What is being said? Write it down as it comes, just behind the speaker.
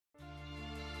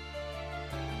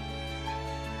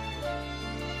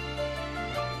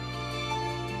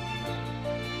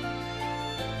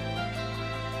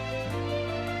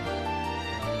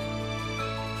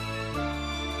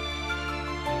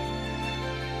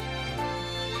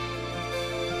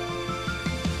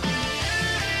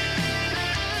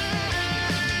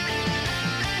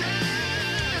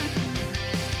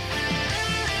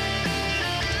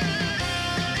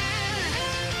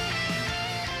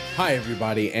Hi,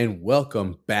 everybody, and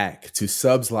welcome back to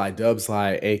Subs Lie Dubs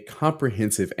Lie, a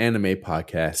comprehensive anime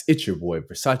podcast. It's your boy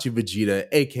Versace Vegeta,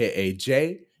 aka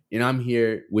Jay, and I'm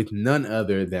here with none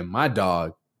other than my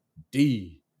dog,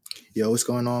 D. Yo, what's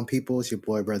going on, people? It's your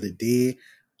boy, Brother D.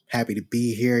 Happy to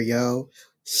be here, yo.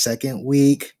 Second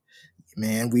week.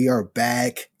 Man, we are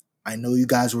back. I know you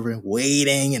guys were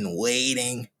waiting,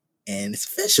 and it's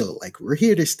official. Like, we're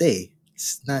here to stay.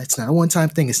 It's not a one-time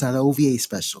thing. It's not an OVA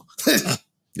special.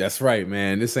 That's right,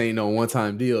 man. This ain't no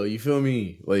one-time deal. You feel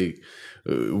me? Like,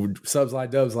 Subs Lie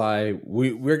Dubs Lie,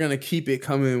 we're going to keep it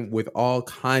coming with all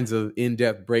kinds of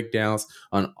in-depth breakdowns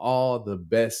on all the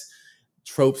best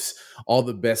tropes, all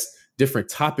the best different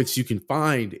topics you can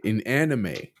find in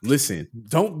anime. Listen,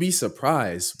 don't be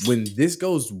surprised when this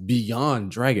goes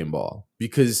beyond Dragon Ball,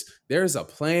 because there's a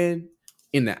plan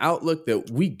in the outlook that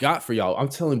we got for y'all. I'm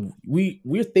telling you,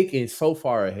 we're thinking so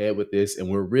far ahead with this, and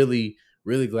we're really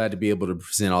glad to be able to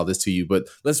present all this to you. But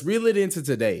let's reel it into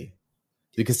today,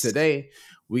 because today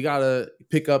we got to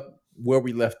pick up where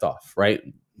we left off, right?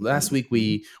 Last week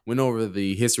we went over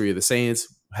the history of the Saiyans,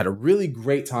 had a really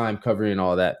great time covering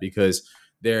all that, because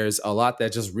there's a lot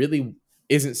that just really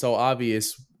isn't so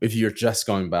obvious if you're just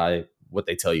going by what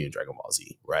they tell you in Dragon Ball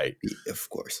Z, right? Of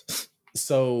course.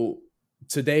 So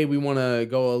today we want to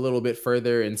go a little bit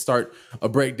further and start a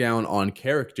breakdown on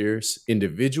characters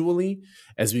individually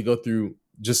as we go through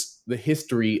just the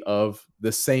history of the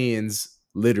Saiyans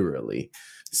literally.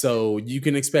 So you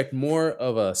can expect more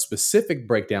of a specific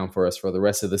breakdown for us for the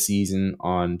rest of the season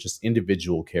on just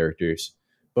individual characters.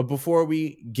 But before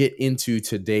we get into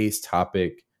today's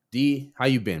topic, D, how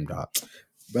you been, Doc?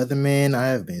 Brother, man, I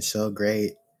have been so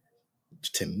great.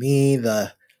 To me,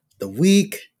 the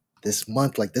week, this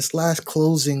month, like this last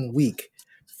closing week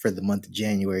for the month of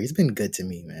January, it's been good to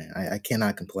me, man. I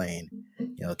cannot complain.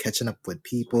 You know, catching up with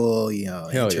people, you know,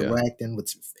 Hell interacting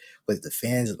with the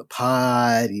fans of the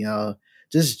pod, you know,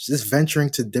 just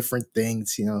venturing to different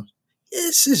things, you know.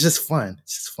 It's just fun.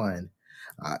 It's just fun.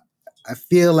 I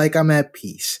feel like I'm at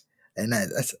peace, and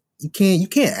that's you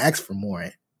can't ask for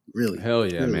more. Really,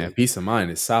 Hell yeah, really. man. Peace of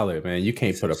mind is solid, man. You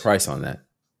can't put a price on that.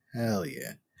 Hell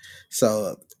yeah.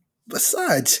 So,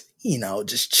 besides, you know,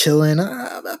 just chilling,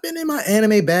 I've been in my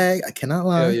anime bag. I cannot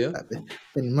lie. Hell yeah. I've been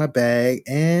in my bag,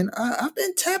 and I've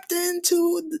been tapped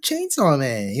into the Chainsaw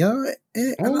Man. You know,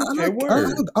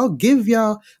 I'll give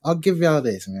y'all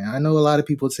this, man. I know a lot of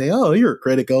people say, "Oh, you're a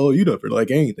critic. Oh, you never like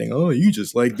anything. Oh, you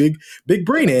just like big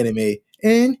brain anime,"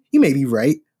 and you may be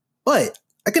right, but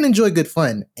I can enjoy good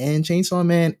fun, and Chainsaw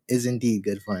Man is indeed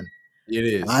good fun. It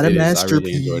is. Not a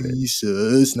masterpiece.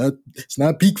 It's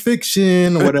not peak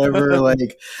fiction or whatever.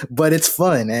 But it's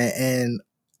fun, and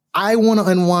I want to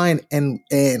unwind and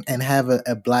have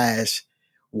a blast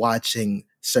watching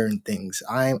certain things.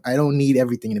 I don't need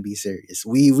everything to be serious.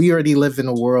 We already live in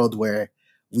a world where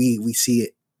we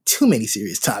see too many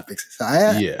serious topics. So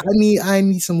I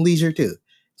need some leisure too.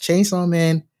 Chainsaw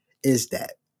Man is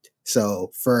that.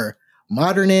 So for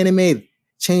modern anime,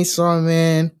 Chainsaw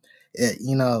Man,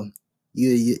 you know.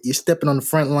 You're stepping on the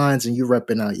front lines and you're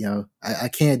repping out, you know. I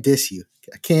can't diss you.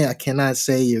 I cannot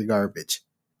say you're garbage.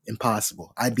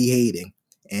 Impossible. I'd be hating.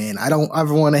 And I don't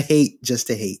ever want to hate just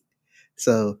to hate.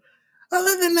 So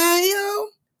other than that, you know,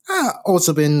 I've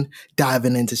also been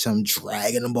diving into some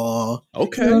Dragon Ball.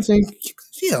 Okay. You know what I'm saying?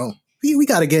 You know, we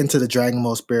got to get into the Dragon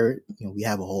Ball spirit. You know, we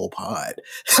have a whole pod.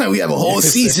 We have a whole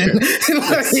season. You know,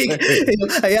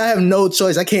 I have no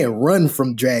choice. I can't run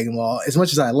from Dragon Ball as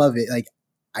much as I love it. Like,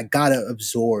 I gotta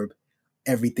absorb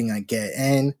everything I get,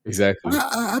 and exactly.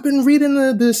 I've been reading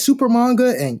the super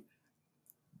manga, and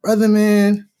brother,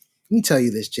 man, let me tell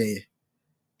you this, Jay.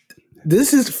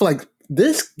 This is for like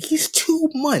this. He's 2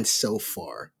 months so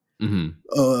far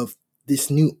of this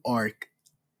new arc.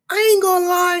 I ain't gonna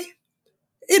lie,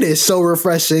 it is so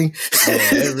refreshing. Yeah,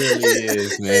 it really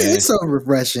is, man. It's so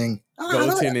refreshing.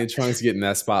 Goten and Trunks getting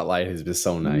that spotlight has been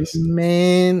so nice,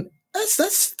 man.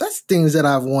 That's things that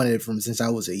I've wanted from since I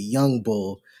was a young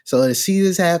bull. So to see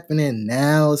this happening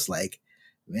now, it's like,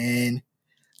 man,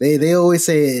 they always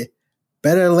say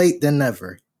better late than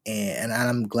never, and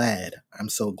I'm glad. I'm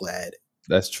so glad.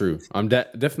 That's true. I'm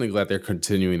definitely glad they're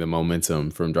continuing the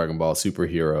momentum from Dragon Ball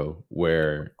Superhero,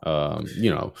 where you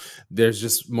know, there's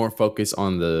just more focus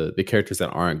on the characters that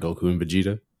aren't Goku and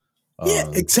Vegeta. Yeah,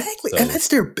 exactly, and that's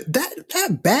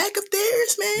that bag of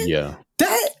theirs, man. Yeah,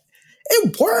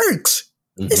 it works.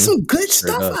 It's some good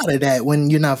stuff out of that when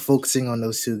you're not focusing on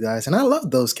those two guys. And I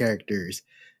love those characters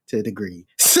to a degree.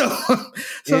 So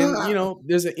and, you know,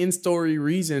 there's an in-story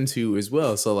reason to as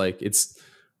well. So, like, it's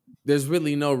there's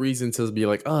really no reason to be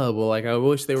like, oh, well, like I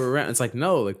wish they were around. It's like,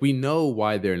 no, like we know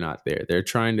why they're not there. They're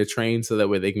trying to train so that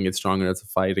way they can get strong enough to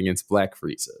fight against Black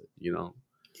Frieza, you know.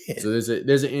 Yeah. So there's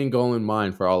an end goal in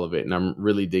mind for all of it, and I'm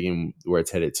really digging where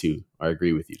it's headed to. I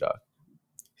agree with you, Doc.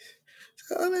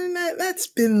 Other than that, that's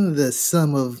been the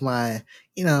sum of my,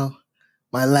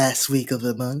 my last week of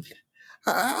the month.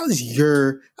 How was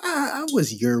your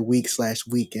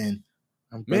week/weekend?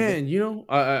 Man, you know,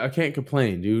 I can't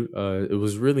complain, dude. It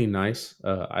was really nice.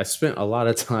 I spent a lot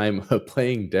of time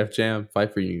playing Def Jam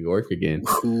Fight for New York again.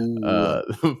 Ooh,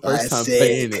 The first time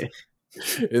playing classic.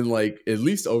 it in like at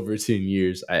least over 10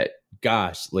 years.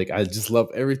 Like I just love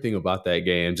everything about that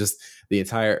game. Just the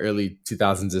entire early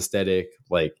 2000s aesthetic,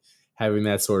 like having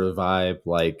that sort of vibe,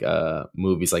 like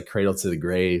movies like Cradle to the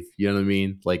Grave. You know what I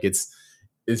mean? Like it's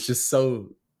just so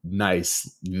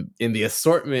nice. In the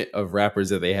assortment of rappers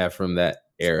that they have from that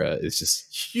era is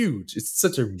just huge. It's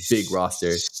such a big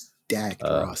roster. Stacked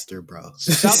roster, bro.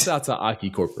 Shouts out to Aki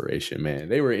Corporation, man.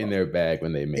 They were in their bag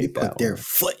when they made They that put their one.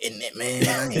 foot in it, man.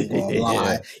 I ain't gonna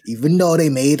lie. Yeah. Even though they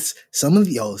made some of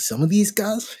these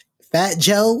guys, Fat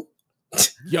Joe.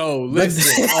 Yo,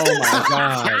 listen. Oh my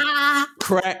God.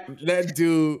 Crack that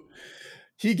dude.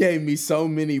 He gave me so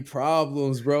many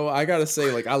problems, bro. I gotta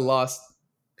say, like, I lost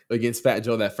against Fat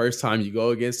Joe that first time you go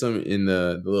against him in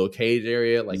the little cage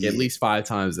area, like at least 5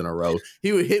 times in a row.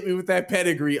 He would hit me with that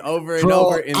pedigree over and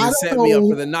over and then set me up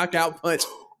for the knockout punch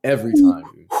every time.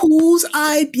 Dude. Whose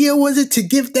idea was it to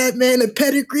give that man a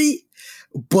pedigree?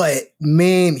 But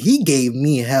man, he gave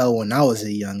me hell when I was a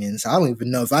youngin'. So I don't even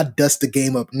know if I dust the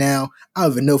game up now. I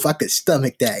don't even know if I could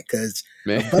stomach that, because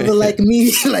a brother like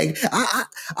me, like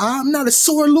I'm not a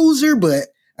sore loser, but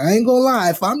I ain't gonna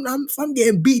lie. If I'm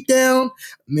getting beat down,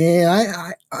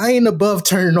 man, I ain't above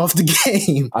turning off the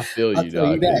game. I feel you,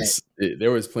 dog.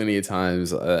 There was plenty of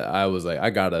times I was like, I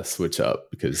gotta switch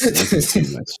up because this is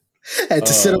too much. Had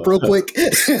to sit up real quick.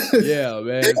 Yeah,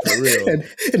 man, for real.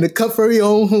 And the comfort of your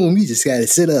own home, you just gotta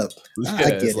sit up. Yeah, I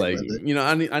get it's it, like, brother. you know,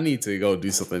 I need to go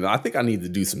do something. I think I need to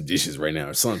do some dishes right now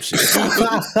or some shit.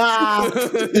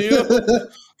 You know?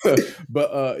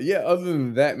 But yeah, other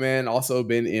than that, man, also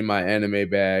been in my anime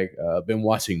bag. Been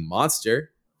watching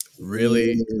Monster.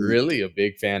 Really a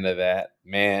big fan of that,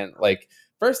 man. Like,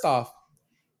 first off,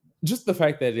 just the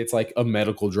fact that it's like a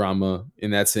medical drama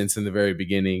in that sense in the very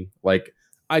beginning. Like,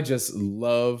 I just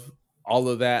love all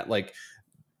of that. Like,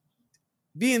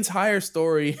 the entire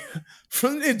story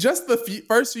from just the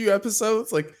first few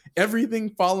episodes, like everything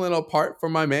falling apart for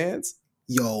my mans.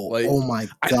 Yo, like, oh my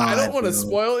God. I don't want to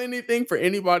spoil anything for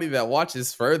anybody that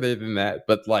watches further than that,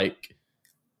 but like,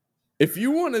 if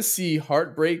you want to see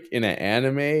heartbreak in an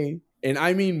anime, and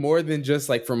I mean more than just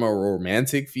like from a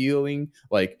romantic feeling,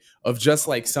 like of just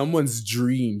like someone's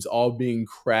dreams all being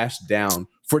crashed down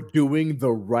for doing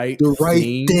the right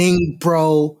thing,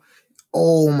 bro.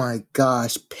 Oh my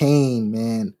gosh, pain,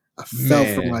 man. I felt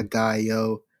for my guy,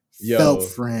 yo. Felt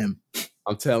for him.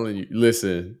 I'm telling you,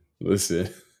 listen.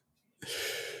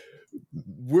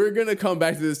 We're gonna come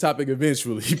back to this topic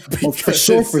eventually. For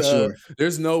sure.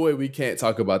 There's no way we can't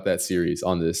talk about that series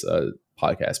on this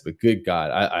podcast. But good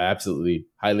God, I absolutely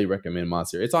highly recommend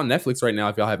Monster. It's on Netflix right now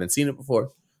if y'all haven't seen it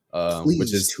before.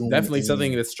 Which is definitely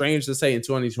something that's strange to say in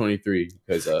 2023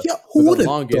 because for the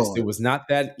longest it was not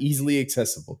that easily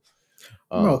accessible.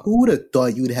 Bro, who would have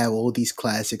thought you would have all these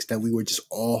classics that we were just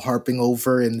all harping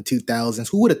over in the 2000s?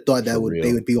 Who would have thought that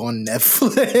they would be on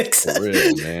Netflix? For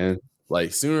real, man.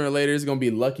 Like, sooner or later, it's gonna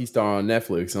be Lucky Star on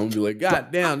Netflix. I'm gonna be like, God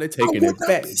damn, they're taking it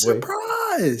back.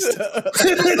 Surprised.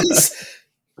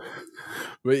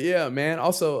 But yeah, man.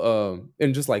 Also,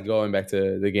 and just like going back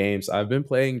to the games, I've been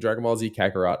playing Dragon Ball Z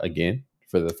Kakarot again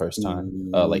for the first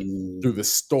time. Like through the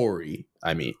story.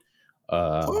 I mean,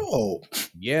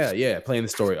 yeah, playing the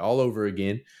story all over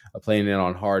again. Playing it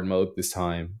on hard mode this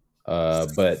time.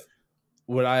 But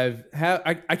what I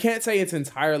can't say it's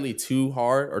entirely too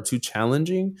hard or too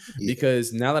challenging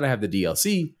because now that I have the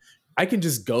DLC, I can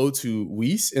just go to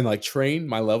Whis and like train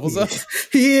my levels up.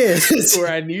 Yes.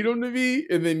 Where I need them to be,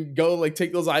 and then go like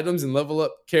take those items and level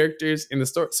up characters in the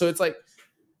store. So it's like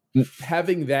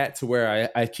having that to where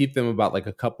I keep them about like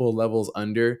a couple levels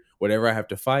under whatever I have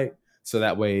to fight. So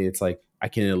that way it's like I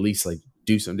can at least like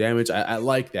do some damage. I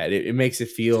like that. It makes it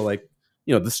feel like,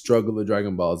 you know, the struggle of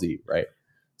Dragon Ball Z, right?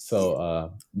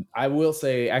 So I will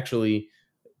say, actually,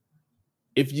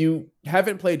 if you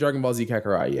haven't played Dragon Ball Z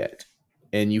Kakarot yet,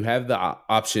 and you have the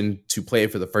option to play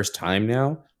it for the first time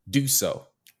now, do so.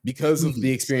 Because of the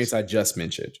experience I just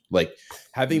mentioned. Like,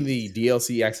 having the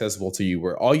DLC accessible to you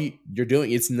where all you're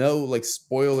doing, it's no like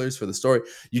spoilers for the story.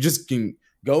 You just can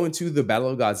go into the Battle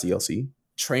of Gods DLC,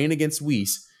 train against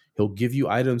Whis. he'll give you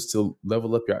items to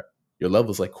level up your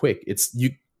levels like quick. It's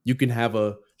you can have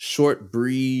a short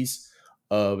breeze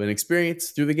of an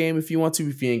experience through the game if you want to,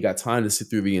 if you ain't got time to sit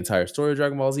through the entire story of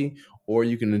Dragon Ball Z, or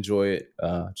you can enjoy it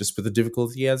just for the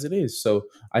difficulty as it is. So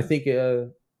I think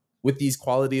with these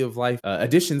quality of life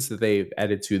additions that they've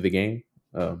added to the game,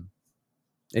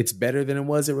 it's better than it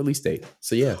was at release date.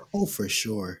 So yeah. Oh, for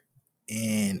sure.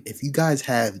 And if you guys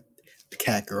have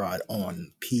Kakarot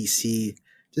on PC,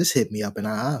 just hit me up and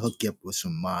I'll hook you up with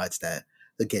some mods that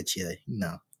will get you,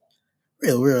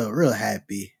 real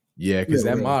happy. Yeah, because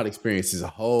that mod experience is a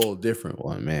whole different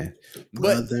one, man.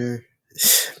 Brother,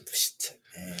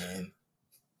 man.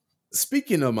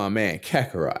 Speaking of my man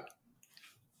Kakarot,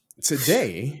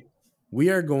 today we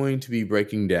are going to be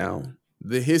breaking down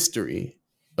the history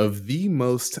of the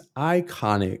most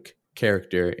iconic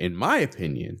character, in my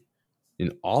opinion,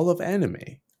 in all of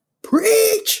anime.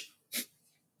 Preach!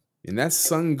 And that's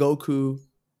Son Goku,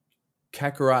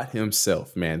 Kakarot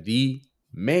himself, man. The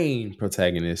main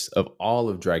protagonist of all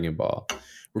of Dragon Ball.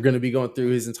 We're going to be going through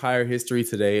his entire history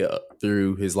today,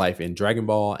 through his life in Dragon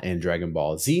Ball and Dragon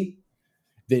Ball Z.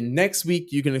 Then next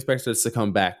week, you can expect us to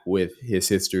come back with his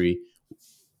history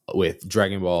with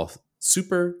Dragon Ball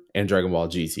Super and Dragon Ball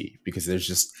GT, because there's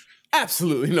just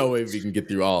absolutely no way we can get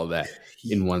through all of that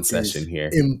in one session here.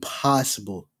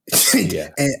 Impossible. Yeah.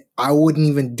 And I wouldn't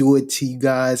even do it to you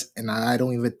guys, and I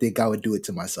don't even think I would do it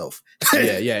to myself.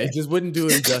 Yeah. It just wouldn't do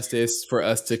it justice for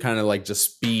us to kind of like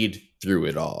just speed through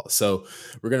it all. So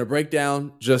we're going to break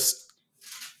down just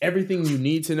everything you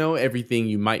need to know, everything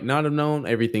you might not have known,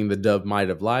 everything the dub might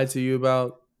have lied to you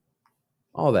about,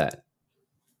 all that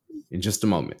in just a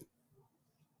moment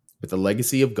with the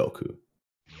legacy of Goku.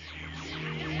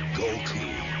 Goku,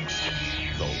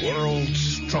 the world's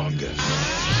strongest.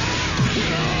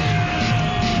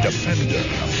 Defender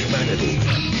of humanity.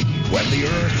 When the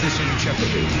Earth is in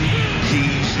jeopardy,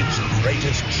 he's its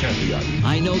greatest champion.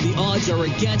 I know the odds are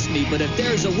against me, but if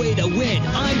there's a way to win,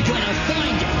 I'm gonna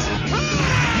find it!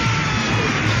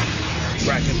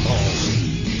 Dragon Ball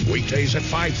Z, weekdays at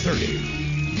 5:30.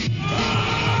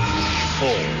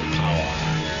 Full power,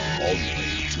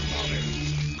 only tomorrow.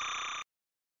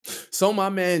 So my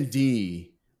man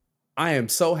D, I am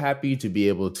so happy to be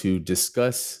able to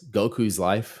discuss Goku's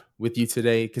life with you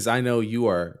today, because I know you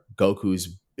are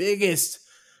Goku's biggest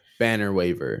banner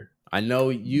waver. I know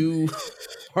you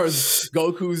are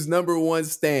Goku's number one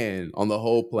stan on the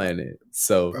whole planet.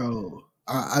 So, bro,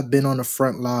 I've been on the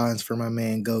front lines for my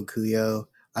man Goku, yo.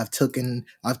 I've taken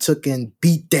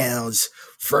beatdowns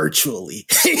virtually.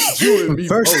 You and me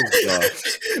both, dog.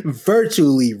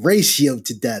 Virtually ratioed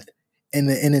to death in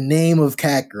the name of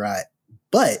Kakarot.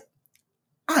 But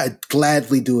I'd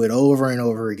gladly do it over and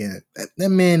over again. That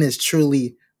man is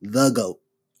truly the GOAT.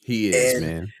 He is,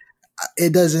 man.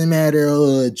 It doesn't matter.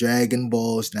 Oh, Dragon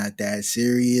Ball's not that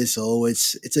serious. Oh,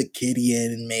 it's a kiddie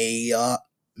anime.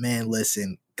 Man,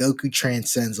 listen, Goku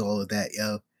transcends all of that,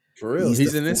 yo. For real,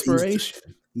 he's an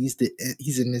inspiration. He's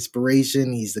an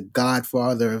inspiration. He's the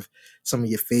godfather of some of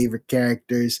your favorite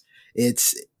characters.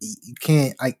 It's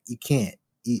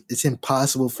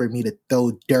impossible for me to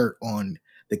throw dirt on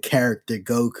the character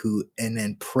Goku and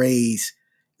then praise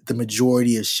the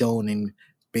majority of shonen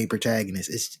main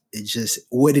protagonists. It just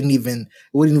wouldn't even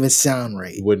sound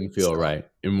right. It wouldn't feel right.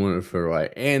 It wouldn't feel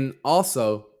right. And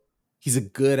also, he's a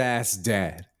good ass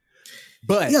dad.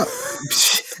 But yeah,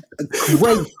 a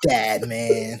great dad,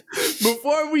 man.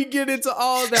 Before we get into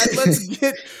all that, let's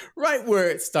get right where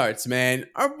it starts, man.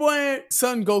 Our boy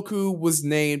Son Goku was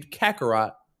named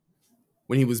Kakarot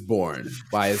when he was born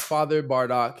by his father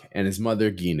Bardock and his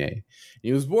mother Gine.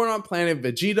 He was born on planet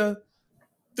Vegeta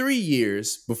 3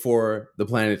 years before the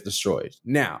planet destroyed.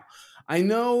 Now, I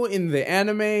know in the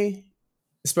anime,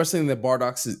 especially in the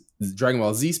Bardock's Dragon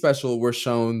Ball Z special, we're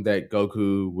shown that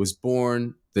Goku was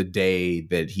born the day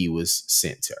that he was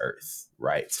sent to Earth,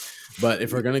 right? But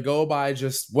if we're going to go by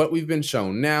just what we've been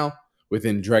shown now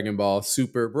within Dragon Ball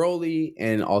Super Broly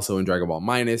and also in Dragon Ball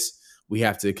Minus, we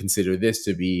have to consider this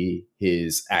to be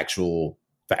his actual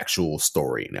factual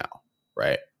story now,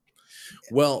 right?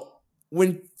 Well,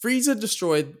 when Frieza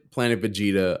destroyed planet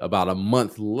Vegeta about a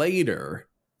month later,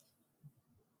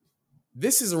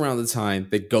 this is around the time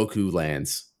that Goku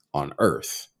lands on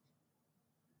Earth.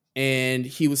 And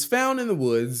he was found in the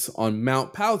woods on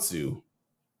Mount Paozu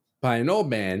by an old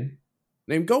man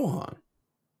named Gohan.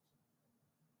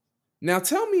 Now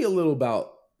tell me a little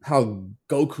about how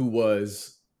Goku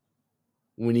was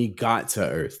when he got to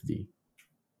Earth, D.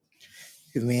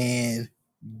 Man,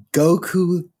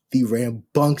 Goku, the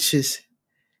rambunctious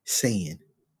Saiyan.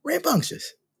 Rambunctious.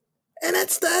 And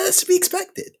that's to be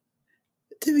expected.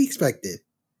 To be expected.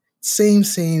 same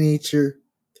nature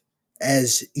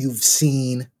as you've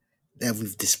seen that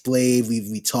we've displayed,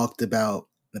 we talked about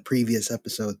in the previous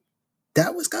episode.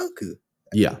 That was Goku.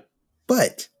 Yeah.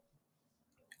 But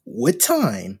with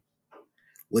time,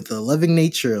 with the loving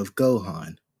nature of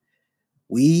Gohan,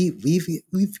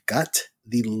 we've got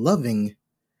the loving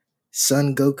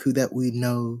Son Goku that we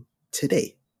know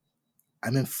today.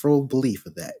 I'm in full belief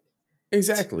of that.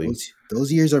 Exactly.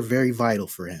 Those years are very vital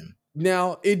for him.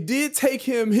 Now, it did take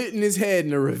him hitting his head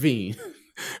in a ravine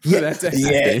for that to happen.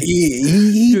 Yeah,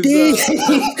 he did.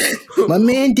 My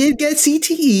man did get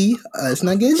CTE. Let's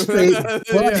not get straight.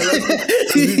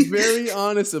 To be very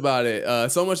honest about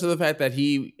it, so much to the fact that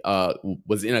he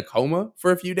was in a coma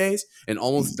for a few days and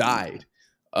almost died.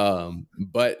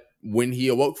 But when he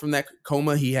awoke from that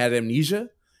coma, he had amnesia.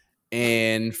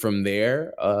 And from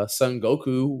there, Son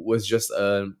Goku was just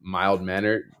a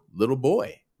mild-mannered little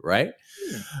boy, right?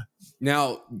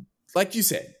 Now, like you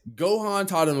said, Gohan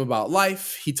taught him about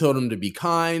life. He told him to be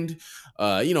kind,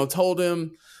 told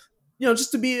him,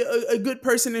 just to be a good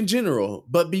person in general.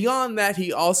 But beyond that,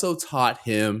 he also taught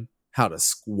him how to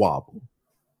squabble.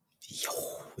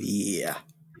 Yeah.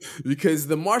 Because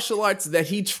the martial arts that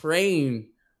he trained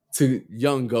to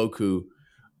young Goku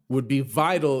would be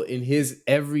vital in his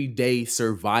everyday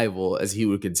survival as he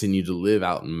would continue to live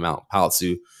out in Mount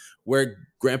Palsu, where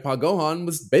Grandpa Gohan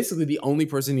was basically the only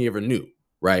person he ever knew,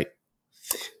 right?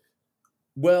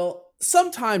 Well,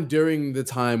 sometime during the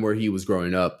time where he was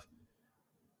growing up,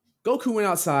 Goku went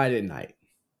outside at night,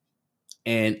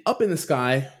 and up in the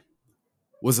sky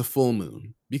was a full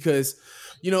moon because,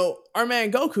 our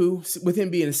man Goku, with him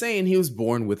being a Saiyan, he was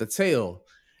born with a tail.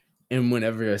 And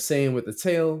whenever a Saiyan with a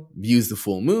tail views the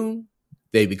full moon,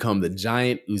 they become the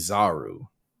giant Uzaru.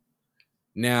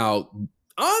 Now,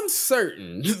 I'm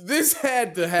certain this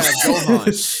had to have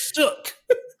Gohan shook.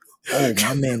 Oh,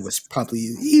 my man was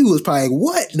probably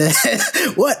what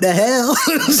the hell?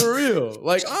 For real.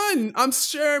 Like, I'm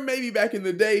sure maybe back in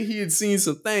the day he had seen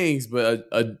some things, but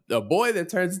a boy that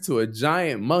turns into a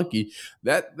giant monkey,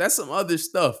 that's some other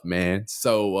stuff, man.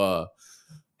 So,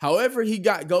 however he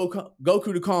got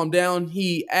Goku to calm down,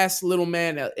 he asked little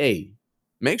man, hey,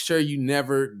 make sure you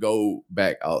never go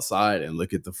back outside and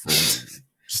look at the full moon.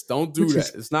 Just don't do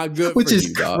that. It's not good for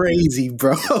you, dog. Which is crazy,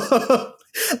 bro.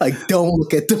 Like, don't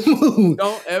look at the moon.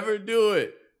 Don't ever do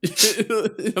it.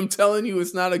 I'm telling you,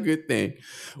 it's not a good thing.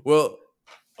 Well,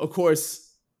 of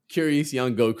course, curious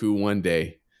young Goku one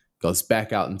day goes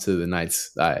back out into the night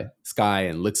sky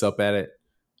and looks up at it,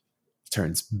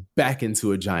 turns back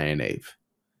into a giant ape.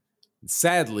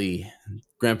 Sadly,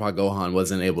 Grandpa Gohan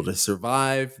wasn't able to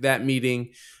survive that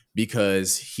meeting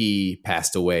because he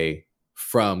passed away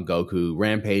from Goku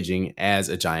rampaging as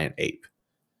a giant ape.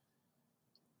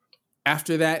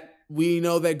 After that, we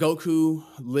know that Goku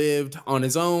lived on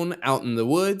his own out in the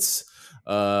woods.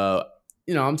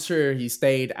 I'm sure he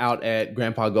stayed out at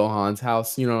Grandpa Gohan's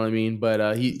house, you know what I mean?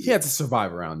 But he had to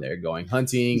survive around there, going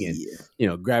hunting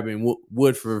and, grabbing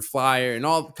wood for fire and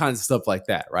all kinds of stuff like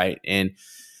that, right? And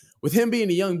with him being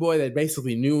a young boy that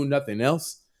basically knew nothing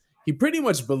else, he pretty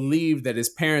much believed that his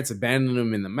parents abandoned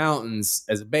him in the mountains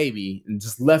as a baby and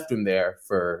just left him there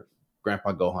for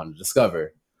Grandpa Gohan to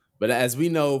discover. But as we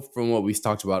know from what we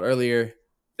talked about earlier,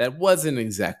 that wasn't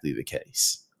exactly the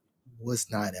case.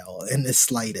 Was not in the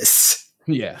slightest.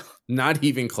 Yeah, not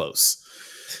even close.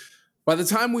 By the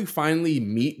time we finally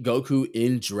meet Goku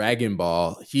in Dragon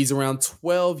Ball, he's around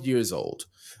 12 years old.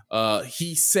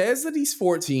 He says that he's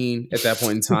 14 at that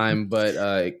point in time, but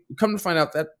come to find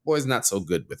out that boy's not so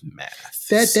good with math.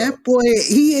 That boy,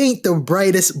 he ain't the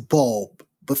brightest bulb,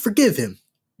 but forgive him.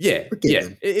 Yeah,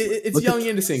 him. It's young,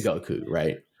 innocent Goku,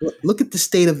 right? Look at the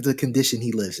state of the condition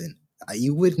he lives in.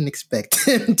 You wouldn't expect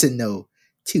him to know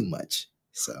too much.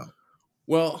 So,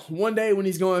 well, one day when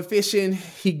he's going fishing,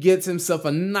 he gets himself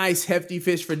a nice hefty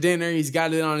fish for dinner. He's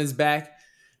got it on his back.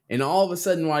 And all of a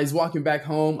sudden, while he's walking back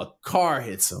home, a car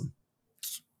hits him.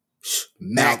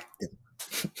 Smacked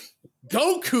him.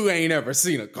 Goku ain't ever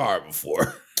seen a car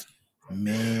before.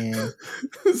 Man.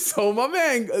 So my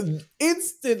man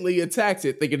instantly attacks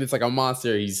it, thinking it's like a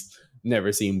monster he's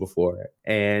never seen before.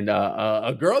 And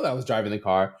a girl that was driving the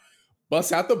car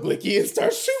busts out the blicky and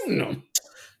starts shooting him.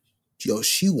 Yo,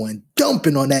 she went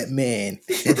dumping on that man.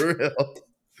 For real.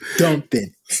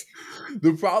 Dumping.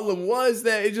 The problem was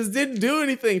that it just didn't do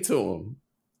anything to him.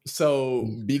 So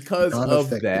because of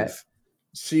that,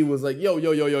 she was like, yo,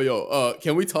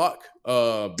 can we talk?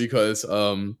 Because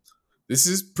this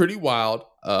is pretty wild.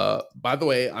 By the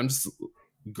way, I'm just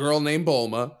a girl named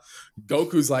Bulma.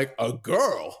 Goku's like, a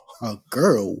girl? A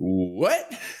girl?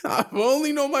 What? I've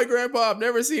only known my grandpa. I've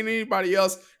never seen anybody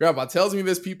else. Grandpa tells me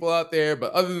there's people out there,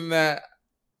 but other than that,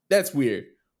 that's weird.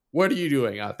 What are you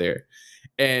doing out there?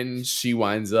 And she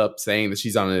winds up saying that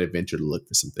she's on an adventure to look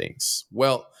for some things.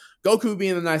 Well, Goku,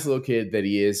 being the nice little kid that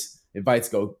he is, invites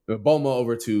Bulma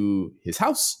over to his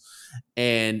house.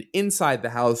 And inside the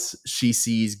house, she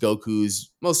sees Goku's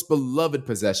most beloved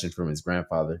possession from his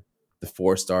grandfather, the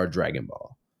 4-star Dragon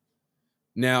Ball.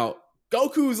 Now,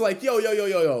 Goku's like, yo.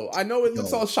 I know it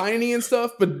looks all shiny and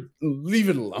stuff, but leave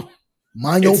it alone.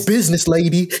 Mind your business,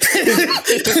 lady.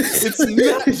 It's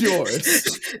not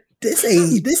yours. This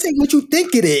ain't what you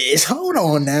think it is. Hold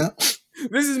on now.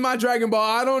 This is my Dragon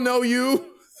Ball. I don't know you.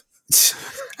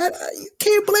 You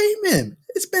can't blame him.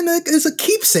 It's a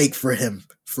keepsake for him.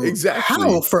 For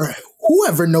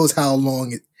whoever knows how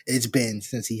long it's been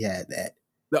since he had that.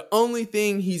 The only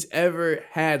thing he's ever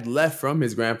had left from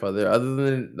his grandfather, other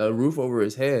than the roof over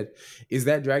his head, is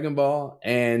that Dragon Ball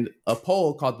and a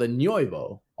pole called the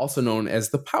Nyoibo, also known as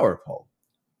the Power Pole,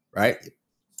 right?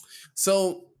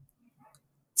 So,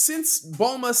 since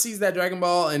Bulma sees that Dragon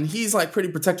Ball and he's like pretty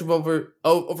protective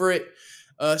over it,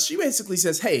 she basically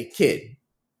says, "Hey, kid,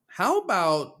 how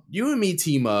about you and me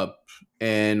team up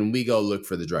and we go look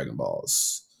for the Dragon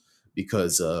Balls?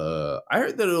 Because I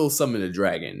heard that it'll summon a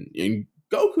dragon." And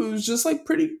Goku's just like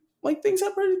things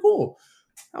are pretty cool.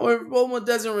 However, Bulma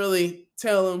doesn't really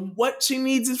tell him what she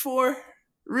needs it for,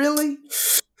 really.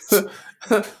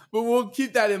 But we'll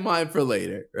keep that in mind for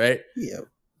later, right? Yeah.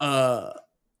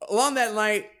 Along that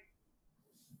night,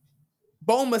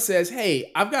 Bulma says, "Hey,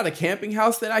 I've got a camping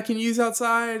house that I can use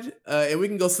outside, and we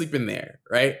can go sleep in there,"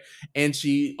 right? And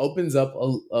she opens up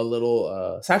a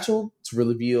little satchel to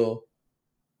reveal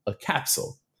a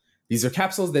capsule. These are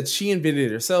capsules that she invented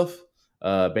herself,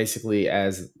 basically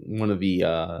as one of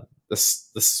the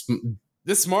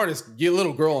smartest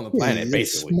little girl on the planet,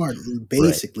 basically.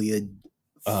 Basically right.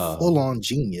 A full-on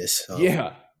genius. So.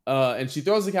 Yeah. And she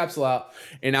throws the capsule out,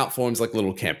 and out forms like a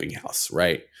little camping house,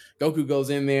 right? Goku goes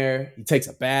in there. He takes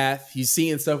a bath. He's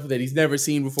seeing stuff that he's never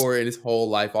seen before in his whole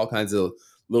life, all kinds of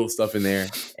little stuff in there.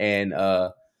 And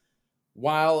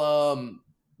while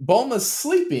Bulma's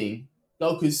sleeping,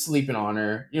 Goku's sleeping on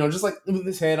her, just like with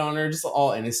his head on her, just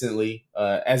all innocently,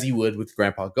 as he would with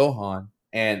Grandpa Gohan.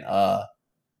 And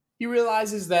he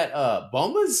realizes that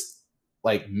Bulma's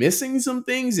like missing some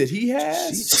things that he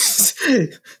has.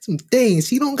 Some things.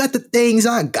 He don't got the things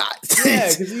I got. Yeah,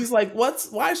 because he's like, why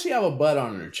does she have a butt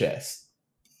on her chest?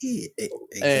 Yeah,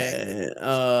 exactly.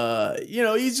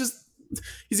 And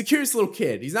he's a curious little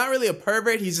kid. He's not really a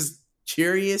pervert, he's just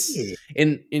curious. Yeah.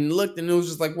 And looked, and it was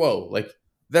just like, whoa, like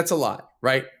that's a lot,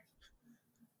 right?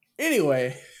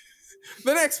 Anyway,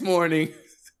 the next morning,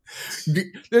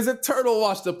 there's a turtle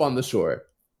washed up on the shore.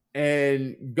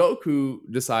 And Goku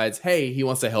decides, hey, he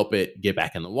wants to help it get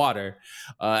back in the water.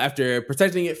 After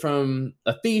protecting it from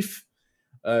a thief,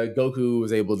 Goku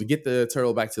was able to get the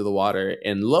turtle back to the water.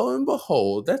 And lo and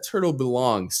behold, that turtle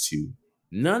belongs to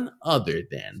none other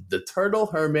than the turtle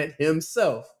hermit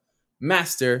himself,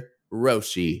 Master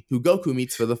Roshi, who Goku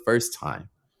meets for the first time.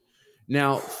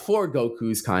 Now, for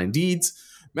Goku's kind deeds,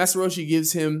 Master Roshi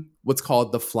gives him what's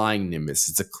called the Flying Nimbus.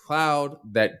 It's a cloud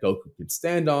that Goku can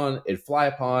stand on and fly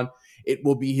upon. It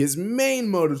will be his main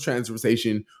mode of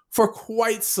transportation for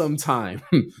quite some time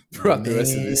throughout the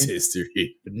rest of his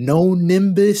history. No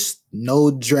Nimbus,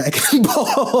 no Dragon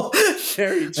Ball.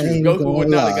 Very true. Goku would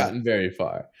not have gotten very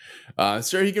far.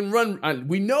 Sure, he can run.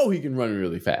 We know he can run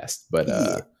really fast, but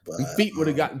his feet would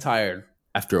have gotten tired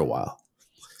after a while.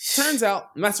 Turns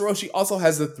out, Master Roshi also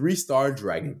has the 3-star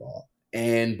Dragon Ball.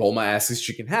 And Bulma asks if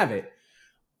she can have it.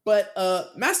 But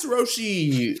Master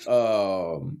Roshi,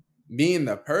 being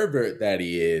the pervert that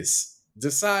he is,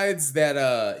 decides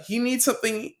that he needs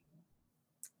something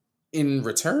in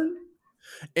return.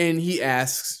 And he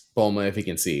asks Bulma if he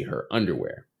can see her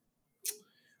underwear.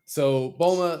 So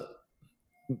Bulma,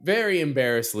 very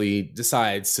embarrassedly,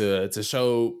 decides to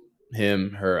show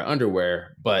him her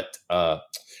underwear. But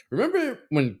remember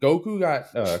when Goku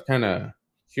got kind of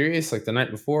curious like the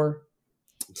night before?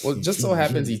 Well, just so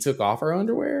happens he took off her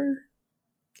underwear.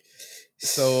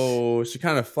 So she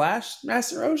kind of flashed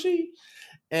Master Roshi.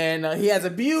 And he has a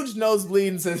huge nosebleed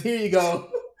and says, here you go.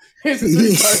 Here's a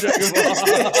 3-star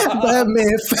Dragon Ball.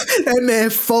 That man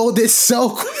folded so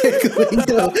quickly.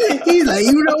 He's like,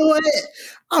 you know what?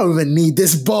 I don't even need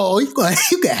this ball. You can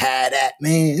have that,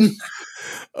 man.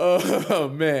 Oh,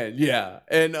 man. Yeah.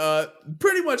 And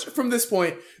pretty much from this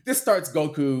point, this starts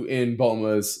Goku and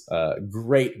Bulma's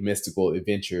great mystical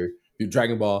adventure through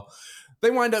Dragon Ball. They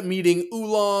wind up meeting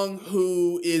Oolong,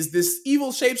 who is this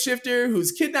evil shapeshifter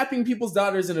who's kidnapping people's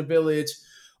daughters in a village.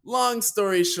 long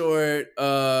story short,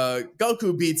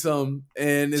 Goku beats him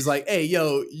and is like, "Hey,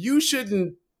 yo, you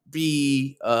shouldn't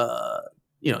be,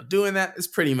 doing that. It's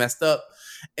pretty messed up."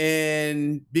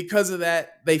 And because of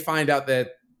that, they find out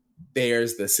that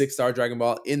there's the 6-star Dragon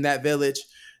Ball in that village.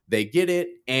 They get it,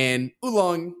 and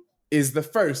Oolong is the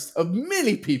first of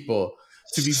many people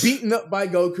to be beaten up by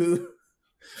Goku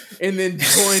and then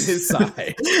join his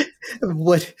side.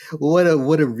 What a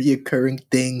reoccurring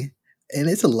thing. And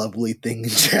it's a lovely thing in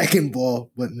Dragon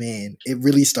Ball, but man, it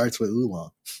really starts with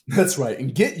Oolong. That's right.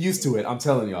 And get used to it. I'm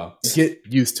telling y'all. Get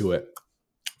used to it.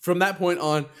 From that point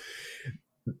on,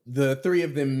 the three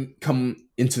of them come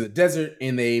into the desert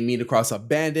and they meet across a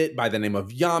bandit by the name of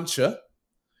Yamcha,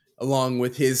 along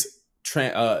with his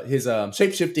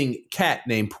shape-shifting cat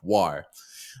named Puar.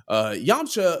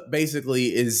 Yamcha basically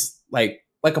is like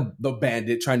the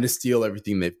bandit trying to steal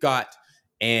everything they've got,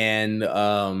 and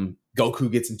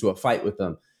Goku gets into a fight with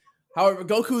them. However,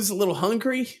 Goku's a little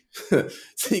hungry, so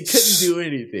he couldn't do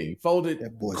anything. Folded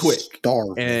quick,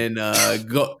 starving. And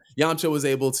Yamcha was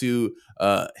able to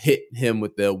hit him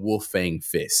with the Wolf Fang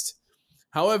fist.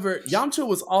 However, Yamcha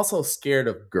was also scared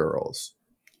of girls,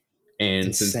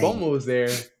 and since Bulma was there,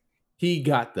 he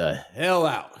got the hell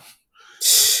out.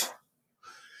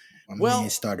 Man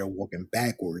started walking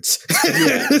backwards.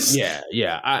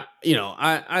 Yeah. I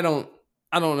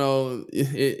don't know.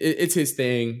 It's his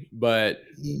thing, but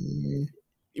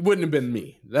it wouldn't have been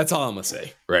me. That's all I'm gonna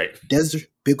say. Right?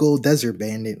 Big old desert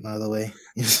bandit, by the way.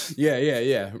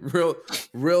 Yeah.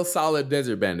 Real solid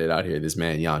desert bandit out here. This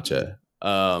man Yamcha.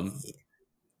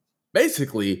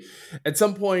 Basically, at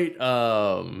some point,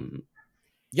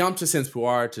 Yamcha sends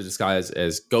Puar to disguise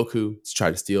as Goku to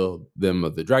try to steal them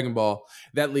of the Dragon Ball.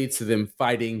 That leads to them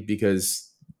fighting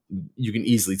because you can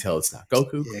easily tell it's not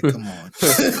Goku. Yeah, come on.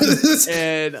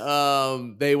 And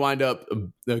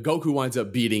Goku winds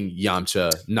up beating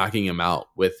Yamcha, knocking him out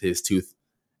with his tooth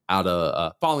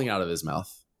falling out of his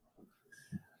mouth.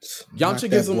 Yamcha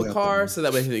gives him a car so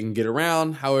that way he can get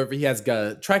around. However, he has got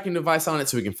a tracking device on it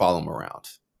so he can follow him around.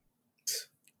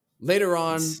 Later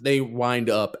on, they wind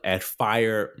up at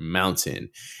Fire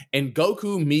Mountain, and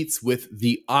Goku meets with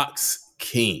the Ox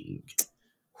King.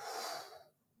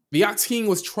 The Ox King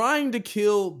was trying to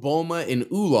kill Bulma and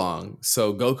Oolong,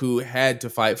 so Goku had to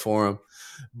fight for him.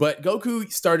 But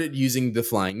Goku started using the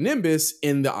Flying Nimbus,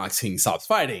 and the Ox King stops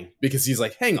fighting because he's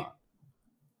like, hang on.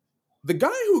 The guy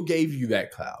who gave you that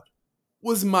cloud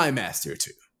was my master too.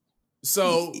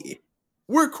 So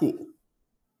we're cool.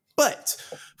 But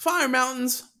Fire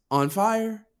Mountain's on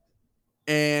fire,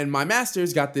 and my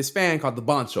master's got this fan called the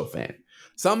Bancho fan.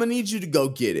 So I'm gonna need you to go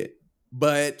get it.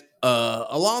 But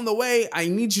along the way, I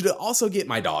need you to also get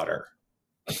my daughter.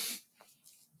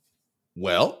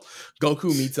 Well,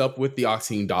 Goku meets up with the Ox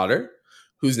King daughter,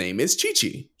 whose name is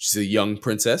Chi-Chi. She's a young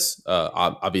princess,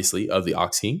 obviously, of the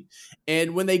Ox King.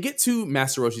 And when they get to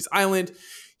Master Roshi's island,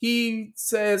 he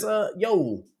says,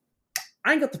 yo,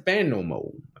 I ain't got the fan no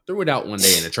more. Threw it out one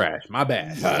day in the trash. My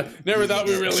bad. I never thought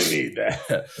we really need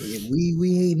that.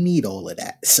 We ain't need all of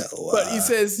that. So, but he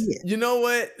says, you know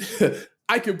what?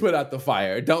 I can put out the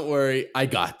fire. Don't worry. I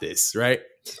got this, right?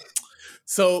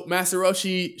 So Master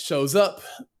Roshi shows up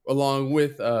along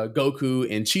with Goku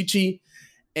and Chi-Chi,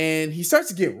 and he starts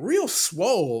to get real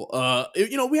swole.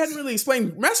 We hadn't really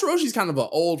explained. Master Roshi's kind of an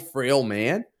old, frail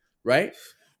man, right?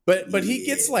 But he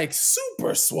gets like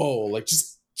super swole, like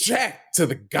just jacked to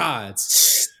the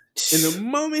gods. And the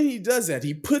moment he does that,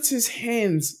 he puts his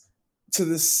hands to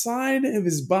the side of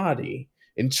his body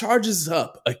and charges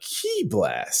up a ki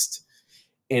blast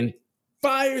and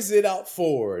fires it out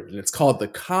forward. And it's called the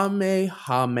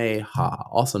Kamehameha,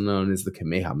 also known as the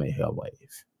Kamehameha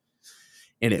wave.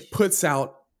 And it puts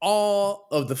out all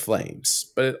of the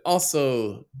flames, but it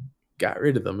also got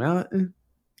rid of the mountain.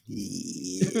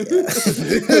 Yeah.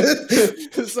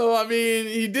 So, I mean,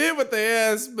 he did what they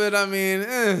asked, but I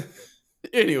mean,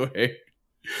 Anyway,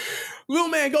 little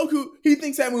man Goku, he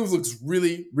thinks that move looks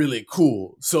really, really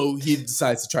cool. So he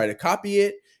decides to try to copy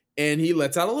it, and he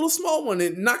lets out a little small one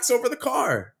and knocks over the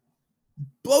car.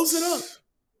 Blows it up.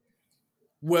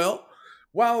 Well,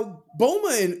 while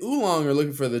Bulma and Oolong are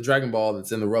looking for the Dragon Ball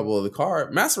that's in the rubble of the car,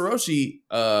 Master Roshi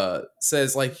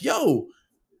says, like, yo,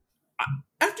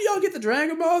 after y'all get the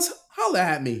Dragon Balls, holla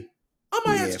at me. I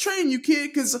might have to train you, kid,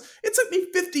 because it took me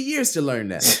 50 years to learn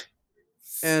that.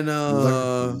 And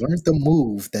learned the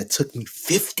move that took me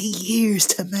 50 years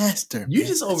to master. You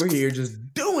just over here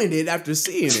just doing it after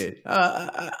seeing it.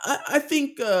 I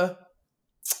think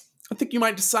you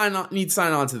might need to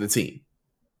sign on to the team.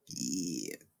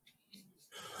 Yeah.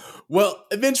 Well,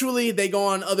 eventually they go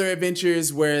on other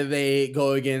adventures where they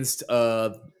go against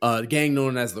a gang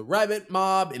known as the Rabbit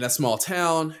Mob in a small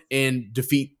town and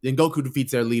Goku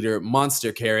defeats their leader,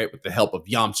 Monster Carrot, with the help of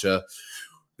Yamcha.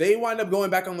 They wind up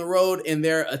going back on the road and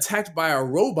they're attacked by a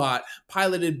robot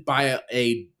piloted by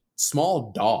a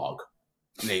small dog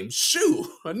named Shu,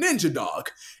 a ninja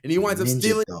dog. And he winds up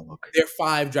stealing their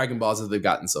 5 Dragon Balls that they've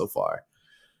gotten so far.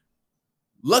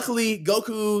 Luckily,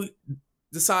 Goku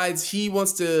decides he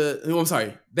wants to... I'm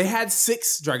sorry. They had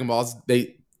 6 Dragon Balls.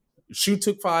 Shu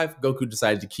took 5. Goku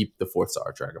decided to keep the 4th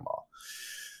star Dragon Ball.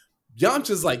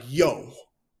 Yamcha's like, yo,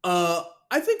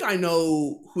 I think I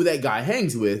know who that guy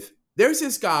hangs with. There's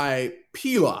this guy,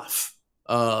 Pilaf,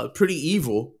 pretty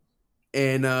evil.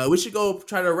 And we should go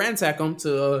try to ransack him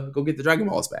to go get the Dragon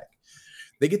Balls back.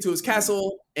 They get to his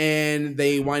castle, and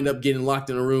they wind up getting locked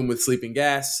in a room with sleeping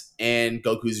gas, and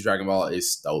Goku's Dragon Ball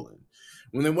is stolen.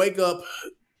 When they wake up,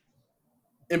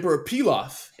 Emperor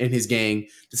Pilaf and his gang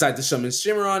decide to summon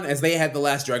Shenron as they had the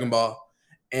last Dragon Ball,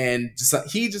 and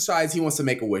he decides he wants to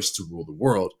make a wish to rule the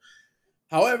world.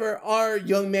 However, our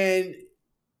young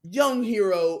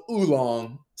hero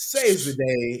Oolong saves the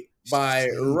day by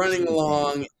running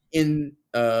along in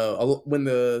when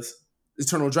the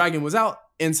Eternal Dragon was out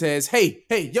and says, hey,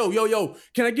 yo,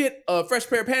 can I get a fresh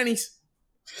pair of panties?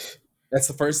 That's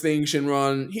the first thing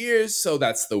Shenron hears, so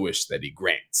that's the wish that he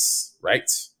grants, right?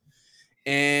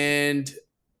 And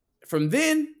from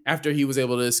then, after he was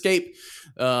able to escape,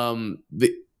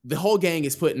 the whole gang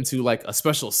is put into like a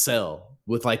special cell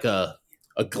with like a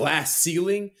glass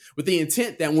ceiling with the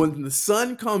intent that when the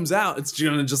sun comes out, it's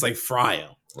gonna just like fry them,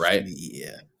 right?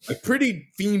 Yeah. Like pretty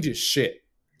fiendish shit.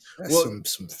 That's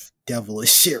some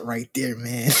devilish shit right there,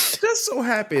 man. Just so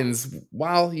happens,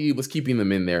 while he was keeping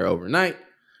them in there overnight,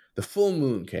 the full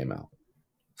moon came out.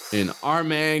 And our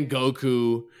man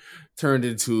Goku turned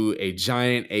into a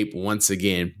giant ape once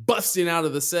again, busting out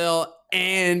of the cell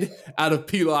and out of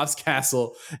Pilaf's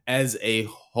castle as a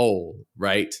whole,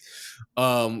 right?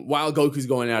 While Goku's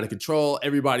going out of control,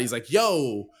 everybody's like,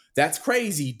 yo, that's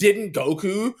crazy. Didn't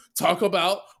Goku talk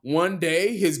about one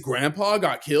day his grandpa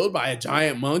got killed by a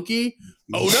giant monkey?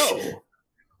 Oh no.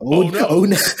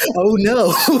 Oh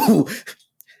no.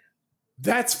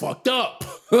 That's fucked up.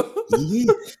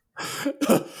 Yeah.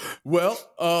 Well,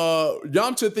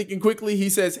 Yamcha thinking quickly, he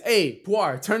says, hey,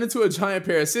 Puar, turn into a giant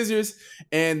pair of scissors,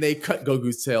 and they cut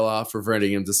Goku's tail off,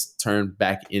 preventing him to turn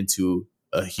back into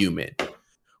a human.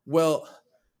 Well,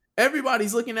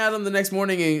 everybody's looking at him the next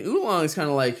morning, and Oolong is kind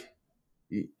of like,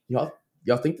 y'all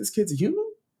think this kid's a human?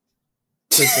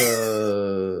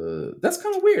 That's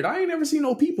kind of weird. I ain't never seen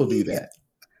no people do that.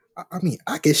 I mean,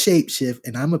 I can shapeshift,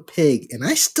 and I'm a pig, and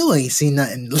I still ain't seen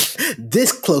nothing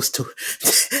this close to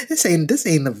this ain't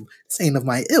of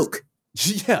my ilk.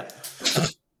 Yeah.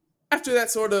 After that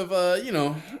sort of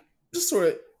just sort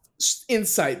of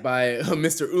insight by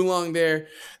Mr. Oolong there,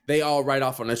 they all ride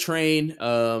off on a train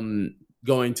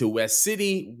going to West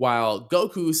City, while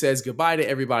Goku says goodbye to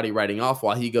everybody riding off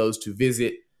while he goes to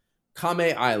visit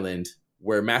Kame Island,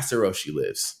 where Master Roshi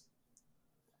lives.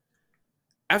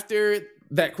 After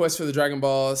that quest for the Dragon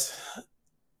Balls,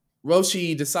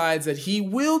 Roshi decides that he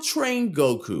will train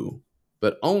Goku,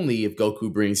 but only if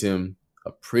Goku brings him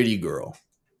a pretty girl.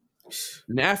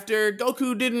 And after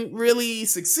Goku didn't really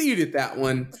succeed at that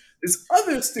one, this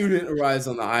other student arrives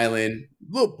on the island,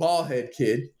 little baldhead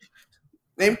kid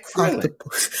named Krillin.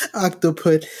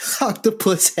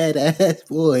 Octopus head ass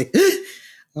boy.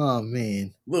 Oh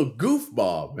man, little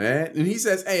goofball, man. And he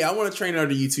says, "Hey, I want to train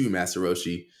under you too, Master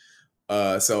Roshi.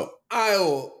 So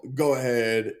I'll go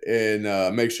ahead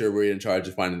and make sure we're in charge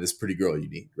of finding this pretty girl you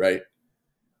need, right?"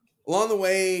 Along the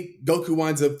way, Goku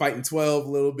winds up fighting 12 a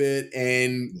little bit,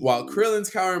 and while Krillin's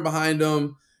cowering behind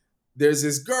him, there's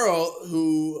this girl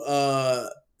who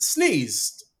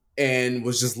sneezed and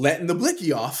was just letting the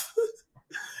blicky off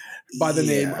by the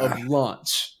name of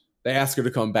Launch. They ask her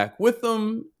to come back with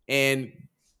them, and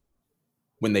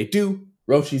when they do,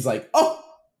 Roshi's like, "Oh,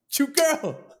 cute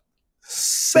girl.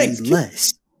 Thanks,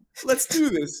 less. Let's do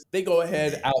this." They go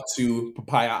ahead out to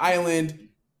Papaya Island.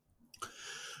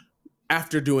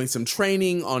 After doing some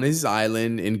training on his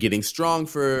island and getting strong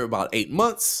for about 8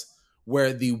 months,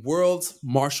 where the World's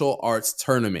Martial Arts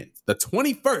Tournament, the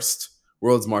 21st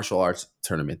World's Martial Arts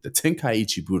Tournament, the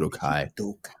Tenkaichi Budokai,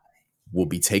 will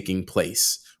be taking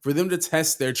place for them to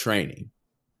test their training.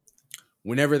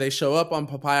 Whenever they show up on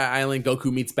Papaya Island,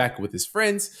 Goku meets back with his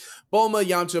friends, Bulma,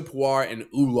 Yamcha, Puar, and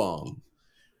Oolong.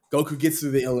 Goku gets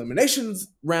through the eliminations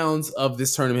rounds of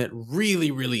this tournament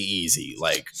really, really easy.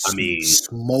 Like, I mean,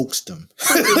 smokes them.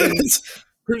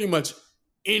 pretty much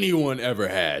anyone ever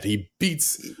had. He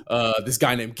beats this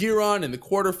guy named Giron in the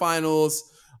quarterfinals.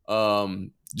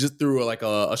 Just through like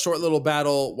a short little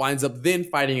battle, winds up then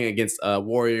fighting against a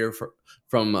warrior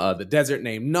from the desert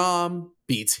named Nam,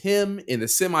 beats him in the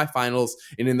semifinals,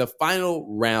 and in the final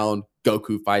round,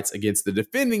 Goku fights against the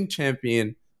defending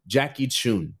champion, Jackie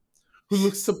Chun, who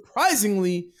looks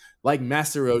surprisingly like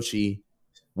Master Roshi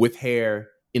with hair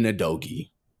in a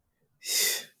dogi.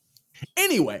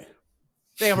 Anyway,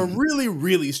 they have a really,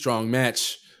 really strong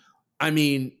match. I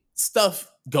mean,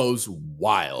 stuff goes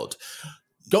wild.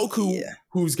 Goku,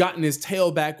 who's gotten his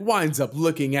tail back, winds up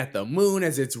looking at the moon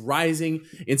as it's rising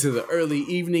into the early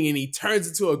evening, and he turns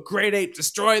into a great ape,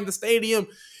 destroying the stadium.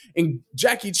 And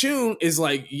Jackie Chun is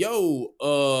like, yo,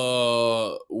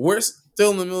 we're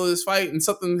still in the middle of this fight, and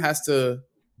something has to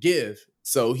give.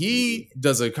 So he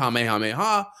does a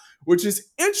Kamehameha, which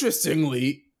is,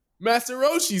 interestingly, Master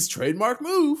Roshi's trademark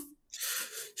move.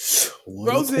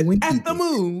 Throws it at the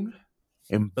moon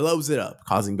and blows it up,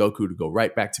 causing Goku to go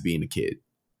right back to being a kid.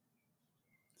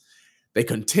 They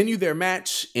continue their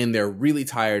match, and they're really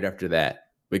tired after that.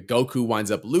 But Goku winds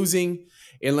up losing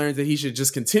and learns that he should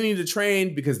just continue to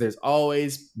train because there's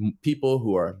always people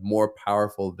who are more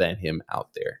powerful than him out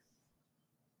there.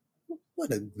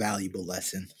 What a valuable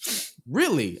lesson.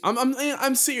 Really,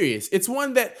 I'm serious. It's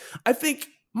one that I think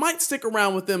might stick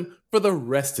around with him for the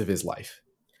rest of his life.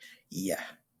 Yeah.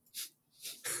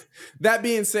 That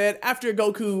being said, after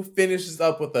Goku finishes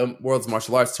up with the World's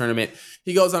Martial Arts Tournament,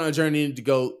 he goes on a journey to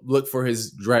go look for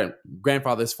his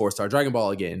grandfather's 4-star Dragon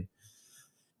Ball again.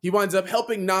 He winds up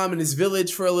helping Nam in his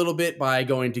village for a little bit by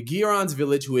going to Giron's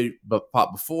village, who he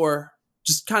fought before,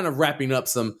 just kind of wrapping up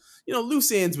some,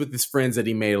 loose ends with his friends that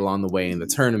he made along the way in the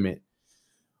tournament.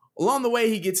 Along the way,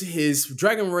 he gets his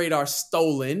Dragon Radar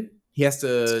stolen. He has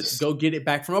to go get it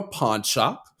back from a pawn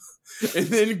shop. And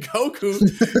then Goku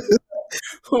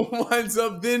winds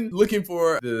up then looking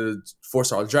for the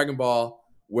 4-star Dragon Ball,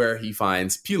 where he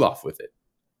finds Pilaf with it.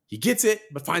 He gets it,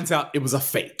 but finds out it was a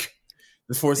fake.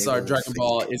 The 4-star Dragon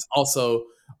Ball is also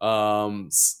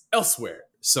elsewhere.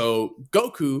 So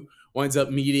Goku winds up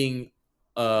meeting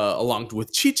along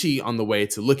with Chi-Chi on the way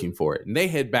to looking for it. And they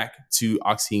head back to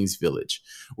Ox King's village,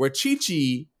 where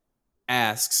Chi-Chi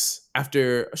asks,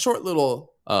 after a short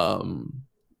little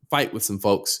fight with some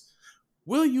folks,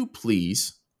 will you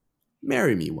please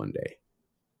marry me one day?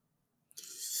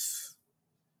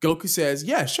 Goku says,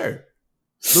 yeah, sure,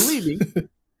 believing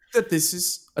that this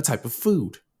is a type of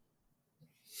food.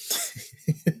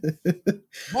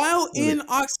 While in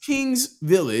Ox King's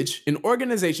village, an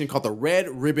organization called the Red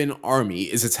Ribbon Army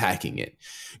is attacking it.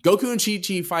 Goku and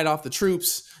Chi-Chi fight off the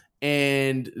troops,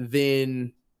 and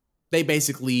then they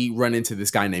basically run into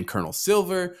this guy named Colonel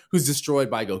Silver, who's destroyed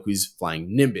by Goku's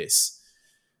flying Nimbus.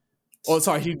 Oh,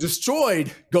 sorry, he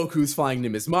destroyed Goku's flying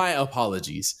Nimbus. My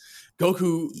apologies.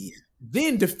 Goku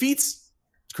then defeats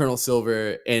Colonel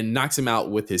Silver and knocks him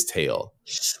out with his tail.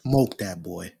 Smoke that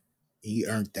boy. He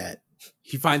earned that.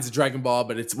 He finds the Dragon Ball,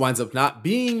 but it winds up not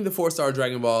being the 4-star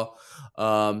Dragon Ball.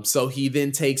 So he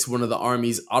then takes one of the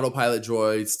army's autopilot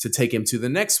droids to take him to the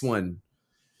next one.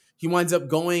 He winds up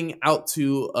going out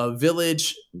to a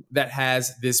village that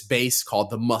has this base called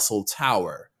the Muscle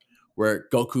Tower, where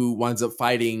Goku winds up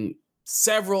fighting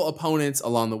several opponents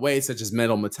along the way, such as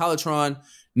Metal Metallitron,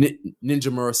 Ninja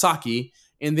Murasaki,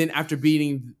 and then after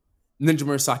beating Ninja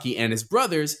Murasaki and his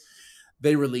brothers,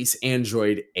 they release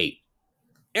Android 8.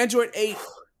 Android 8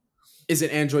 is an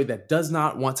android that does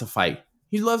not want to fight.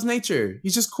 He loves nature.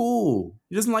 He's just cool.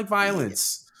 He doesn't like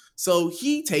violence. So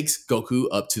he takes Goku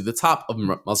up to the top of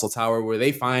Muscle Tower, where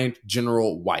they find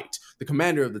General White, the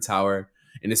commander of the tower,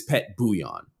 and his pet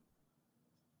Bouillon.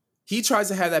 He tries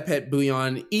to have that pet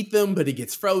Bouillon eat them, but he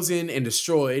gets frozen and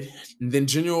destroyed. And then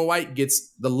General White gets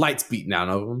the lights beaten out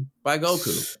of him by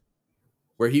Goku,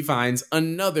 where he finds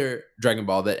another Dragon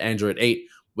Ball that Android 8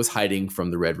 was hiding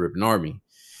from the Red Ribbon Army.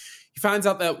 He finds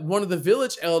out that one of the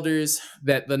village elders,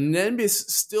 that the Nimbus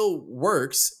still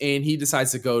works, and he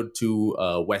decides to go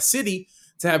to West City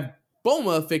to have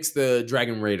Bulma fix the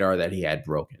Dragon Radar that he had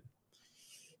broken.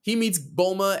 He meets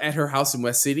Bulma at her house in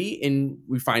West City, and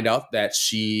we find out that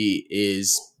she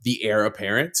is the heir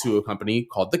apparent to a company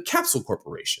called the Capsule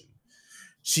Corporation.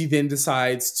 She then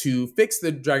decides to fix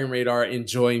the Dragon Radar and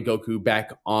join Goku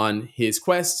back on his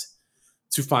quest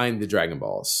to find the Dragon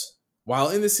Balls.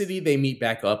 While in the city, they meet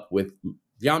back up with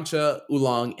Yamcha,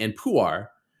 Oolong, and Puar,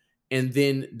 and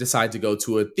then decide to go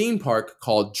to a theme park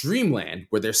called Dreamland,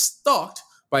 where they're stalked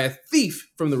by a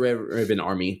thief from the Red Ribbon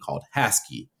Army called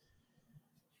Hasky.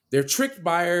 They're tricked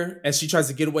by her as she tries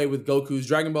to get away with Goku's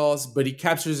Dragon Balls, but he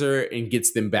captures her and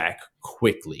gets them back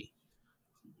quickly.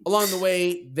 Along the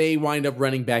way, they wind up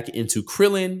running back into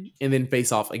Krillin and then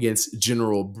face off against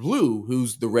General Blue,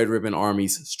 who's the Red Ribbon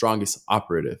Army's strongest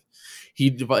operative.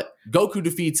 Goku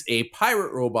defeats a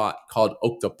pirate robot called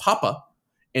Octopapa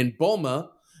and Bulma,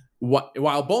 while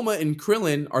Bulma and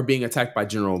Krillin are being attacked by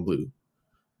General Blue.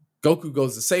 Goku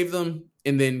goes to save them,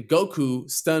 and then Goku,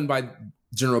 stunned by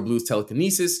General Blue's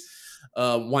telekinesis,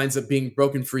 winds up being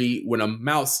broken free when a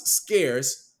mouse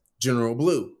scares General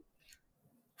Blue.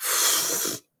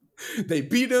 They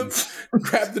beat him,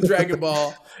 grab the Dragon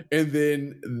Ball, and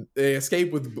then they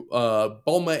escape with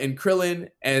Bulma and Krillin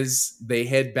as they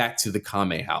head back to the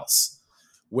Kame house,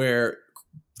 where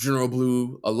General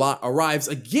Blue arrives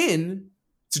again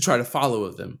to try to follow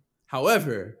them.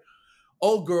 However,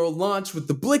 old girl Launch with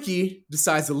the blicky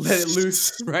decides to let it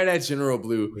loose right at General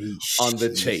Blue on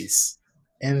the chase.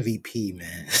 MVP,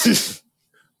 man.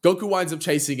 Goku winds up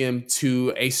chasing him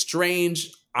to a strange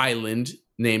island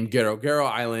named Gero Gero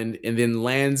Island, and then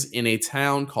lands in a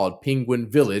town called Penguin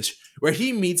Village, where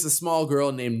he meets a small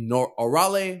girl named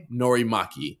Arale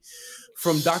Norimaki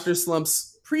from Dr.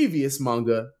 Slump's previous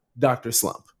manga, Dr.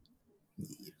 Slump.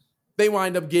 They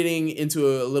wind up getting into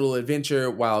a little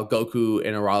adventure while Goku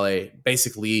and Arale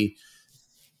basically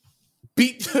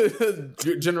beat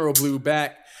General Blue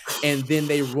back, and then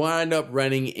they wind up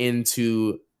running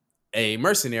into a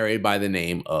mercenary by the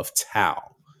name of Tao.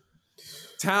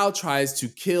 Tao tries to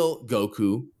kill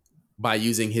Goku by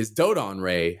using his Dodon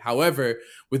Ray. However,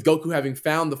 with Goku having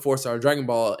found the 4-star Dragon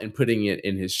Ball and putting it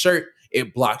in his shirt,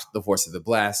 it blocked the force of the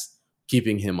blast,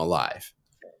 keeping him alive.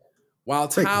 While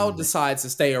Tao decides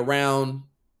to stay around,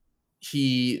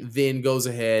 he then goes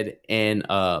ahead and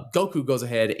Goku goes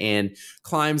ahead and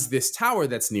climbs this tower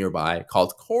that's nearby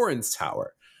called Korin's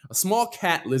Tower. A small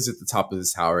cat lives at the top of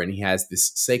this tower, and he has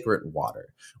this sacred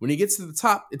water. When he gets to the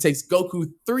top, it takes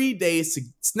Goku 3 days to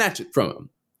snatch it from him.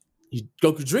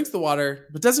 Goku drinks the water,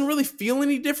 but doesn't really feel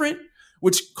any different,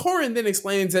 which Korin then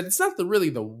explains that it's not really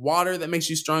the water that makes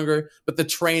you stronger, but the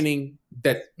training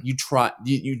that you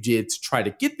did to try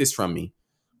to get this from me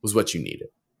was what you needed.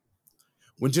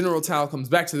 When General Tao comes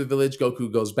back to the village,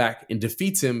 Goku goes back and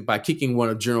defeats him by kicking one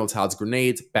of General Tao's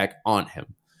grenades back on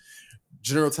him.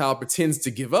 General Tao pretends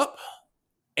to give up,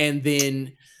 and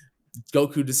then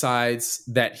Goku decides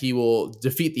that he will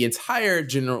defeat the entire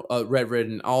Red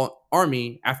Ribbon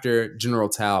army after General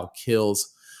Tao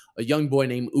kills a young boy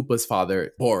named Upa's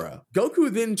father, Bora.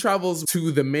 Goku then travels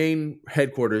to the main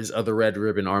headquarters of the Red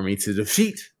Ribbon Army to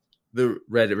defeat the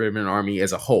Red Ribbon Army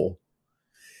as a whole.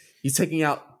 He's taking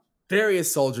out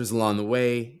various soldiers along the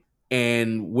way,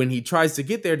 and when he tries to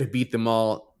get there to beat them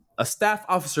all, a staff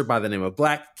officer by the name of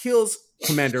Black kills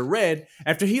Commander Red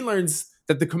after he learns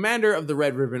that the commander of the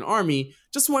Red Ribbon Army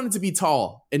just wanted to be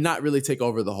tall and not really take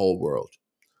over the whole world.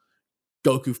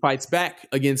 Goku fights back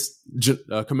against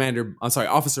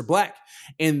Officer Black,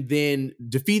 and then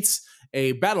defeats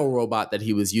a battle robot that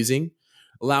he was using,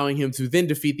 allowing him to then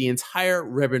defeat the entire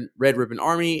Red Ribbon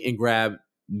Army and grab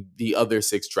the other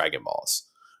 6 Dragon Balls.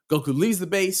 Goku leaves the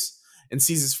base and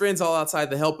sees his friends all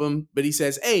outside to help him, but he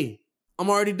says, "Hey, I'm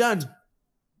already done."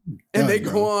 And they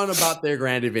go on about their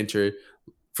grand adventure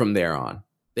from there on.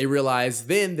 They realize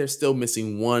then they're still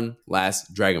missing one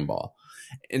last Dragon Ball.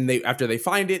 And after they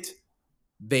find it,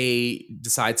 they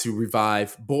decide to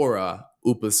revive Bora,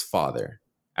 Upa's father,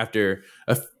 after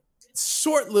a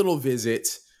short little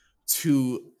visit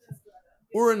to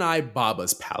Uranai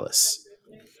Baba's palace.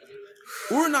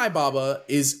 Uranai Baba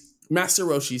is Master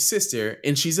Roshi's sister,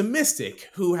 and she's a mystic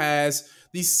who has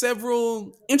these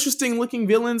several interesting looking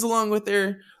villains along with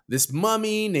her. This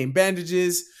mummy named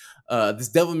Bandages, this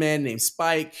devil man named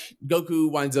Spike. Goku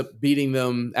winds up beating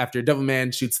them after Devil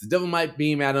Man shoots the Devil Might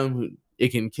beam at him.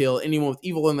 It can kill anyone with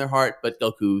evil in their heart, but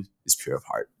Goku is pure of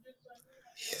heart.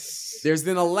 Yes. There's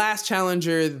then a last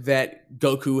challenger that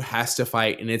Goku has to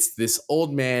fight, and it's this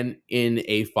old man in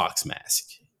a fox mask.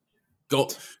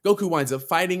 Goku winds up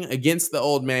fighting against the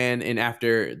old man, and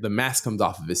after the mask comes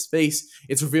off of his face,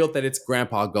 it's revealed that it's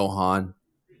Grandpa Gohan,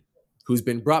 who's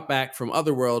been brought back from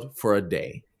Otherworld for a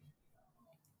day.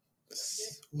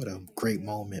 What a great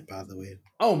moment, by the way.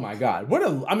 Oh my God.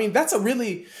 That's a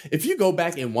really, if you go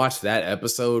back and watch that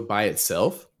episode by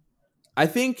itself, I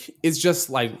think it's just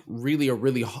like really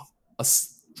a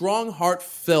strong,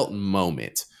 heartfelt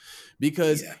moment,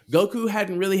 because Goku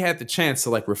hadn't really had the chance to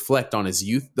like reflect on his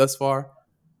youth thus far.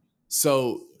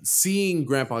 So seeing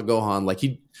Grandpa Gohan, like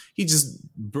he just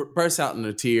bursts out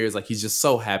into tears. Like he's just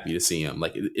so happy to see him.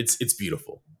 Like it's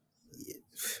beautiful. Yeah.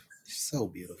 So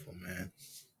beautiful, man.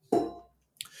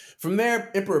 From there,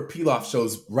 Emperor Pilaf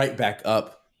shows right back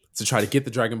up to try to get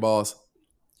the Dragon Balls.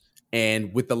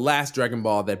 And with the last Dragon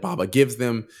Ball that Baba gives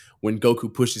them, when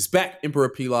Goku pushes back Emperor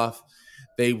Pilaf,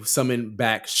 they summon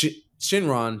back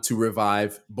Shinron to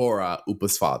revive Bora,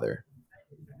 Upa's father.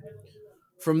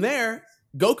 From there,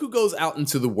 Goku goes out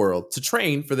into the world to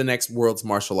train for the next World's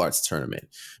Martial Arts Tournament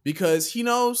because he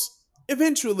knows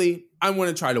eventually I want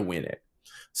to try to win it.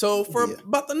 So for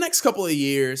about the next couple of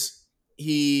years,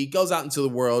 he goes out into the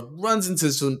world, runs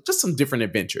into some different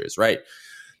adventures, right?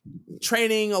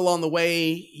 Training along the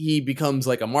way, he becomes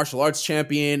like a martial arts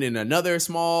champion in another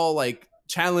small like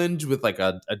challenge with like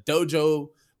a dojo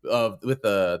with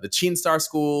the Chin Star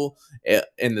School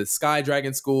and the Sky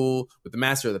Dragon School with the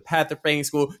Master of the Path of Fang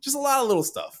School. Just a lot of little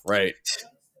stuff, right?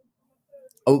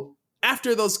 Oh,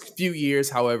 after those few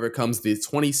years, however, comes the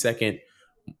 22nd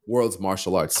World's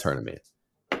Martial Arts Tournament.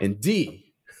 And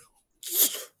D,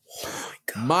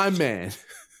 my man,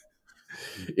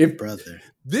 if brother,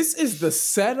 this is the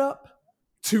setup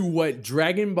to what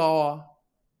Dragon Ball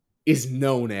is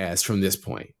known as from this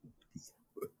point.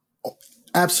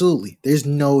 Absolutely. There's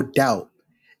no doubt.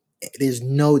 There's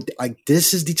no, like,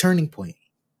 this is the turning point.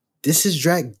 This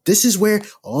is where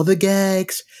all the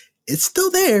gags, it's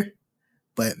still there.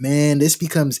 But man, this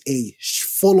becomes a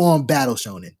full-on battle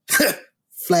shonen.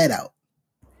 Flat out.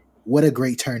 What a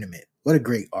great tournament. What a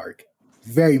great arc.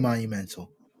 Very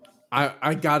monumental.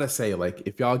 I gotta say, like,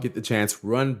 if y'all get the chance,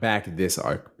 run back this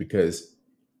arc, because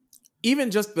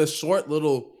even just the short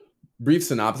little brief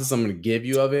synopsis I'm gonna give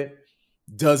you of it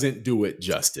doesn't do it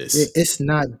justice. It's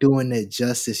not doing it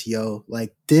justice, yo.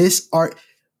 Like, this arc,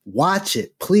 watch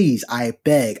it, please. I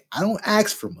beg. I don't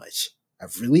ask for much. I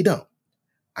really don't.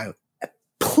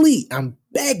 I'm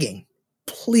begging.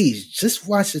 Please, just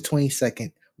watch the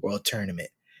 22nd World Tournament.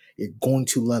 You're going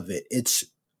to love it. It's,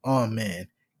 oh man,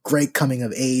 great coming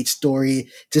of age story.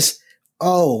 Just,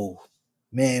 oh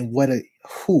man, what a,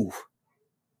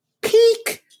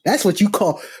 peak. That's what you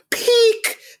call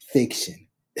peak fiction.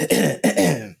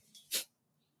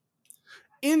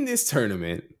 In this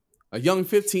tournament, a young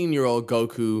 15-year-old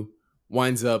Goku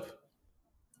winds up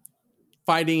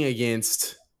fighting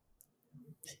against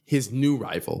his new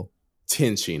rival,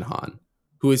 Tenshin Han,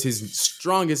 who is his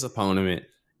strongest opponent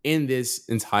in this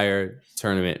entire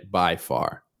tournament by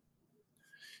far.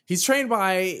 He's trained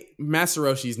by Master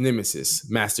Roshi's nemesis,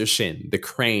 Master Shin, the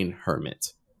Crane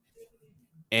Hermit.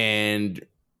 And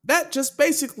that just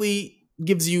basically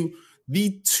gives you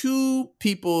the two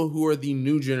people who are the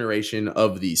new generation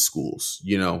of these schools,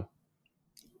 you know?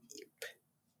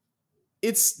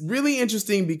 It's really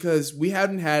interesting because we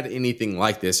haven't had anything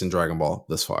like this in Dragon Ball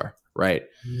thus far, right?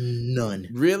 None.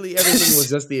 Really, everything was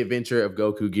just the adventure of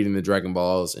Goku getting the Dragon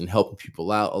Balls and helping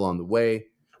people out along the way.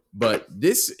 But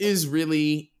this is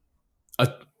really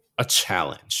a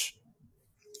challenge.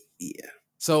 Yeah.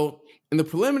 So in the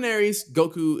preliminaries,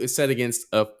 Goku is set against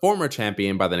a former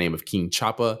champion by the name of King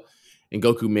Choppa, and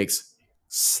Goku makes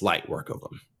slight work of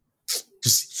him.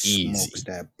 Just easy. Smokes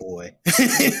that boy.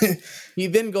 He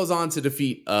then goes on to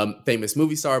defeat a famous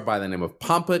movie star by the name of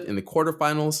Pomput in the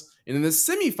quarterfinals. And in the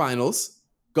semifinals,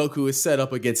 Goku is set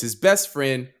up against his best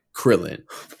friend, Krillin.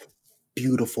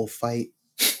 Beautiful fight.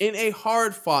 In a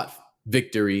hard-fought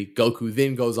victory, Goku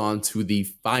then goes on to the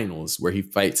finals, where he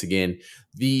fights again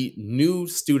the new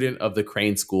student of the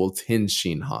Crane School,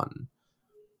 Tenshin Han.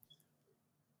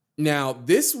 Now,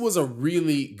 this was a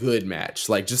really good match,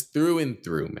 like just through and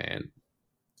through, man.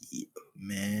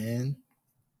 Man.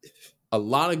 A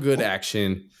lot of good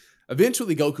action.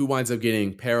 Eventually, Goku winds up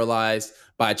getting paralyzed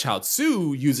by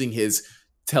Chaozu using his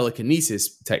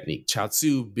telekinesis technique.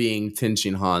 Chaozu being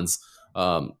Tenshin Han's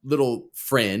little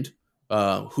friend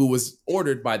who was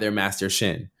ordered by their master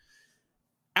Shin.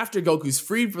 After Goku's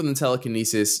freed from the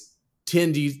telekinesis,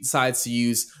 Tien decides to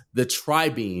use the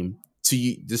Tri-Beam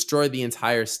to destroy the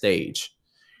entire stage.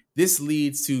 This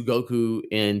leads to Goku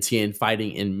and Tien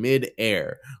fighting in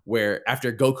mid-air, where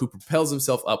after Goku propels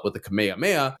himself up with a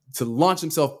Kamehameha to launch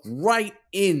himself right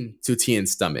into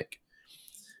Tien's stomach.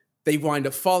 They wind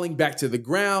up falling back to the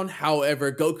ground.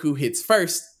 However, Goku hits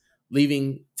first,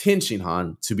 leaving Tenshin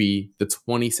Han to be the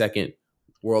 22nd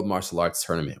World Martial Arts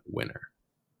Tournament winner.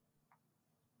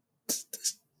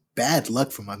 Bad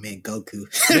luck for my man Goku.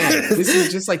 Man, this is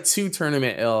just like 2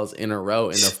 tournament L's in a row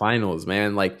in the finals,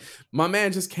 man. Like, my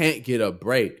man just can't get a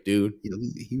break, dude.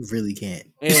 He really can't.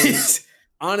 And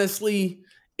honestly,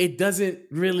 it doesn't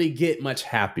really get much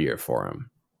happier for him.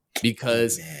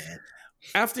 Because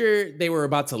after they were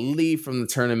about to leave from the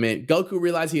tournament, Goku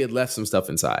realized he had left some stuff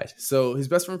inside. So his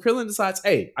best friend Krillin decides,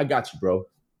 hey, I got you, bro.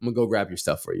 I'm going to go grab your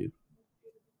stuff for you.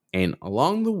 And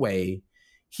along the way,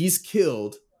 he's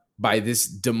killed by this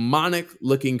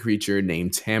demonic-looking creature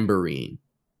named Tambourine.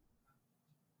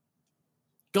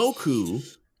 Goku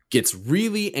gets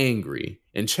really angry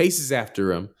and chases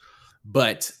after him,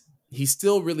 but he's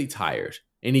still really tired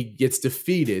and he gets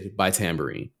defeated by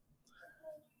Tambourine.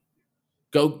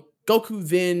 Goku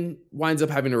then winds up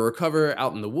having to recover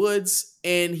out in the woods,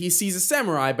 and he sees a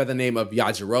samurai by the name of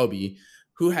Yajirobe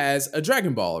who has a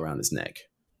Dragon Ball around his neck.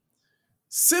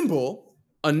 Symbol,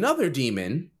 another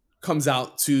demon, comes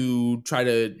out to try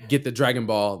to get the Dragon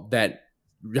Ball that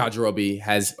Yajirobe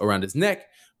has around his neck,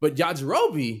 but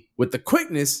Yajirobe, with the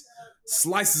quickness,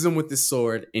 slices him with his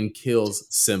sword and kills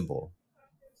Symbol.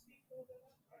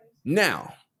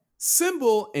 Now,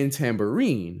 Symbol and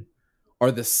Tambourine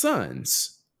are the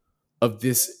sons of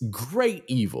this great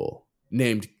evil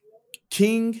named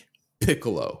King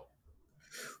Piccolo.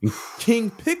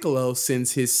 King Piccolo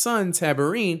sends his son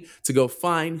Tambourine to go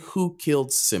find who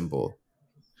killed Symbol.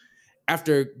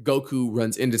 After Goku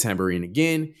runs into Tambourine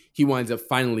again, he winds up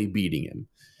finally beating him.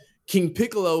 King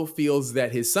Piccolo feels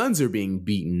that his sons are being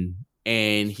beaten,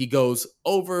 and he goes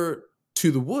over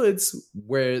to the woods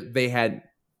where they had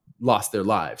lost their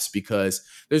lives, because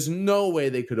there's no way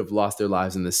they could have lost their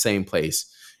lives in the same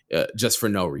place just for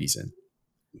no reason.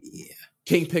 Yeah.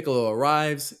 King Piccolo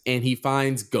arrives, and he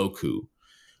finds Goku,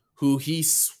 who he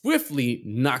swiftly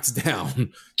knocks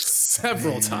down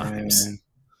several times.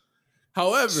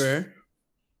 However,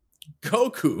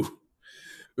 Goku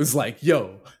was like,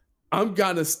 yo, I'm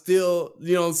gonna still,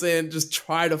 you know what I'm saying, just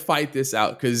try to fight this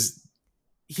out, because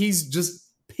he's just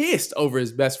pissed over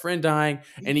his best friend dying,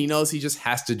 and he knows he just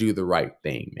has to do the right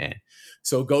thing, man.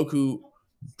 So Goku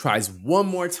tries one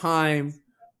more time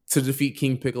to defeat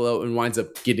King Piccolo and winds up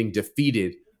getting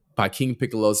defeated by King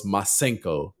Piccolo's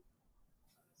Masenko.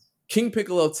 King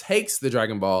Piccolo takes the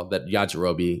Dragon Ball that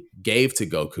Yajirobe gave to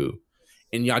Goku,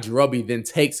 and Yajirobe then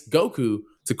takes Goku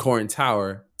to Korin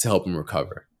Tower to help him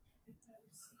recover.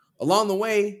 Along the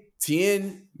way,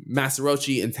 Tien, Master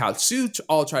Roshi, and Tao Tzu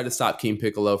all try to stop King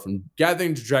Piccolo from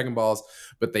gathering the Dragon Balls,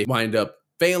 but they wind up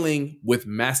failing, with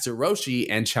Master Roshi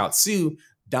and Chaozu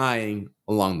dying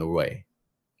along the way.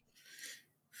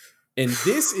 And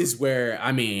this is where,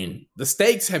 I mean, the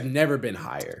stakes have never been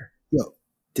higher. Yo,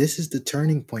 this is the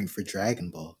turning point for Dragon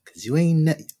Ball, because you ain't...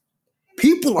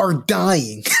 people are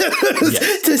dying.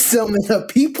 Yes. To sum it up,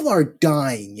 people are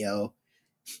dying, yo.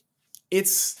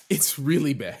 It's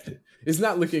really bad. It's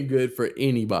not looking good for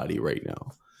anybody right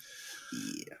now.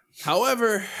 Yeah.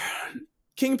 However,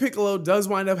 King Piccolo does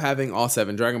wind up having all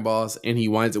 7 Dragon Balls, and he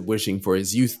winds up wishing for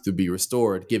his youth to be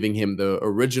restored, giving him the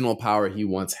original power he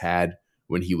once had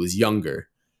when he was younger.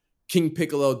 King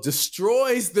Piccolo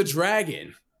destroys the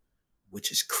dragon, which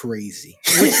is crazy.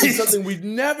 Which is something we've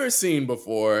never seen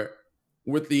before,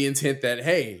 with the intent that,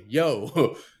 hey,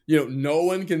 yo, you know, no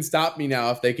one can stop me now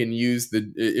if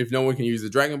no one can use the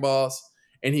Dragon Balls.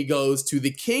 And he goes to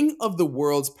the king of the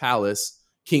world's palace,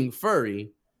 King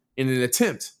Furry, in an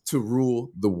attempt to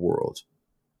rule the world.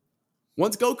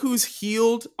 Once Goku's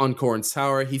healed on Korin's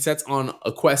Tower, he sets on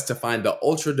a quest to find the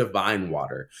Ultra Divine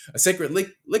Water, a sacred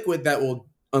liquid that will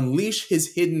unleash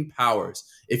his hidden powers,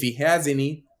 if he has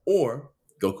any, or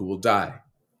Goku will die.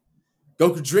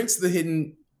 Goku drinks the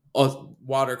hidden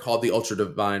water called the Ultra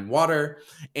Divine Water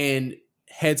and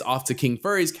heads off to King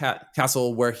Furry's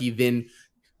castle, where he then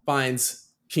finds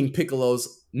King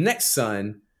Piccolo's next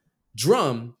son,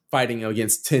 Drum, fighting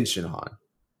against Tenshinhan.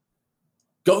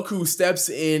 Goku steps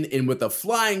in and with a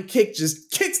flying kick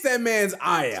just kicks that man's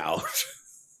eye out.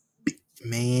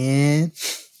 Man.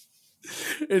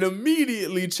 And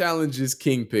immediately challenges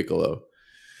King Piccolo.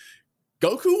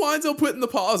 Goku winds up putting the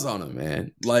paws on him,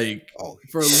 man. Like,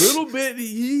 for a little bit,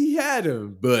 he had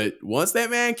him. But once that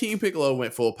man, King Piccolo,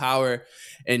 went full power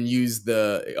and used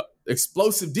the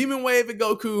explosive demon wave at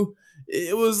Goku,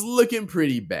 it was looking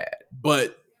pretty bad.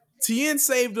 But Tien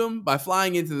saved him by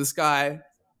flying into the sky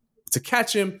to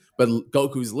catch him, but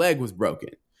Goku's leg was broken.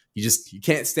 He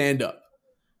can't stand up.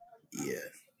 Yeah.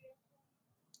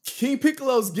 King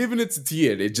Piccolo's giving it to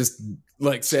Tien. It just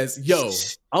like says, yo,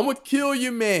 I'm gonna kill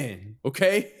your man,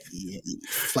 okay? Yeah,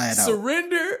 flat out.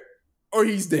 Surrender or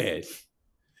he's dead.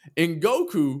 And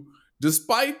Goku,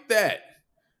 despite that,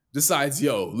 decides,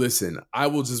 yo, listen, I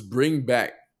will just bring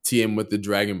back Tien with the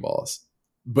Dragon Balls.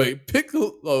 But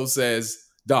Piccolo says,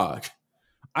 dog,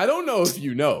 I don't know if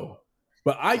you know,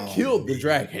 but I killed the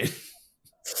dragon.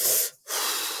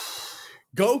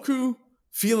 Goku,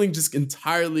 feeling just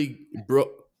entirely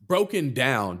broken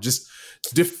down, just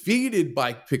defeated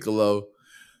by Piccolo,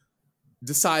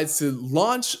 decides to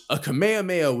launch a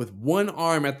Kamehameha with one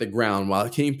arm at the ground while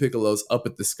King Piccolo's up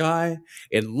at the sky,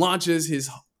 and launches his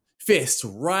fist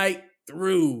right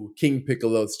through King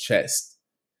Piccolo's chest.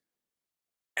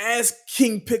 As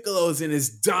King Piccolo is in his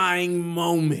dying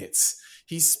moments,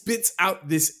 he spits out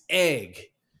this egg.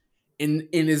 In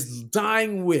his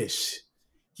dying wish,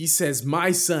 he says,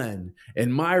 "My son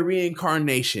and my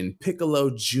reincarnation,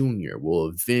 Piccolo Jr., will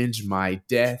avenge my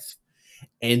death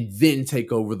and then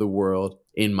take over the world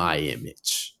in my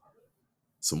image."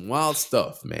 Some wild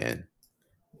stuff, man.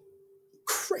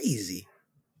 Crazy.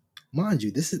 Mind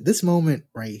you, this moment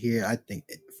right here, I think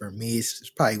for me, it's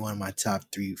probably one of my top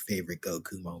 3 favorite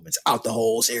Goku moments out the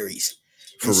whole series.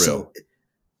 For real. So,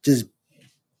 just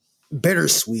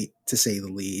bittersweet to say the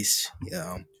least.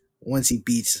 Once he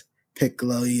beats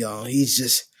Piccolo, he's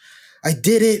just, I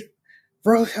did it,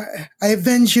 bro. I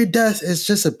avenged your death. It's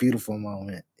just a beautiful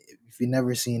moment. If you've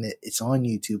never seen it, it's on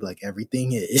YouTube, like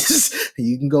everything is.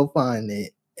 You can go find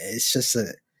it. It's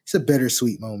a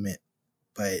bittersweet moment,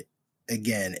 but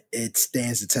again, it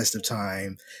stands the test of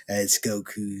time as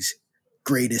Goku's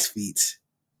greatest feats,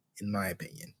 in my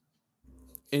opinion.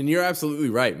 And you're absolutely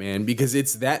right, man, because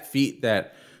it's that feat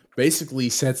that basically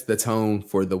sets the tone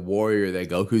for the warrior that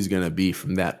Goku's going to be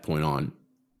from that point on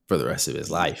for the rest of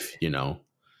his life,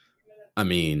 I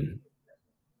mean,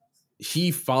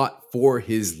 he fought for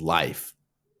his life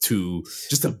to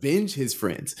just avenge his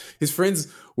friends. His friends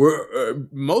were,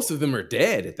 most of them are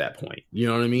dead at that point. You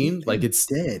know what I mean? Like, it's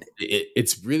dead.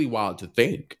 It's really wild to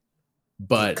think,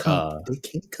 but they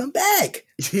can't come back.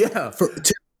 Yeah.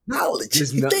 To knowledge.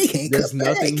 There's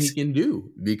nothing he can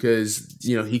do because,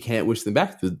 he can't wish them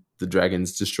back. The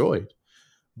dragon's destroyed.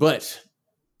 But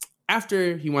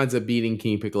after he winds up beating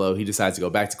King Piccolo, he decides to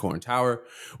go back to Korin Tower,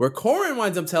 where Korin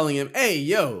winds up telling him, "Hey,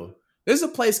 yo, there's a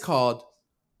place called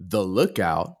The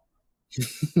Lookout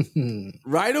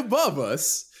right above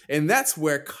us, and that's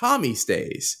where Kami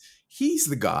stays. He's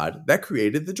the god that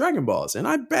created the Dragon Balls, and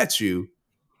I bet you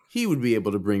he would be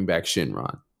able to bring back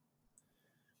Shinron."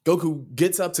 Goku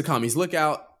gets up to Kami's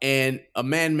lookout, and a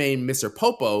man named Mr.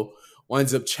 Popo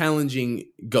winds up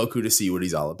challenging Goku to see what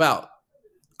he's all about.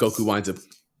 Goku winds up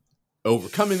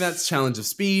overcoming that challenge of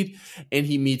speed, and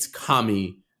he meets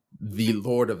Kami, the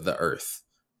Lord of the Earth.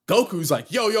 Goku's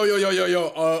like, yo,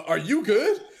 are you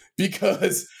good?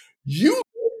 Because you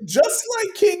just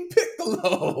like King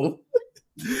Piccolo.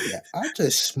 Yeah, I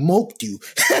just smoked you.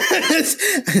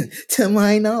 To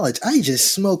my knowledge, I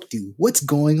just smoked you. What's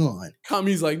going on?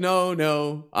 Kami's like,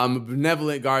 no, I'm a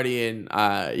benevolent guardian.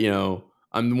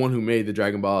 I'm the one who made the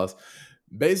Dragon Balls.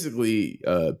 Basically,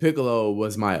 Piccolo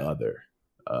was my other.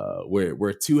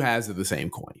 We're two halves of the same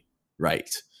coin, right?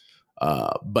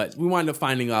 But we wind up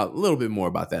finding out a little bit more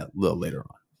about that a little later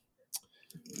on.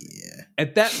 Yeah.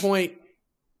 At that point,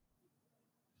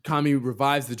 Kami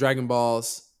revives the Dragon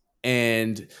Balls,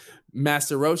 and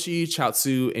Master Roshi,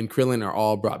 Chaozu, and Krillin are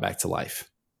all brought back to life.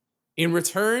 In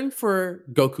return for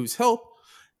Goku's help,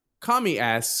 Kami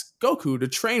asks Goku to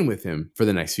train with him for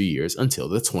the next few years until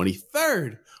the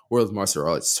 23rd World Martial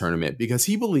Arts Tournament, because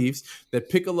he believes that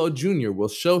Piccolo Jr. will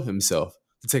show himself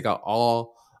to take out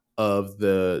all of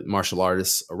the martial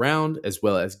artists around, as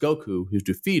well as Goku, who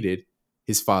defeated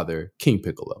his father, King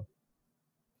Piccolo.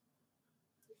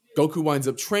 Goku winds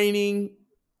up training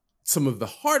some of the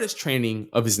hardest training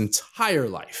of his entire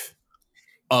life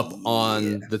up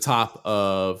on the top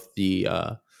of the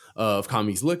of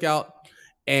Kami's lookout,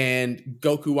 and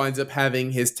Goku winds up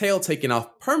having his tail taken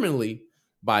off permanently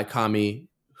by Kami,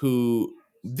 who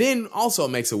then also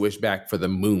makes a wish back for the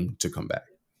moon to come back.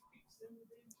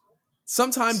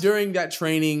 Sometime during that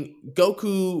training,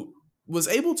 Goku was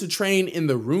able to train in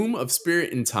the Room of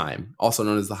Spirit and Time, also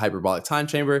known as the Hyperbolic Time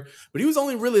Chamber, but he was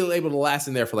only really able to last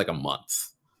in there for like a month.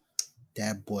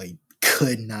 That boy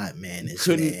could not manage.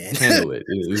 Couldn't handle it.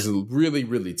 It was really,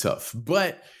 really tough.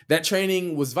 But that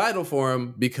training was vital for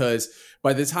him, because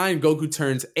by the time Goku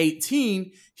turns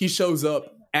 18, he shows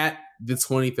up at the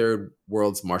 23rd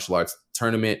World's Martial Arts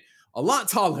Tournament a lot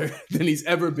taller than he's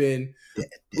ever been,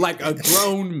 like a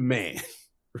grown man.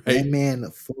 Right? That man,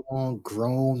 a full-on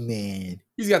grown man.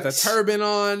 He's got the turban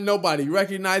on. Nobody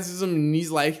recognizes him, and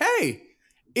he's like, "Hey,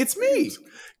 it's me,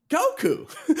 Goku."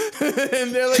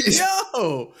 And they're like,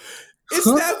 "Yo, it's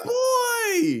that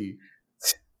boy."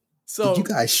 So did you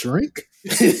guys shrink?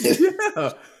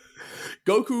 Yeah,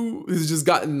 Goku has just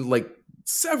gotten like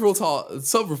several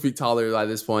feet taller by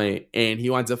this point, and he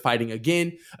winds up fighting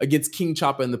again against King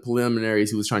Choppa in the preliminaries,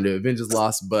 who was trying to avenge his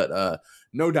loss, but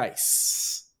no dice.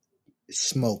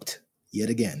 Smoked yet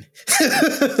again.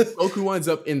 Goku winds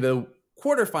up in the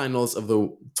quarterfinals of the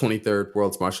 23rd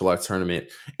World's Martial Arts Tournament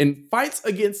and fights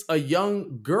against a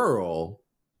young girl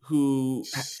who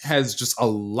has just a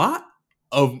lot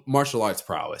of martial arts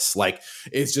prowess. Like,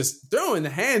 it's just throwing the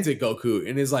hands at Goku,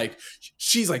 and is like,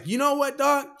 she's like, "You know what,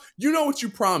 dog? You know what you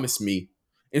promised me,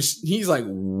 And he's like,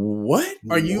 what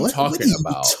are you What talking are you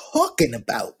about? talking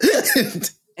about?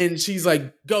 And she's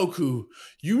like, Goku,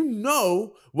 you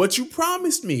know what you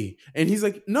promised me. And he's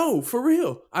like, no, for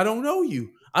real. I don't know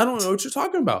you. I don't know what you're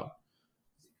talking about.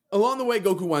 Along the way,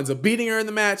 Goku winds up beating her in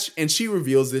the match, and she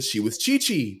reveals that she was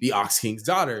Chi-Chi, the Ox King's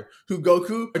daughter, who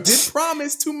Goku did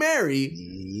promise to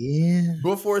marry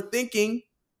before thinking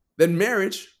that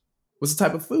marriage was a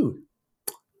type of food.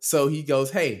 So he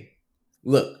goes, hey,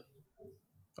 look,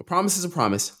 a promise is a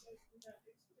promise.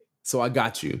 So I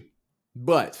got you.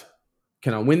 But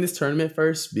can I win this tournament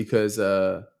first? Because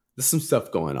there's some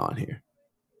stuff going on here.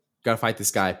 Gotta fight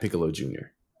this guy, Piccolo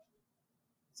Jr.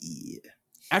 Yeah.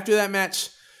 After that match,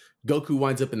 Goku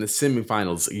winds up in the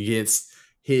semifinals against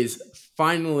his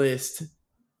finalist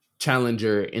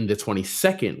challenger in the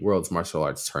 22nd World's Martial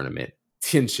Arts Tournament,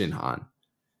 Tien Shin Han.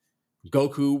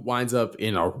 Goku winds up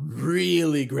in a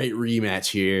really great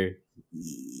rematch here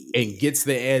and gets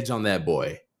the edge on that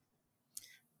boy.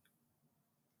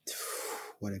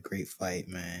 What a great fight,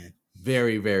 man.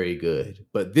 Very, very good.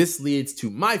 But this leads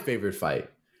to my favorite fight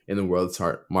in the World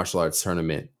Martial Arts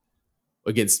Tournament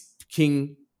against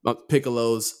King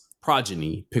Piccolo's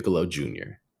progeny, Piccolo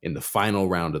Jr., in the final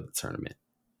round of the tournament.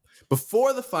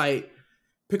 Before the fight,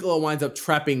 Piccolo winds up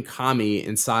trapping Kami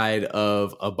inside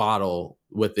of a bottle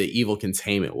with the evil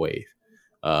containment wave.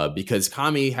 Because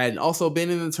Kami had also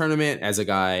been in the tournament as a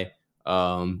guy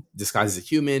disguised as a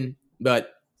human,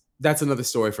 but that's another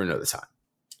story for another time.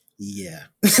 Yeah.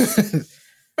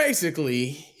 Basically,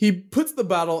 he puts the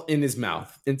bottle in his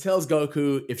mouth and tells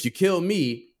Goku, if you kill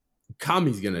me,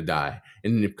 Kami's gonna die.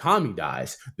 And if Kami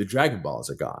dies, the Dragon Balls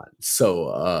are gone.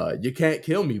 So you can't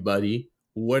kill me, buddy.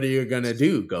 What are you gonna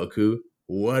do, Goku?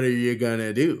 What are you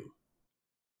gonna do?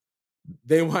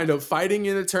 They wind up fighting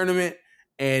in the tournament,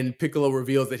 and Piccolo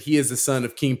reveals that he is the son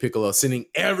of King Piccolo, sending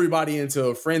everybody into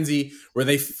a frenzy where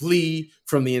they flee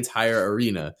from the entire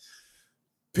arena.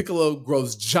 Piccolo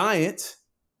grows giant,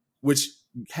 which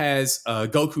has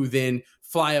Goku then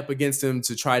fly up against him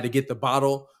to try to get the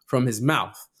bottle from his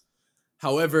mouth.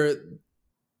 However,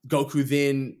 Goku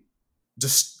then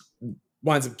just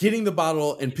winds up getting the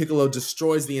bottle, and Piccolo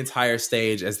destroys the entire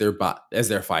stage as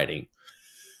they're fighting.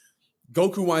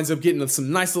 Goku winds up getting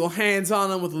some nice little hands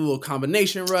on him with a little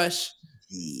combination rush.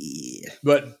 Yeah.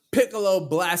 But Piccolo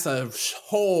blasts a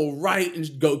hole right in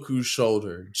Goku's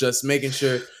shoulder, just making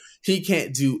sure he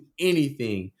can't do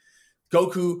anything.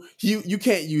 Goku, you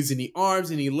can't use any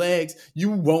arms, any legs.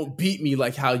 You won't beat me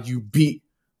like how you beat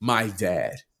my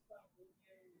dad.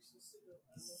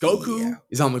 Goku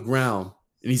is on the ground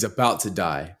and he's about to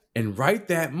die. And right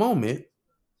that moment,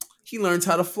 he learns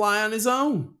how to fly on his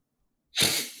own.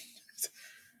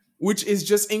 Which is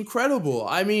just incredible.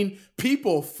 I mean,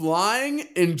 people flying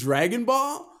in Dragon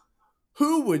Ball?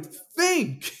 Who would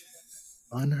think?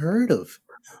 Unheard of.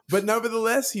 But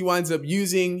nevertheless, he winds up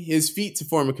using his feet to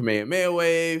form a Kamehameha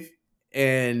wave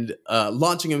and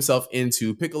launching himself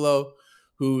into Piccolo,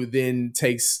 who then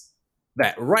takes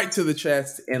that right to the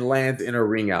chest and lands in a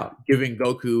ring out, giving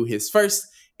Goku his first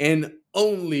and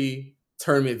only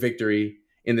tournament victory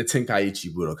in the Tenkaichi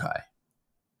Budokai.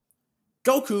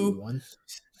 Goku,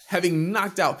 having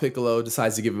knocked out Piccolo,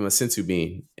 decides to give him a sensu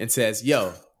bean and says,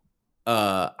 yo,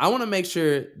 I want to make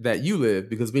sure that you live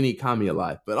because we need Kami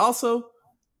alive. But also,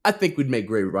 I think we'd make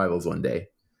great rivals one day.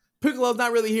 Piccolo's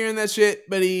not really hearing that shit,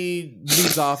 but he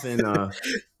leaves off and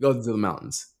goes into the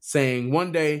mountains, saying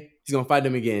one day he's going to fight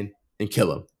him again and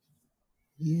kill him.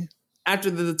 Yeah. After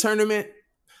the tournament,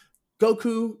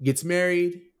 Goku gets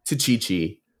married to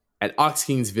Chi-Chi at Ox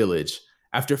King's village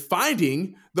after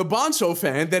finding the Bancho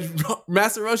fan that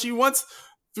Master Roshi once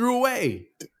threw away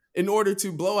in order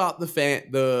to blow out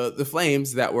the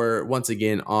flames that were once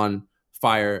again on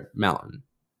Fire Mountain.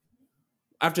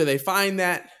 After they find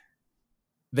that,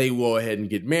 they go ahead and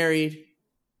get married,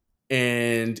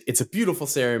 and it's a beautiful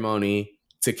ceremony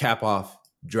to cap off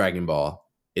Dragon Ball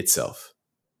itself.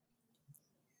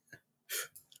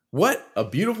 What a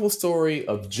beautiful story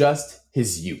of just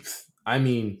his youth. I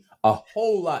mean, a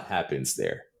whole lot happens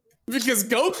there. Because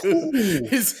Goku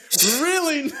is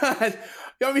really not...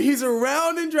 I mean, he's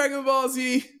around in Dragon Ball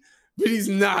Z, but he's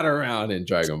not around in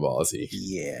Dragon Ball Z.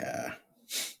 Yeah.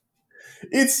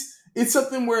 It's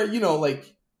something where, you know,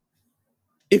 like,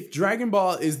 if Dragon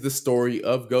Ball is the story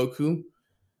of Goku,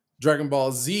 Dragon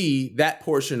Ball Z, that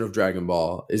portion of Dragon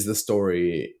Ball is the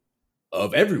story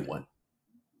of everyone,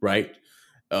 right?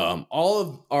 All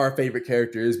of our favorite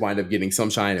characters wind up getting some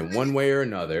shine in one way or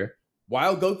another,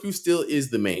 while Goku still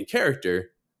is the main character,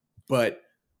 but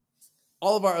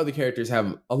all of our other characters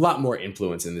have a lot more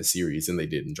influence in this series than they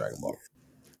did in Dragon Ball.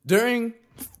 During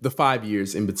the 5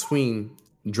 years in between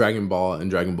Dragon Ball and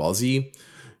Dragon Ball Z,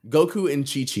 Goku and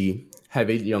Chi-Chi have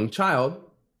a young child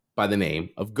by the name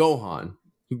of Gohan,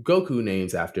 who Goku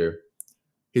names after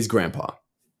his grandpa.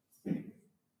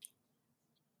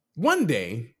 One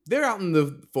day, they're out in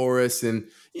the forest and,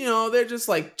 they're just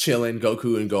like chilling,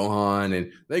 Goku and Gohan,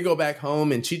 and they go back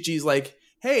home and Chi-Chi's like,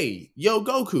 hey, yo,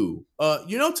 Goku,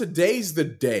 today's the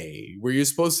day where you're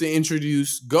supposed to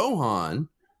introduce Gohan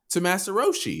to Master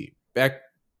Roshi back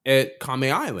at Kame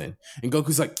Island. And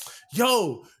Goku's like,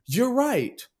 yo, you're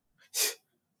right.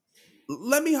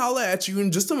 Let me holler at you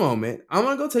in just a moment. I'm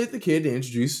going to go take the kid to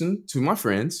introduce him to my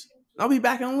friends. I'll be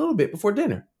back in a little bit before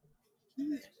dinner.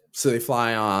 So they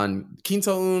fly on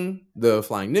Kintoon, the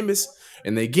flying Nimbus,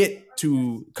 and they get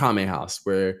to Kame House,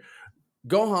 where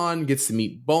Gohan gets to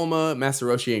meet Bulma, Master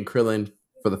Roshi, and Krillin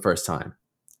for the first time.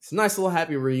 It's a nice little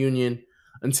happy reunion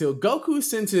until Goku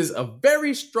senses a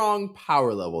very strong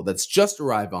power level that's just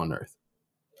arrived on Earth.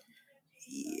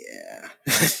 Yeah.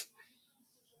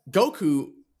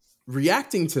 Goku,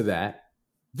 reacting to that,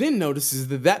 then notices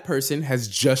that person has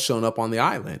just shown up on the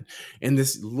island. And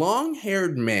this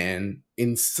long-haired man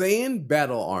in Saiyan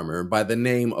battle armor by the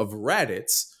name of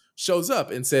Raditz shows up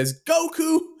and says,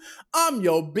 Goku, I'm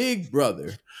your big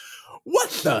brother. What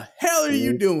the hell are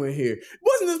you doing here?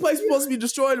 Wasn't this place supposed to be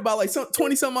destroyed about like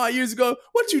 20 some odd years ago?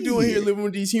 What you doing here living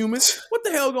with these humans? What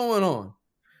the hell going on?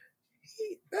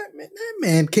 That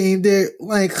man came there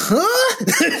like, huh?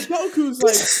 Goku's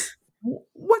like,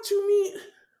 what you mean?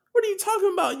 What are you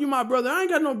talking about? You my brother. I ain't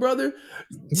got no brother.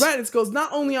 Raditz goes,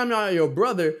 not only am I your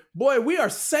brother, boy, we are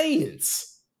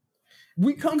Saiyans.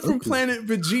 We come from planet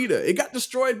Vegeta. It got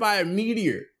destroyed by a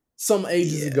meteor some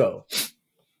ages ago.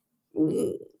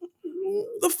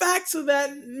 The facts of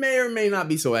that may or may not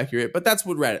be so accurate, but that's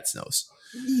what Raditz knows.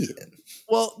 Yeah.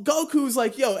 Well, Goku's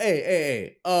like, yo,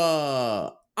 hey,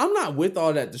 I'm not with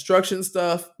all that destruction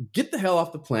stuff. Get the hell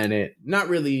off the planet. Not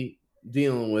really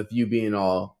dealing with you being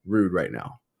all rude right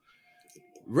now.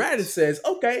 Raditz says,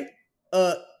 okay,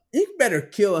 you better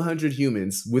kill 100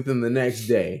 humans within the next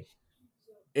day.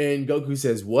 And Goku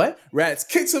says, what? Raditz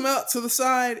kicks him out to the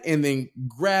side and then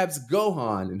grabs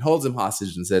Gohan and holds him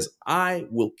hostage and says, I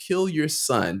will kill your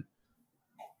son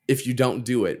if you don't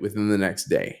do it within the next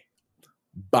day.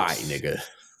 Bye, nigga.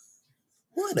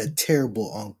 What a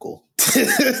terrible uncle.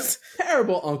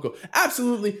 Terrible uncle.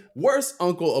 Absolutely worst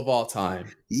uncle of all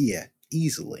time. Yeah,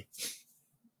 easily.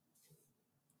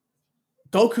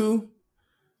 Goku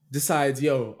decides,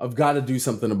 yo, I've got to do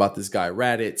something about this guy,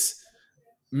 Raditz.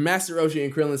 Master Roshi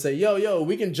and Krillin say, yo,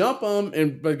 we can jump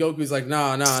him. But Goku's like,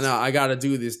 nah, I got to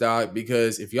do this, dog,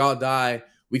 because if y'all die,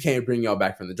 we can't bring y'all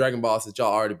back from the Dragon Ball since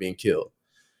y'all already been killed.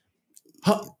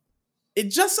 It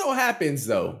just so happens,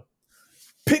 though,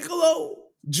 Piccolo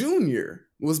Jr.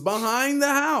 was behind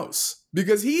the house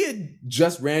because he had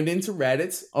just ran into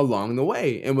Raditz along the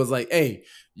way and was like, hey,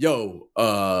 yo,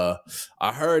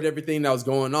 I heard everything that was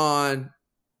going on.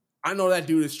 I know that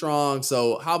dude is strong,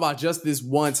 so how about just this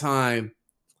one time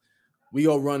we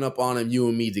go run up on him, you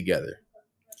and me together?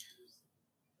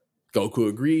 Goku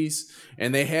agrees,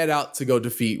 and they head out to go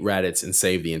defeat Raditz and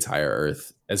save the entire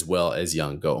Earth, as well as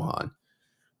young Gohan.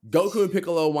 Goku and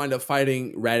Piccolo wind up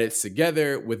fighting Raditz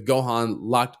together, with Gohan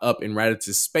locked up in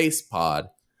Raditz's space pod,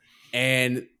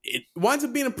 and it winds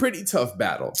up being a pretty tough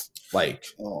battle. Like,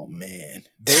 oh man,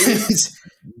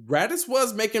 Raditz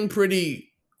was making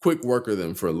pretty quick work of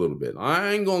them for a little bit.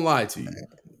 I ain't gonna lie to you.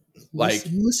 Like,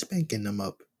 he was spanking them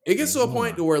up. It gets to a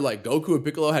point to where like Goku and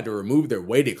Piccolo had to remove their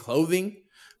weighted clothing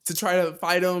to try to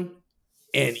fight him,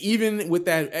 and even with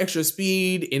that extra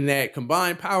speed and that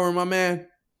combined power, my man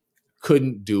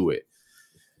couldn't do it.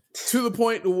 To the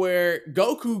point to where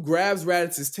Goku grabs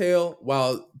Raditz's tail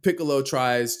while Piccolo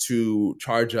tries to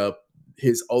charge up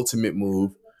his ultimate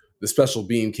move, the special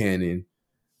beam cannon.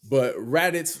 But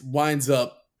Raditz winds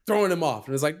up throwing him off.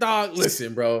 And it's like, dog,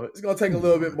 listen, bro, it's going to take a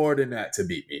little bit more than that to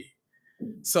beat me.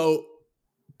 So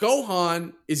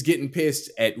Gohan is getting pissed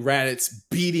at Raditz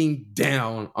beating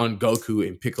down on Goku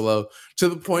and Piccolo to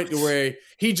the point to where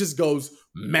he just goes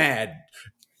mad.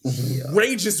 Yeah.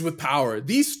 Rages with power.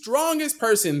 The strongest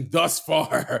person thus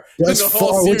far. Which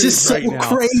is so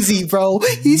crazy, bro.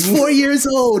 He's 4 years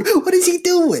old. What is he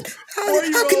doing?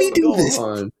 How can he do this?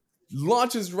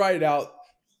 Launches right out,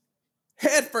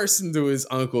 head first into his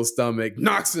uncle's stomach,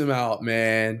 knocks him out,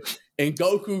 man. And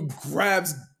Goku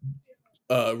grabs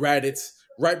Raditz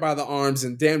right by the arms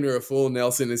and damn near a full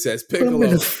Nelson and says, Piccolo,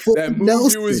 that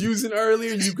move you was using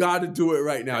earlier, you got to do it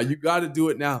right now. You got to do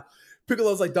it now.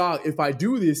 Piccolo's like, dog, if I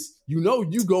do this, you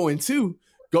going too.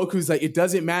 Goku's like, it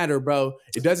doesn't matter, bro.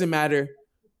 It doesn't matter.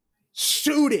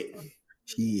 Shoot it.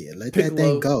 Yeah, let Piccolo, that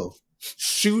thing go.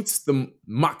 shoots the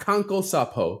Makanko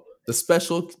Sapo, the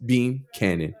special beam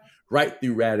cannon, right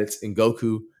through Raditz and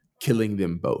Goku, killing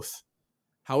them both.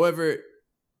 However,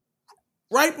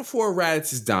 right before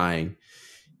Raditz is dying,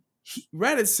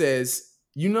 Raditz says,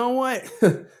 you know what?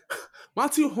 My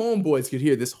two homeboys could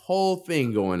hear this whole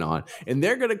thing going on, and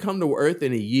they're going to come to Earth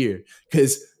in a year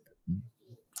because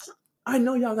I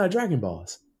know y'all got Dragon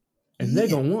Balls, and they're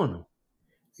going to want them.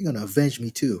 They're going to avenge me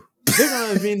too. They're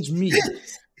going to avenge me.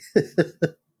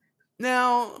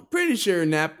 Now, pretty sure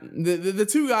the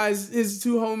two guys, his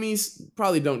two homies,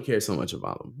 probably don't care so much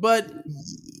about him. But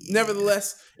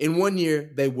nevertheless, in 1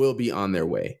 year, they will be on their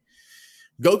way.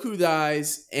 Goku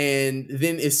dies and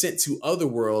then is sent to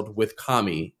Otherworld with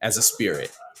Kami as a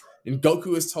spirit. And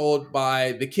Goku is told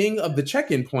by the king of the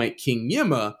check-in point, King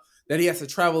Yima, that he has to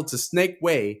travel to Snake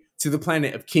Way to the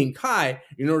planet of King Kai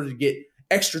in order to get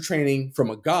extra training from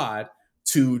a god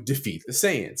to defeat the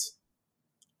Saiyans.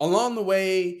 Along the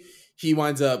way, he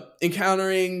winds up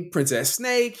encountering Princess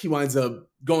Snake. He winds up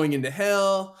going into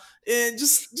hell. And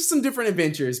just some different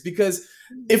adventures, because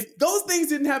if those things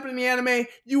didn't happen in the anime,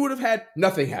 you would have had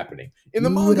nothing happening. In the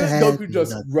manga, Goku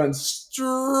just runs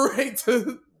straight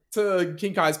to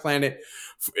King Kai's planet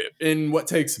in what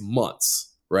takes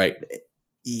months, right?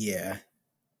 Yeah.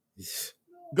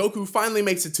 Goku finally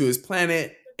makes it to his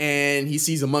planet and he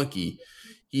sees a monkey.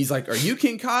 He's like, "Are you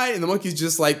King Kai?" And the monkey's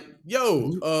just like,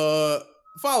 "Yo,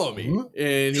 follow me."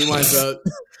 And he winds up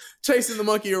chasing the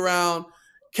monkey around,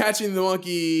 catching the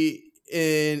monkey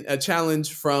in a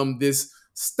challenge from this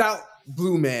stout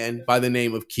blue man by the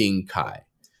name of King Kai.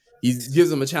 He gives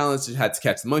him a challenge to have to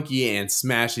catch the monkey and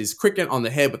smash his cricket on the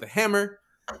head with a hammer.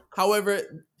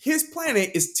 However, his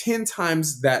planet is 10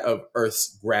 times that of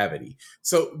Earth's gravity.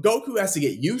 So Goku has to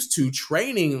get used to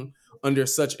training under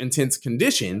such intense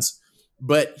conditions,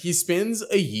 but he spends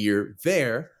a year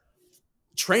there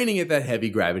training at that heavy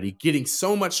gravity, getting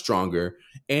so much stronger,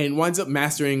 and winds up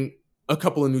mastering a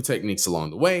couple of new techniques along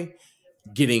the way,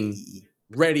 getting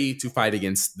ready to fight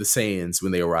against the Saiyans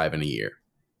when they arrive in a year.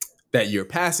 That year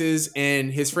passes,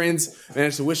 and his friends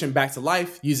manage to wish him back to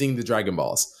life using the Dragon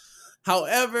Balls.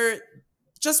 However,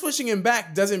 just wishing him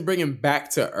back doesn't bring him back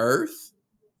to Earth,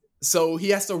 so he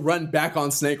has to run back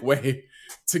on Snake Way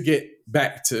to get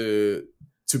back to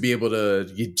be able to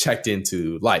get checked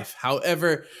into life.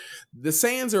 However, the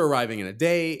Saiyans are arriving in a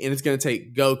day, and it's going to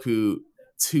take Goku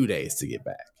 2 days to get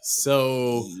back.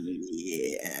 So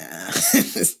yeah,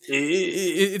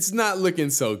 it's not looking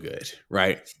so good,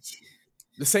 right?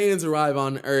 The Saiyans arrive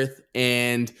on Earth,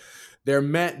 and they're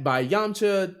met by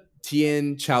Yamcha,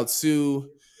 Tien, Chaozu,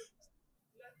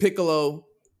 Piccolo,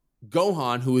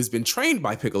 Gohan, who has been trained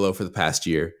by Piccolo for the past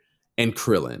year, and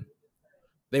Krillin.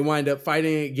 They wind up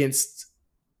fighting against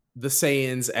the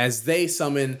Saiyans as they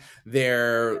summon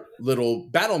their little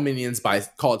battle minions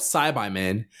called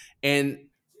Saibai-Men, and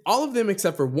all of them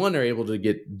except for one are able to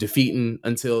get defeated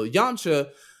until Yamcha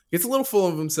gets a little full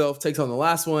of himself, takes on the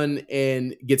last one,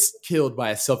 and gets killed by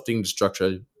a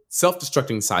self-destructing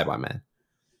Saibai-Man.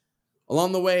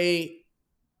 Along the way,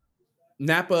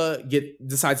 Nappa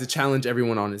decides to challenge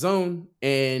everyone on his own,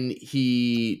 and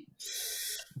he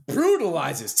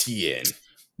brutalizes Tien.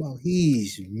 Well,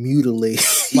 he's mutilated.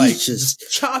 Like,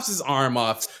 just chops his arm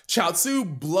off.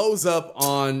 Chaozu blows up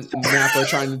on Nappa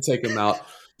trying to take him out,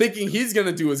 thinking he's going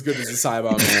to do as good as a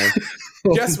Saibai-Man.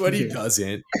 Guess what? He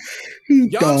doesn't.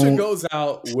 Yamcha goes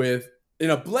out in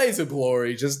a blaze of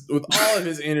glory, just with all of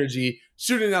his energy,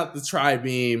 shooting out the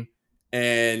tri-beam,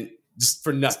 and just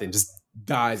for nothing, just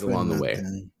dies along the way.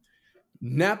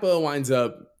 Nappa winds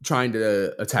up trying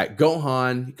to attack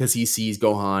Gohan because he sees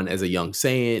Gohan as a young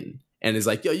Saiyan and is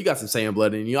like, "Yo, you got some Saiyan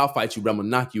blood in you. I'll fight you, but I'm going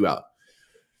to knock you out."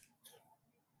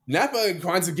 Nappa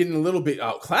winds up getting a little bit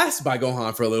outclassed by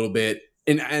Gohan for a little bit.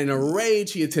 In a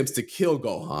rage, he attempts to kill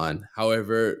Gohan.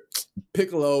 However,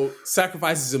 Piccolo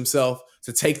sacrifices himself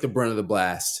to take the brunt of the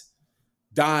blast,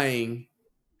 dying.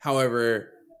 However,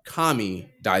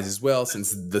 Kami dies as well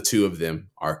since the two of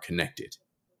them are connected.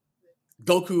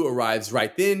 Goku arrives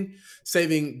right then,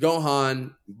 saving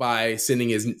Gohan by sending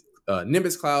his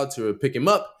Nimbus Cloud to pick him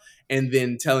up, and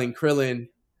then telling Krillin,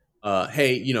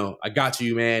 "Hey, I got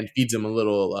you, man." Feeds him a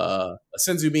little a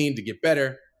senzu bean to get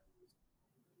better.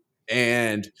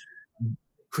 And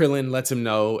Krillin lets him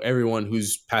know everyone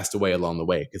who's passed away along the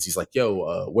way, because he's like,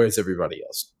 "Yo, where's everybody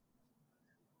else?"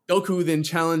 Goku then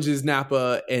challenges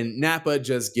Nappa, and Nappa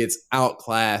just gets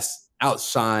outclassed,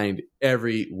 outshined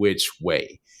every which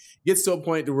way. Gets to a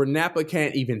point where Nappa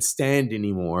can't even stand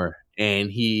anymore,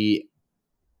 and he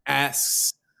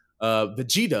asks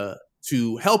Vegeta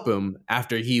to help him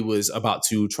after he was about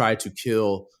to try to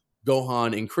kill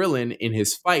Gohan and Krillin in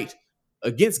his fight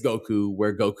against Goku,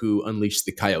 where Goku unleashed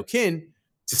the Kaioken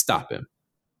to stop him.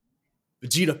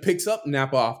 Vegeta picks up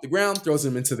Nappa off the ground, throws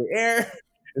him into the air,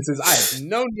 and says, I have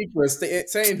no need for a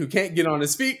Saiyan who can't get on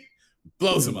his feet,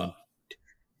 blows him up.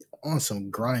 On some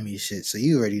grimy shit. So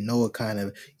you already know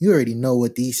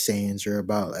what these Saiyans are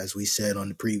about, as we said on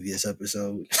the previous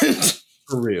episode.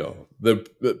 For real. The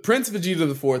Prince Vegeta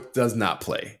IV does not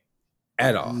play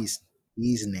at all.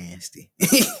 He's nasty.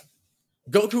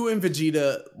 Goku and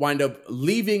Vegeta wind up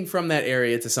leaving from that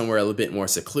area to somewhere a little bit more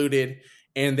secluded,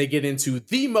 and they get into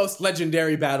the most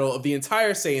legendary battle of the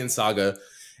entire Saiyan saga,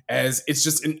 as it's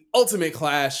just an ultimate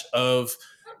clash of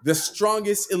the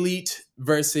strongest elite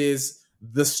versus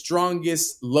the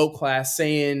strongest low-class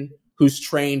Saiyan who's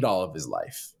trained all of his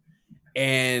life.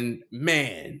 And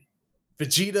man,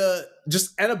 Vegeta,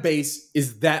 just at a base,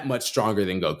 is that much stronger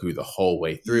than Goku the whole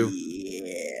way through.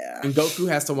 Yeah. And Goku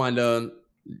has to wind up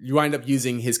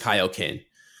using his Kaioken.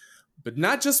 But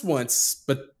not just once,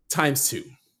 but times 2.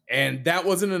 And that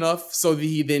wasn't enough, so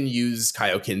he then used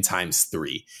Kaioken times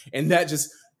 3. And that just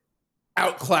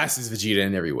outclasses Vegeta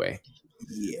in every way.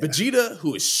 Yeah. Vegeta,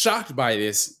 who is shocked by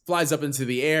this, flies up into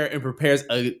the air and prepares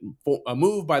a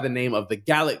move by the name of the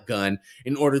Gallic Gun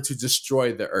in order to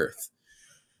destroy the Earth.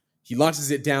 He launches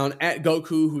it down at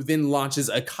Goku, who then launches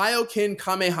a Kaioken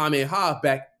Kamehameha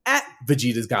back at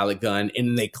Vegeta's Gallic Gun,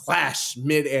 and they clash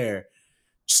mid-air,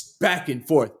 just back and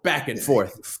forth.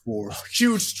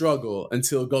 Huge struggle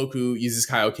until Goku uses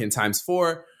Kaioken times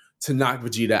 4 to knock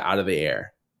Vegeta out of the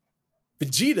air.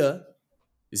 Vegeta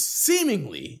is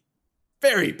seemingly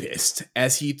very pissed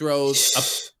as he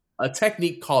throws a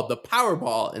technique called the Power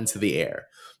Ball into the air.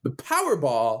 The Power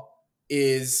Ball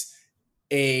is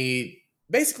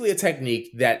basically a technique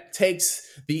that takes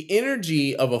the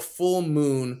energy of a full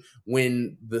moon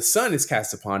when the sun is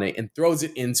cast upon it and throws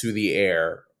it into the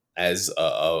air as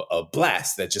a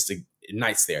blast that just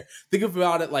ignites there. Think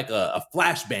about it like a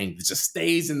flashbang that just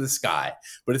stays in the sky,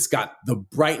 but it's got the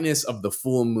brightness of the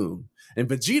full moon. And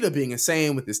Vegeta, being a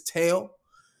Saiyan with his tail,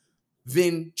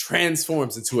 then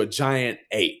transforms into a giant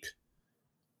ape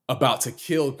about to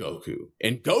kill Goku.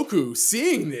 And Goku,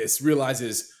 seeing this,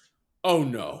 realizes, oh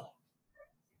no,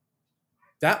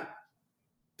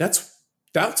 that's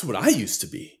what I used to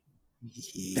be.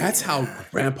 Yeah. That's how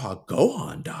Grandpa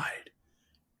Gohan died.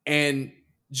 And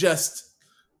just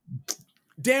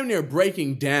damn near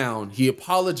breaking down, he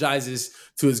apologizes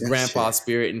to his grandpa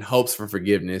spirit and hopes for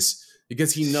forgiveness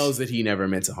because he knows that he never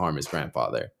meant to harm his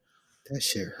grandfather. That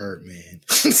shit hurt, man.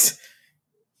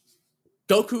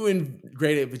 Goku and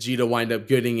Great Ape Vegeta wind up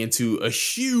getting into a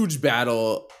huge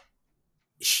battle.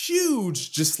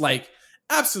 Huge, just like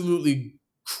absolutely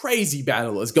crazy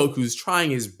battle as Goku's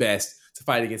trying his best to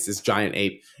fight against this giant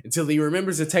ape until he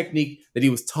remembers a technique that he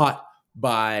was taught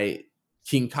by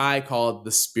King Kai called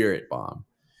the Spirit Bomb.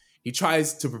 He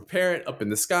tries to prepare it up in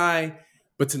the sky,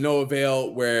 but to no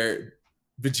avail, where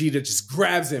Vegeta just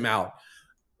grabs him out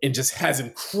and just has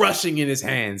him crushing in his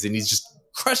hands, and he's just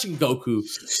crushing Goku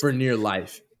for near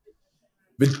life.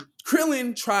 But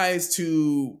Krillin tries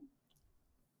to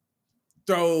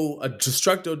throw a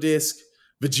Destructo Disc.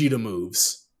 Vegeta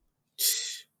moves.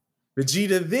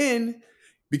 Vegeta then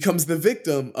becomes the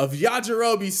victim of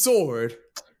Yajirobe's sword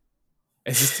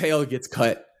as his tail gets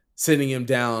cut, sending him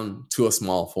down to a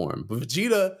small form. But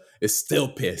Vegeta is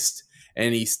still pissed,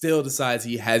 and he still decides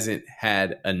he hasn't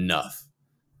had enough.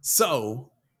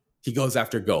 So he goes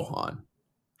after Gohan.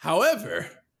 However,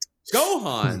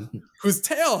 Gohan, whose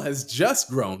tail has just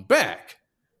grown back,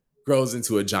 grows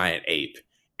into a giant ape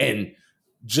and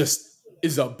just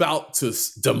is about to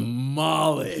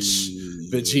demolish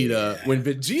Vegeta when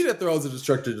Vegeta throws a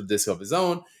Destructo Disc of his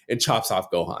own and chops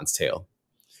off Gohan's tail.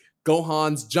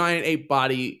 Gohan's giant ape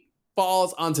body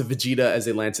falls onto Vegeta as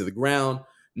they land to the ground,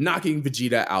 knocking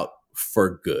Vegeta out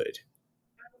for good.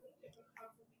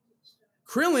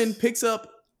 Krillin picks up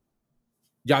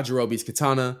Yajirobe's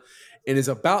katana and is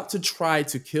about to try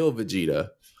to kill Vegeta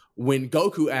when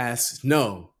Goku asks,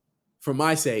 no, for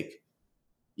my sake,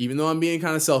 even though I'm being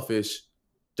kind of selfish,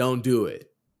 don't do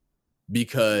it.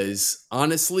 Because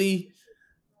honestly,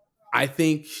 I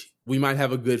think we might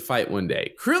have a good fight one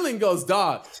day. Krillin goes,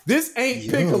 dog, this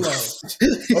ain't Piccolo.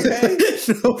 Okay?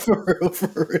 No, for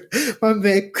real. My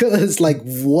man Krillin's like,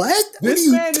 what? This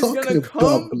what man is going to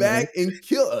come back and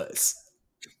kill us.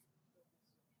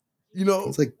 You know?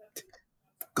 It's like,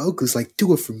 Goku's like,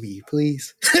 do it for me,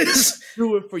 please.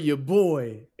 Do it for your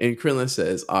boy. And Krillin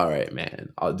says, all right,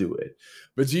 man, I'll do it.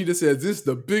 Vegeta says, this is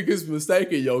the biggest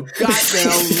mistake in your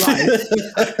goddamn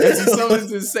life. As he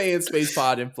summons his Saiyan space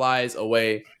pod and flies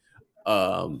away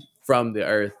from the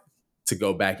Earth to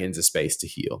go back into space to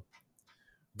heal.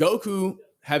 Goku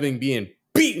having been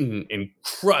beaten and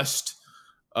crushed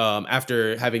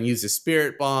after having used a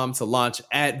spirit bomb to launch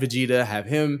at Vegeta, have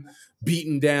him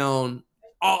beaten down.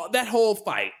 All that whole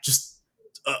fight, just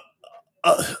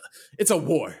it's a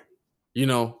war,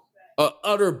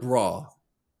 utter brawl.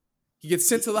 He gets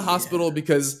sent to the hospital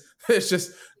because there's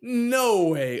just no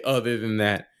way other than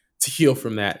that to heal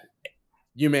from that.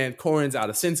 Your man Korin's out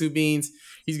of senzu beans.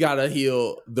 He's got to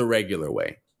heal the regular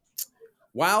way.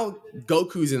 While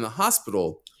Goku's in the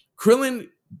hospital, Krillin,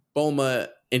 Bulma,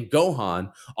 and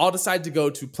Gohan all decide to go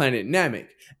to planet Namek,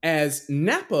 as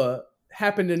Nappa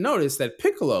happened to notice that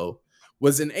Piccolo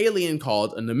was an alien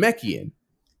called a Namekian.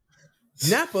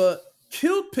 Nappa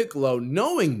killed Piccolo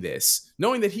knowing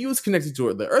that he was connected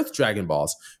to the Earth Dragon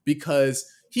Balls, because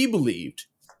he believed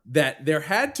that there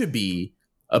had to be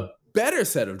a better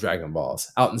set of Dragon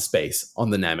Balls out in space on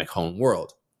the Namek home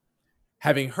world.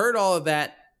 Having heard all of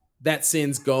that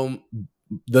sends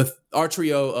our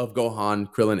trio of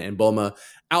Gohan, Krillin, and Bulma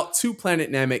out to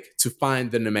planet Namek to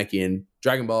find the Namekian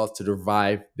Dragon Balls to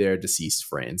revive their deceased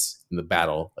friends in the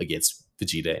battle against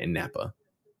Vegeta and Nappa.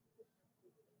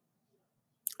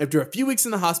 After a few weeks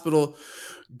in the hospital,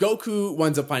 Goku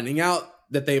winds up finding out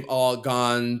that they've all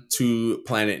gone to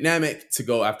planet Namek to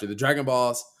go after the Dragon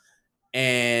Balls.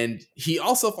 And he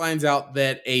also finds out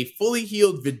that a fully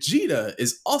healed Vegeta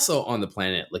is also on the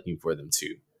planet looking for them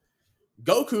too.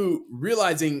 Goku,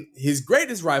 realizing his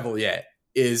greatest rival yet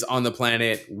is on the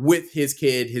planet with his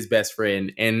kid, his best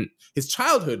friend, and his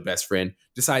childhood best friend,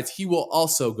 decides he will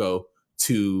also go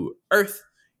to Earth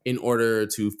in order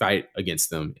to fight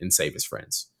against them and save his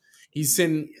friends. He's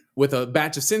sent with a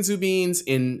batch of senzu beans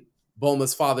in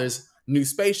Bulma's father's new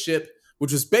spaceship,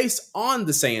 which was based on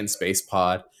the Saiyan space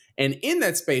pod. And in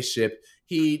that spaceship,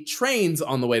 he trains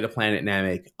on the way to planet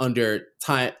Namek under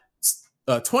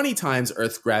 20 times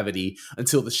Earth's gravity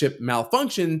until the ship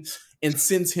malfunctions and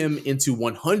sends him into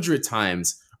 100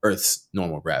 times Earth's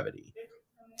normal gravity.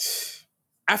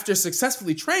 After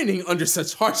successfully training under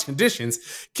such harsh conditions,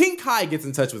 King Kai gets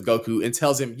in touch with Goku and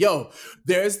tells him, yo,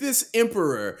 there's this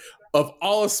emperor of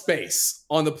all of space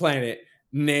on the planet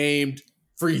named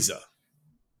Frieza.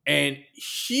 And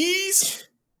he's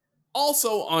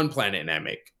also on planet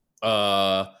Namek.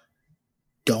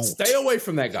 Don't. Stay away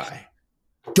from that guy.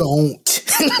 Don't.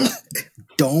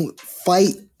 Don't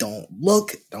fight. Don't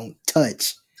look. Don't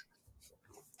touch.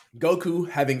 Goku,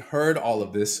 having heard all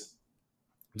of this,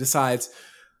 decides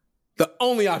the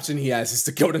only option he has is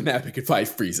to go to Namek and fight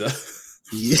Frieza.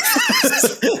 Yeah.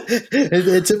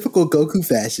 In typical Goku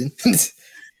fashion.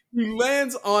 He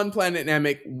lands on planet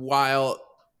Namek while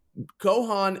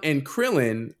Gohan and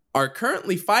Krillin are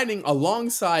currently fighting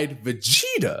alongside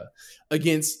Vegeta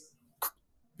against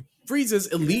Frieza's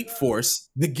elite force,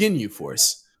 the Ginyu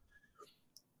Force.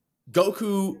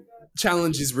 Goku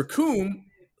challenges Raccoon,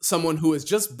 someone who has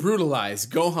just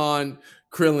brutalized Gohan,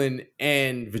 Krillin,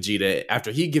 and Vegeta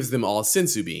after he gives them all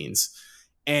senzu beans.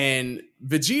 And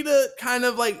Vegeta kind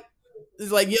of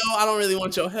is like, yo, I don't really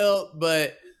want your help,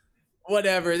 but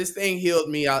whatever, this thing healed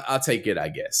me, I'll take it, I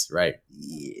guess, right?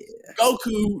 Yeah.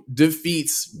 Goku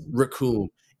defeats Raccoon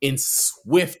in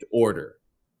swift order.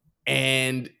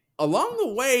 And along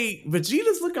the way,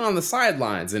 Vegeta's looking on the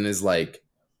sidelines and is like,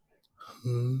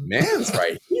 man's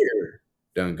right here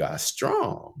done got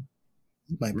strong.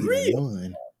 He might be the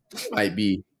one. He might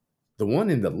be the one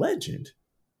in the legend,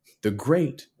 the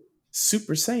great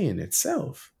Super Saiyan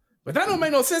itself. But that don't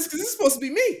make no sense because it's supposed to be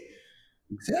me.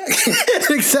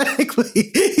 Exactly.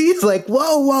 Exactly. He's like,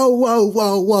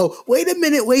 whoa. Wait a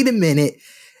minute.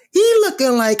 He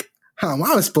looking like, I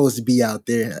was supposed to be out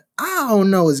there. I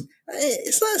don't know.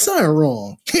 It's not something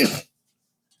wrong.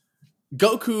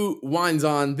 Goku winds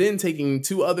on then taking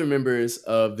two other members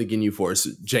of the Ginyu Force,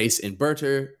 Jace and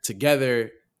Berter,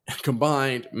 together,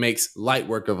 combined, makes light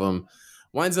work of them.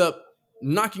 Winds up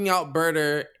knocking out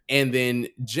Berter, and then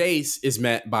Jace is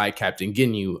met by Captain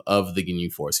Ginyu of the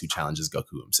Ginyu Force, who challenges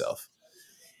Goku himself.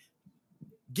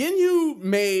 Ginyu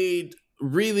made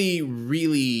really,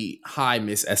 really high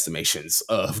misestimations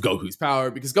of Goku's power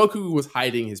because Goku was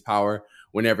hiding his power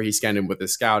whenever he scanned him with a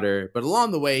scouter. But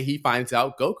along the way, he finds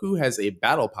out Goku has a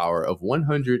battle power of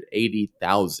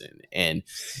 180,000. And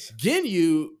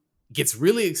Ginyu gets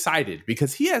really excited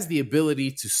because he has the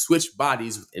ability to switch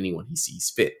bodies with anyone he sees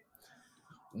fit.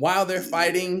 While they're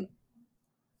fighting,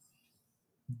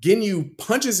 Ginyu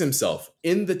punches himself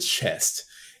in the chest,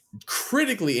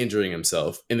 critically injuring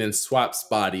himself, and then swaps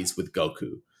bodies with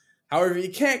Goku. However, he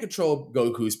can't control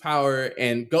Goku's power,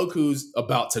 and Goku's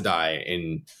about to die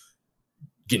in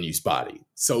Ginyu's body.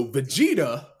 So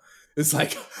Vegeta It's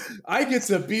like, I get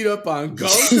to beat up on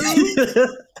Goku?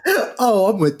 Oh,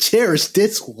 I'm gonna cherish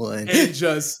this one. And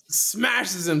just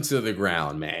smashes him to the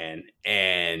ground, man.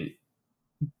 And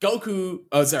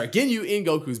Ginyu in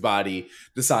Goku's body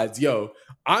decides, yo,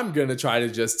 I'm gonna try to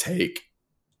just take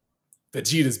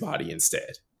Vegeta's body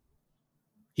instead.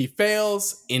 He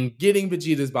fails in getting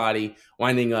Vegeta's body,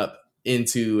 winding up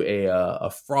into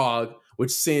a frog, which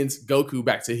sends Goku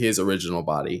back to his original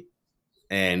body.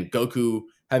 And Goku,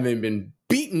 having been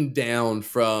beaten down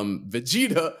from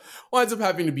Vegeta, winds up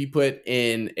having to be put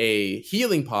in a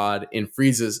healing pod in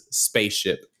Frieza's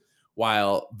spaceship,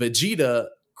 while Vegeta,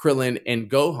 Krillin, and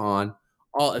Gohan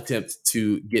all attempt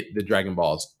to get the Dragon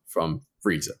Balls from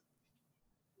Frieza.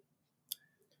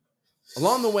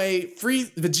 Along the way,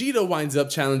 Vegeta winds up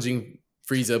challenging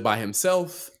Frieza by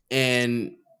himself,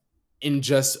 and in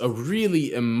just a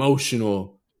really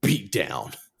emotional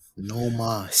beatdown. No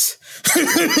mas.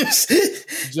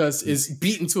 Just is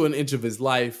beaten to an inch of his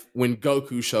life when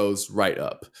Goku shows right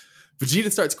up.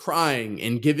 Vegeta starts crying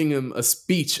and giving him a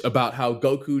speech about how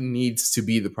Goku needs to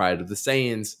be the pride of the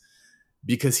Saiyans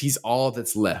because he's all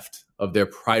that's left of their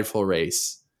prideful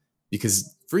race.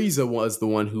 Because Frieza was the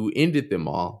one who ended them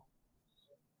all.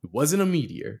 It wasn't a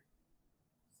meteor.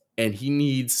 And he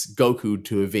needs Goku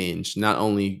to avenge not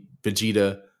only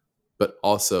Vegeta, but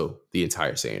also the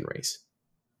entire Saiyan race.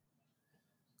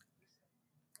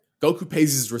 Goku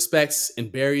pays his respects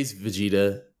and buries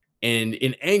Vegeta, and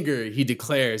in anger, he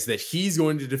declares that he's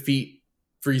going to defeat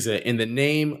Frieza in the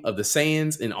name of the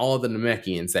Saiyans and all of the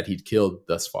Namekians that he'd killed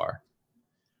thus far.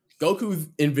 Goku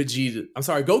and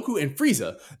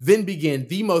Frieza then begin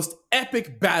the most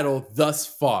epic battle thus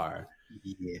far.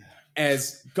 Yeah.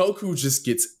 As Goku just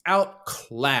gets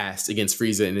outclassed against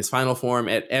Frieza in his final form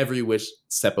at every which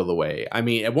step of the way. I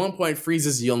mean, at one point,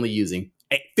 Frieza's only using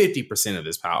 50% of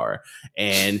his power.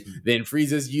 And then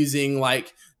Frieza's using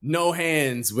like no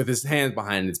hands with his hands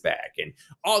behind his back and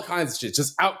all kinds of shit,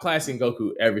 just outclassing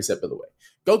Goku every step of the way.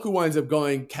 Goku winds up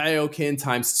going Kaioken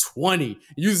times 20,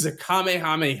 uses a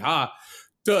Kamehameha,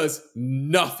 does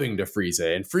nothing to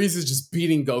Frieza. And Frieza's just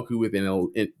beating Goku within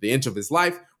the inch of his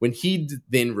life when he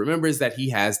then remembers that he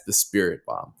has the Spirit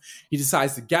Bomb. He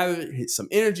decides to gather some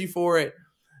energy for it.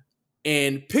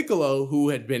 And Piccolo, who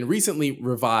had been recently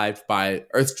revived by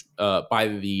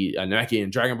the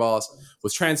Namekian Dragon Balls,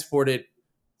 was transported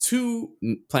to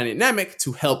planet Namek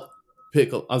to help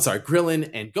Krillin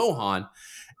and Gohan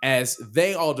as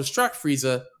they all distract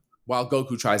Frieza while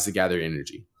Goku tries to gather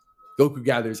energy. Goku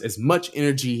gathers as much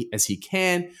energy as he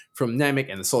can from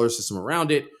Namek and the solar system around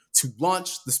it to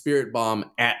launch the Spirit Bomb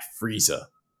at Frieza.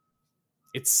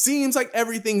 It seems like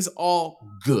everything's all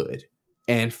good.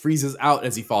 And Frieza's out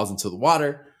as he falls into the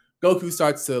water. Goku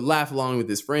starts to laugh along with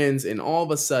his friends, and all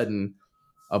of a sudden,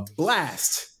 a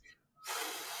blast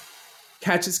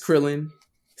catches Krillin,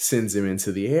 sends him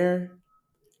into the air,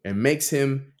 and makes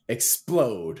him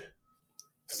explode.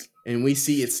 And we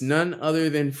see it's none other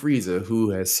than Frieza who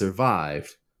has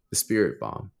survived the Spirit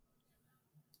Bomb.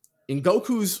 In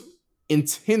Goku's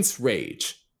intense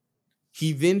rage,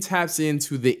 he then taps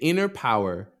into the inner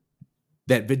power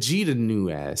that Vegeta knew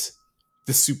as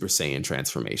the Super Saiyan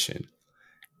transformation.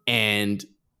 And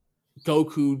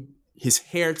Goku, his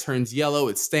hair turns yellow,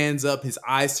 it stands up, his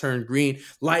eyes turn green,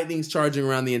 lightning's charging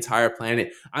around the entire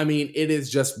planet. I mean, it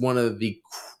is just one of the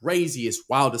craziest,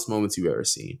 wildest moments you've ever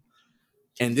seen.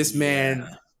 And this man,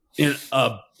 in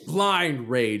a blind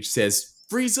rage, says,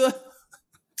 Frieza,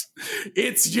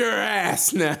 it's your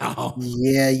ass now.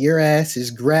 Yeah, your ass is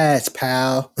grass,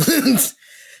 pal.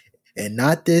 And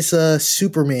not this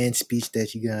Superman speech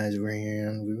that you guys were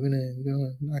hearing. We're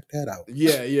gonna knock that out.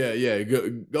 Yeah.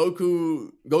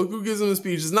 Goku gives him a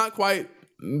speech. It's not quite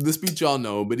the speech y'all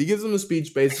know, but he gives him a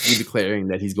speech basically declaring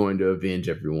that he's going to avenge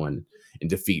everyone and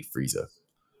defeat Frieza.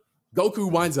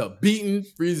 Goku winds up beating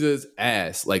Frieza's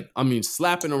ass.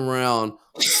 Slapping him around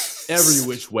every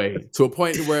which way to a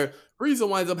point where Frieza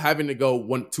winds up having to go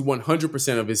to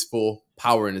 100% of his full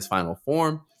power in his final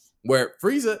form, where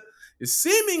Frieza is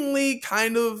seemingly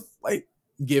kind of like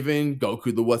giving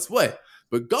Goku the what's what.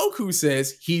 But Goku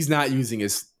says he's not using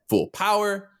his full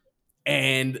power,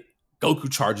 and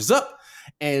Goku charges up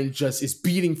and just is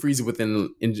beating Frieza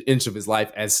within an inch of his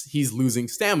life as he's losing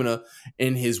stamina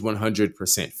in his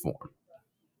 100% form.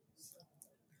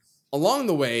 Along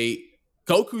the way,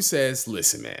 Goku says,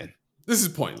 listen, man, this is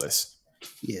pointless.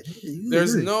 Yeah,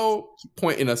 there's no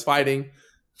point in us fighting.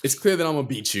 It's clear that I'm going to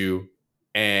beat you,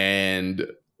 and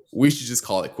we should just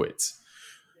call it quits.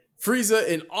 Frieza,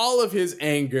 in all of his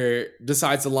anger,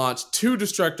 decides to launch 2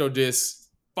 Destructo Discs,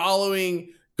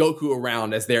 following Goku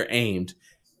around as they're aimed.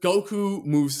 Goku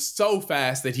moves so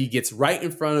fast that he gets right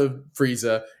in front of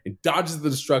Frieza and dodges the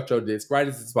Destructo Disc right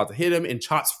as it's about to hit him and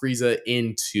chops Frieza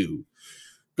in two.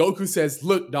 Goku says,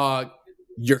 "Look, dog,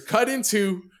 you're cut in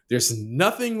two. There's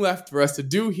nothing left for us to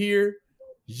do here.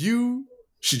 You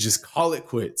should just call it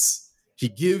quits." He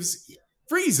gives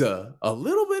Frieza a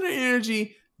little bit of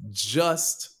energy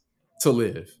just to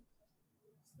live.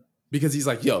 Because he's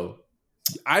like, yo,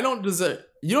 you don't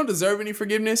deserve any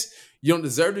forgiveness. You don't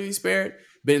deserve to be spared.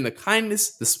 But in the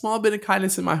small bit of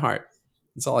kindness in my heart,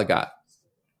 that's all I got.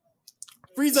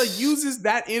 Frieza uses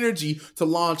that energy to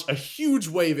launch a huge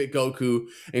wave at Goku,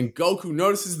 and Goku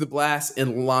notices the blast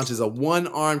and launches a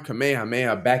one-armed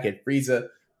Kamehameha back at Frieza,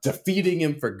 defeating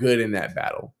him for good in that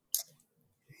battle.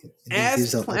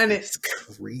 As Planet,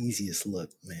 the craziest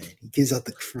look, man. He gives out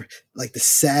the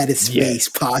saddest face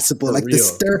possible, like real.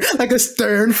 A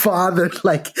stern father.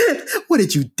 Like, what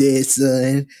did you do,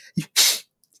 son?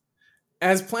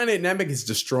 As Planet Namek is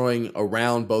destroying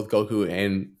around both Goku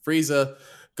and Frieza,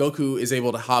 Goku is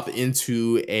able to hop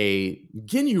into a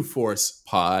Ginyu Force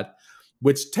pod,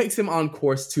 which takes him on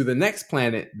course to the next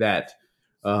planet that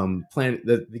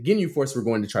the Ginyu Force were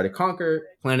going to try to conquer,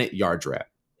 planet Yardrat.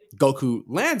 Goku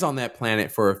lands on that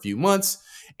planet for a few months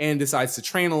and decides to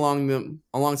train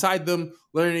alongside them,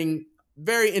 learning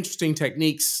very interesting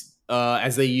techniques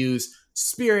as they use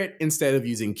spirit instead of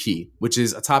using ki, which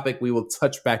is a topic we will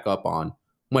touch back up on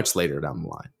much later down the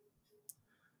line.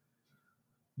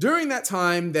 During that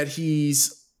time that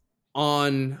he's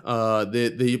on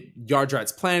the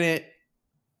Yardrat's planet,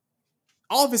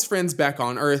 all of his friends back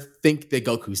on Earth think that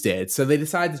Goku's dead. So they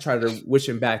decide to try to wish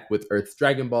him back with Earth's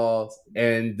Dragon Balls.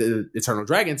 And the Eternal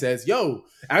Dragon says, yo,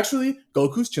 actually,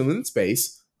 Goku's chilling in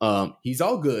space. He's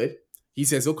all good. He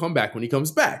says he'll come back when he comes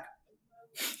back.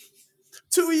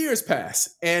 2 years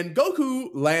pass, and Goku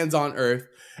lands on Earth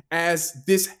as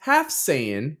this half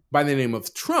Saiyan by the name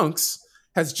of Trunks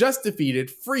has just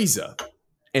defeated Frieza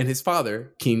and his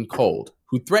father, King Cold,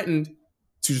 who threatened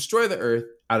to destroy the Earth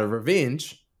out of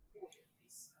revenge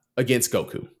against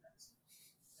Goku.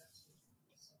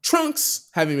 Trunks,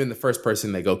 having been the first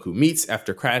person that Goku meets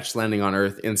after crash landing on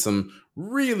Earth in some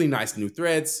really nice new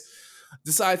threads,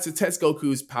 decides to test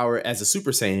Goku's power as a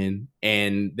Super Saiyan,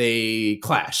 and they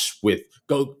clash with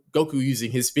Goku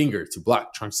using his finger to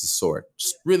block Trunks' sword.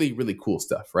 Just really, really cool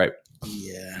stuff, right?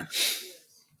 Yeah.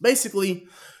 Basically,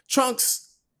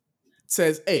 Trunks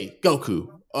says, hey, Goku,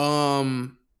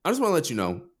 I just want to let you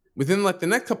know, within the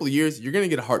next couple of years, you're going to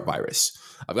get a heart virus.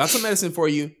 I've got some medicine for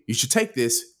you. You should take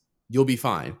this. You'll be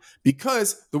fine.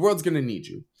 Because the world's going to need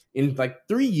you. In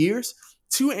 3 years,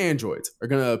 2 androids are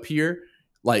going to appear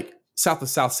south of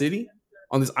South City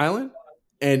on this island.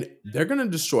 And they're going to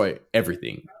destroy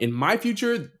everything. In my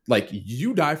future,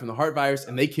 you die from the heart virus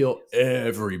and they kill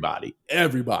everybody.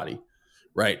 Everybody.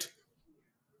 Right?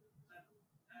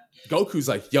 Goku's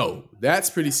like, yo,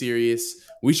 that's pretty serious.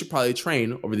 We should probably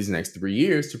train over these next 3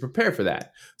 years to prepare for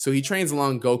that. So he trains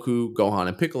along Goku, Gohan,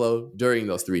 and Piccolo during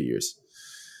those 3 years.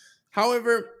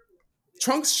 However,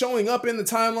 Trunks showing up in the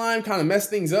timeline kind of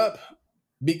messed things up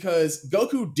because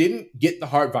Goku didn't get the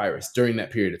heart virus during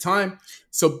that period of time.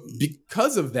 So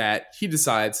because of that, he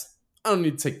decides, I don't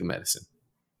need to take the medicine.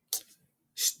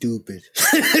 Stupid.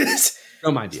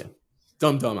 Dumb idea.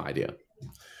 Dumb idea.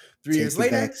 3 years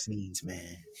later. Vaccines,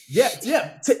 man.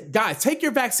 Yeah. Guys, take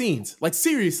your vaccines.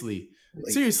 Seriously.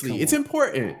 Seriously. It's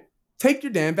important. Take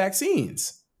your damn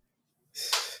vaccines.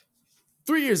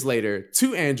 3 years later,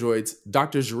 2 androids,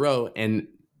 Dr. Gero and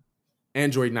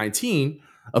Android 19,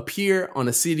 appear on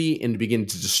a city and begin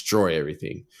to destroy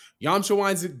everything. Yamcha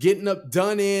winds up getting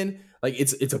done in.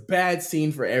 It's a bad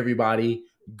scene for everybody.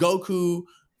 Goku,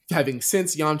 having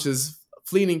sensed Yamcha's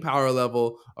fleeting power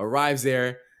level, arrives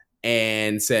there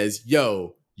and says,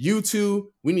 yo, you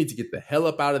two, we need to get the hell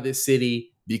up out of this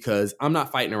city because I'm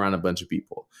not fighting around a bunch of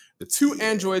people. The 2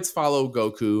 androids follow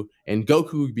Goku, and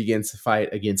Goku begins to fight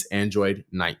against Android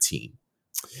 19.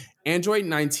 Android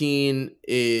 19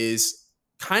 is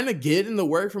kind of getting the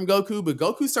work from Goku, but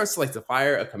Goku starts to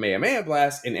fire a Kamehameha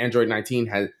blast, and Android 19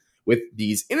 has, with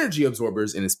these energy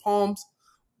absorbers in his palms,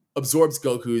 absorbs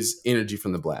Goku's energy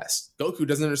from the blast. Goku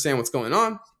doesn't understand what's going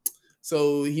on,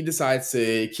 so he decides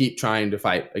to keep trying to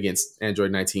fight against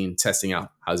Android 19, testing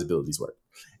out how his abilities work.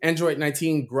 Android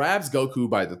 19 grabs Goku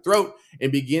by the throat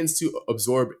and begins to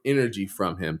absorb energy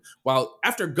from him. While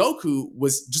after Goku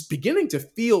was just beginning to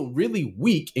feel really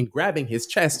weak in grabbing his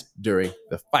chest during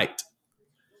the fight.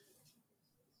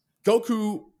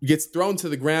 Goku gets thrown to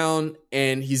the ground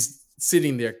and he's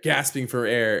sitting there gasping for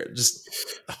air, just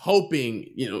hoping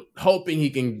he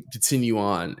can continue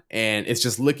on. And it's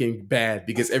just looking bad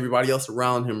because everybody else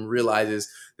around him realizes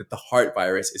that the heart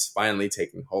virus is finally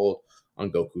taking hold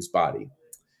on Goku's body.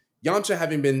 Yamcha,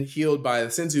 having been healed by the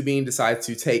Senzu Bean, decides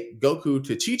to take Goku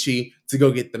to Chi-Chi to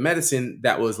go get the medicine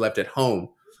that was left at home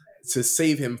to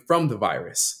save him from the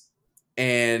virus.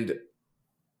 And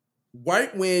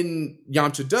right when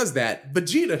Yamcha does that,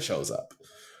 Vegeta shows up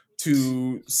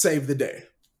to save the day.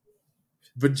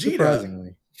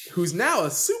 Vegeta, who's now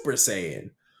a Super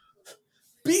Saiyan,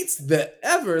 beats the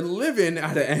ever-living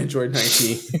out of Android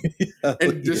 19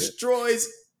 and destroys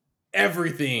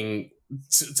everything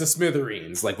to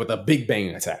smithereens, like with a Big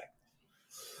Bang attack.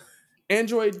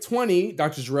 Android 20,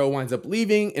 Dr. Gero winds up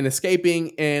leaving and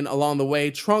escaping, and along the way,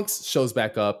 Trunks shows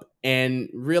back up and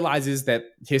realizes that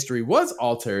history was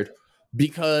altered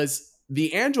because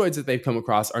the androids that they've come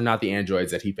across are not the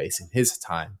androids that he faced in his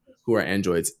time, who are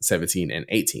androids 17 and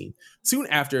 18. Soon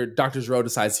after, Dr. Gero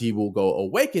decides he will go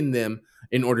awaken them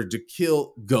in order to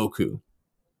kill Goku.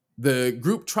 The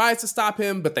group tries to stop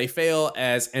him, but they fail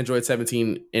as android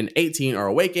 17 and 18 are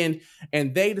awakened,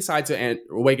 and they decide to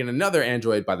awaken another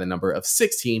android by the number of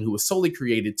 16, who was solely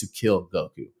created to kill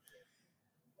Goku.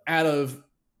 Out of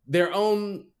their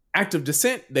own act of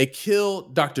dissent, they kill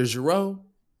Dr. Gero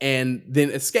and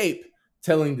then escape,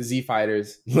 telling the Z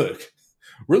Fighters, look,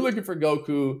 we're looking for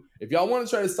Goku. If y'all want to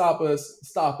try to stop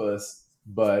us,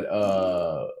 but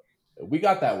we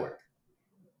got that work.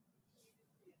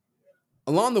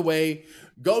 Along the way,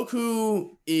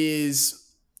 Goku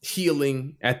is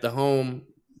healing at the home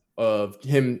of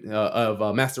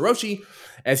Master Roshi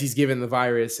as he's given the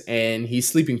virus, and he's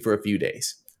sleeping for a few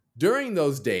days. During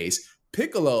those days,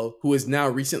 Piccolo, who is now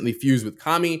recently fused with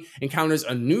Kami, encounters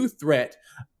a new threat,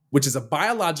 which is a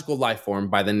biological life form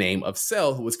by the name of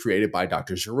Cell, who was created by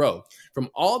Dr. Gero from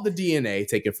all the DNA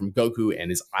taken from Goku and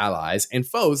his allies and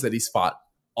foes that he's fought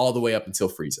all the way up until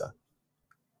Frieza.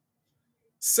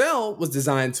 Cell was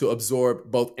designed to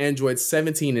absorb both androids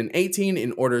 17 and 18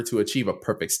 in order to achieve a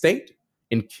perfect state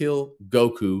and kill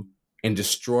Goku and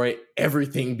destroy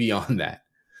everything beyond that.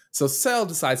 So Cell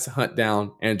decides to hunt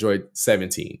down android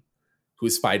 17, who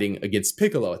is fighting against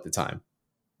Piccolo at the time.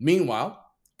 Meanwhile,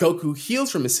 Goku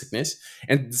heals from his sickness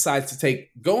and decides to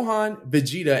take Gohan,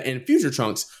 Vegeta, and Future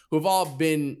Trunks, who have all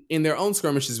been in their own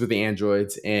skirmishes with the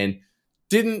androids and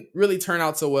didn't really turn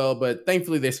out so well, but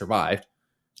thankfully they survived.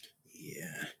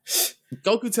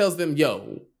 Goku tells them,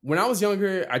 yo, when I was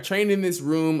younger, I trained in this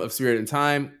room of Spirit and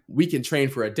Time. We can train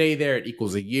for a day there. It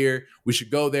equals a year. We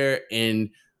should go there and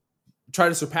try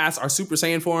to surpass our Super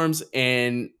Saiyan forms.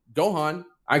 And Gohan,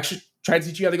 I should try to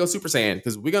teach you how to go Super Saiyan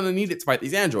because we're going to need it to fight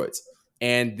these androids.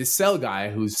 And this Cell guy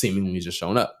who's seemingly just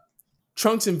shown up.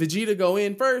 Trunks and Vegeta go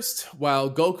in first,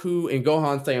 while Goku and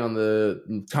Gohan stay on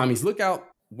the Kami's lookout,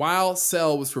 while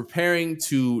Cell was preparing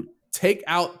to take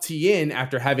out Tien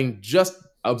after having just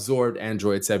absorbed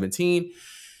Android 17.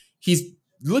 He's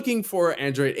looking for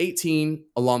Android 18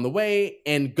 along the way,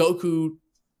 and Goku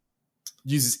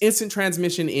uses instant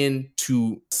transmission in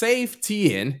to save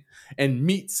Tien and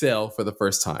meet Cell for the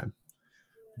first time.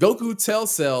 Goku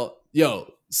tells Cell,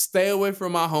 yo, stay away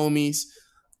from my homies.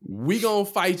 We gonna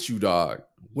fight you, dog.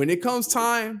 When it comes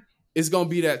time, it's gonna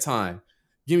be that time.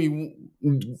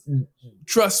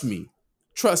 Trust me.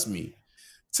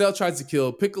 Cell tries to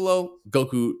kill Piccolo.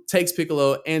 Goku takes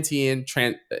Piccolo and Tien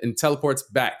and teleports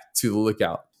back to the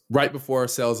lookout right before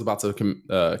Cell's about to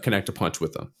connect a punch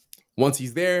with him. Once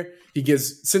he's there, he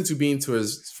gives Senzu Bean to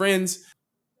his friends.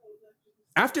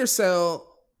 After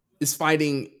Cell is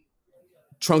fighting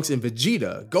Trunks and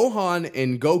Vegeta, Gohan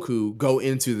and Goku go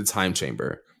into the time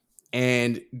chamber.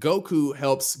 And Goku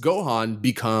helps Gohan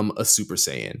become a Super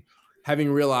Saiyan, having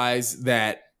realized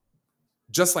that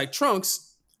just like Trunks,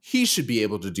 he should be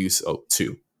able to do so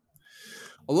too.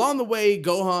 Along the way,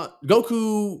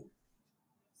 Goku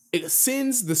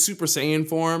ascends the Super Saiyan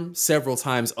form several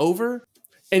times over,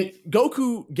 and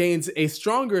Goku gains a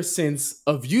stronger sense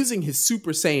of using his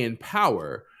Super Saiyan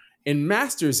power and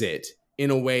masters it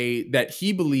in a way that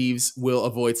he believes will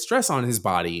avoid stress on his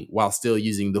body while still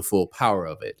using the full power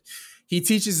of it. He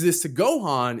teaches this to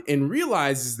Gohan and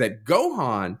realizes that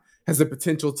Gohan has the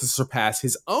potential to surpass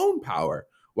his own power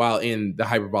while in the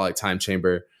hyperbolic time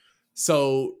chamber.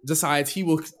 So decides he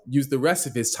will use the rest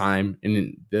of his time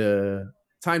in the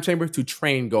time chamber to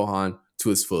train Gohan to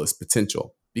his fullest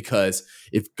potential. Because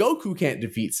if Goku can't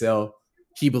defeat Cell,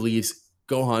 he believes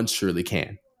Gohan surely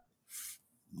can.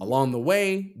 Along the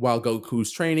way, while Goku's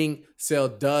training, Cell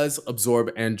does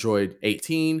absorb Android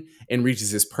 18 and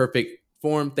reaches his perfect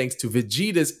form thanks to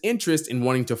Vegeta's interest in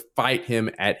wanting to fight him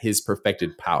at his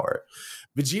perfected power.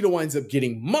 Vegeta winds up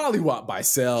getting mollywopped by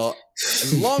Cell,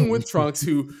 along with Trunks,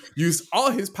 who used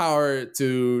all his power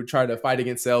to try to fight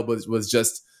against Cell, but was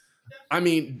just I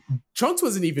mean, Trunks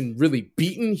wasn't even really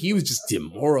beaten. He was just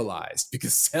demoralized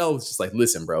because Cell was just like,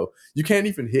 listen, bro, you can't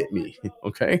even hit me.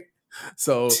 Okay.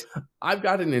 So I've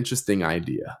got an interesting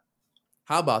idea.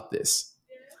 How about this?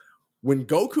 When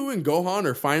Goku and Gohan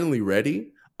are finally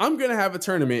ready, I'm going to have a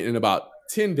tournament in about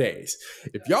 10 days.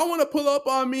 If y'all want to pull up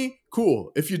on me,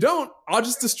 cool. If you don't, I'll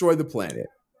just destroy the planet.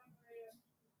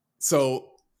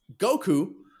 So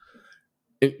Goku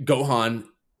and Gohan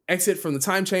exit from the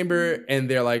time chamber, and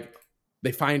they're like,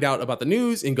 they find out about the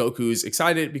news, and Goku's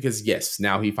excited because, yes,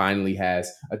 now he finally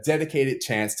has a dedicated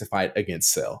chance to fight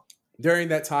against Cell. During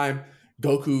that time,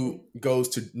 Goku goes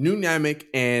to New Namek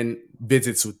and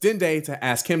visits with Dende to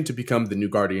ask him to become the new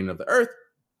guardian of the Earth,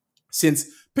 since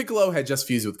Piccolo had just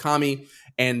fused with Kami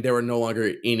and there were no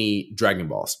longer any Dragon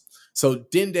Balls. So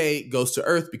Dende goes to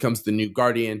Earth, becomes the new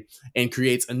guardian, and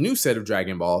creates a new set of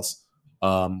Dragon Balls,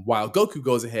 while Goku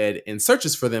goes ahead and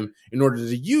searches for them in order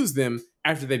to use them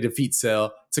after they defeat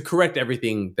Cell to correct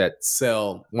everything that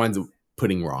Cell winds up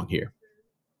putting wrong here.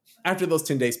 After those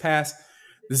 10 days pass,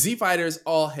 the Z Fighters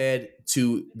all head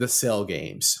to the Cell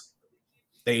games.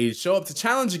 They show up to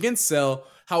challenge against Cell.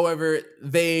 However,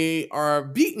 they are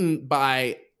beaten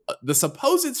by the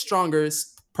supposed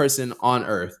strongest person on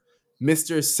Earth,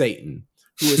 Mr. Satan,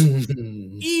 who is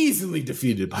easily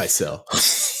defeated by Cell.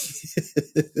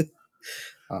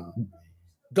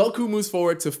 Goku moves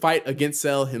forward to fight against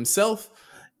Cell himself,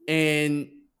 and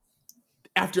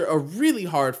after a really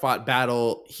hard fought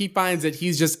battle, he finds that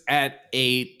he's just at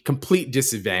a complete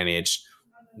disadvantage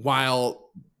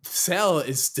while Cell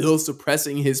is still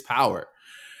suppressing his power.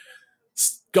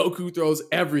 Goku throws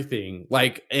everything,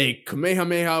 like a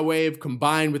Kamehameha wave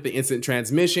combined with the instant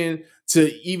transmission, to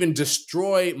even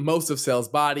destroy most of Cell's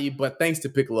body, but thanks to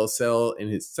Piccolo's cell and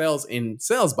his cells in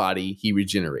Cell's body, he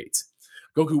regenerates.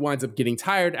 Goku winds up getting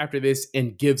tired after this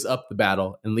and gives up the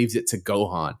battle and leaves it to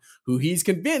Gohan, who he's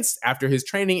convinced, after his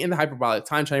training in the hyperbolic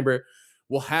time chamber,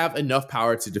 will have enough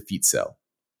power to defeat Cell.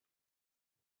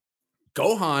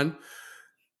 Gohan,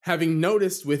 having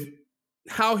noticed with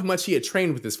how much he had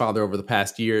trained with his father over the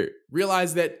past year,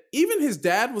 realized that even his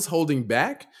dad was holding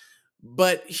back,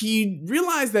 but he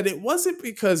realized that it wasn't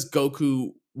because Goku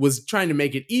was trying to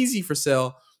make it easy for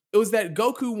Cell. It was that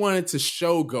Goku wanted to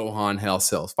show Gohan how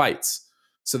Cell fights,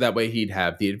 so that way he'd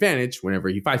have the advantage whenever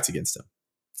he fights against him.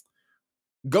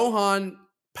 Gohan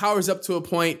powers up to a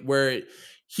point where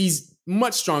he's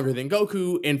much stronger than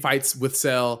Goku and fights with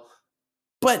Cell,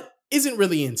 but isn't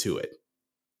really into it.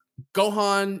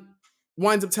 Gohan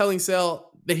winds up telling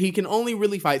Cell that he can only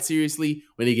really fight seriously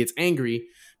when he gets angry,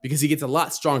 because he gets a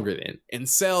lot stronger then. And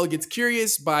Cell gets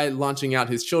curious by launching out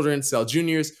his children, Cell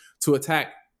Juniors, to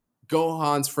attack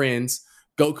Gohan's friends,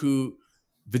 Goku,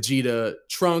 Vegeta,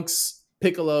 Trunks,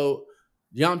 Piccolo,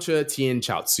 Yamcha, Tien,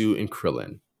 Chaozu, and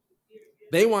Krillin.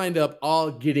 They wind up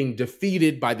all getting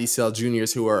defeated by these Cell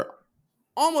Juniors, who are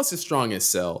almost as strong as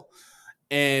Cell.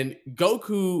 And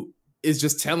Goku is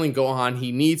just telling Gohan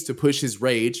he needs to push his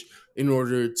rage in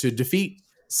order to defeat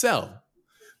Cell.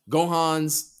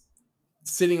 Gohan's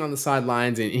sitting on the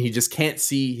sidelines and he just can't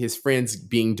see his friends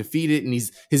being defeated, and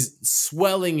he's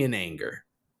swelling in anger.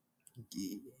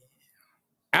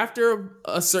 After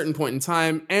a certain point in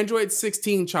time, Android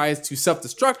 16 tries to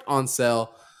self-destruct on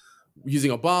Cell using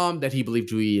a bomb that he believed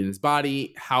to be in his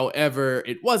body. However,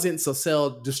 it wasn't, so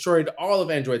Cell destroyed all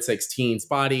of Android 16's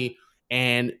body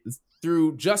and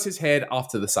threw just his head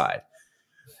off to the side.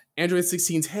 Android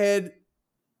 16's head,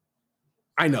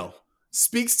 I know,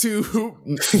 speaks to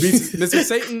Mr.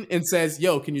 Satan and says,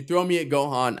 yo, can you throw me at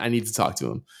Gohan? I need to talk to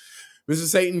him. Mr.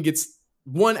 Satan gets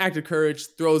one act of courage,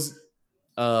 throws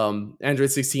Android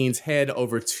 16's head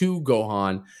over to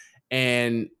Gohan,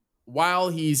 and while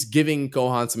he's giving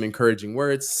Gohan some encouraging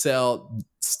words, Cell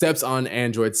steps on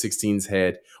Android 16's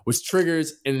head, which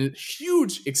triggers a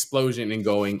huge explosion in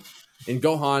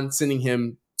Gohan, sending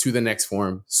him to the next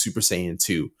form, Super Saiyan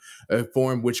 2, a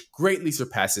form which greatly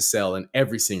surpasses Cell in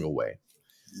every single way.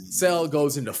 Cell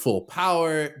goes into full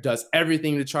power, does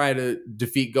everything to try to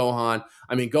defeat Gohan.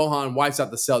 I mean, Gohan wipes out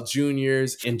the Cell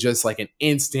Juniors in just like an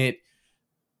instant.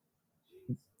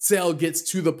 Cell gets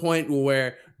to the point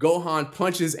where Gohan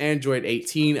punches Android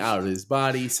 18 out of his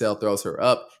body. Cell throws her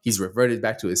up. He's reverted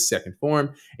back to his second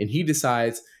form, and he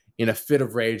decides in a fit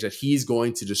of rage that he's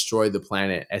going to destroy the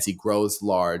planet as he grows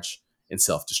large and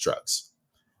self-destructs.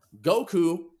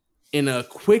 Goku, in a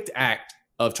quick act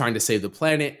of trying to save the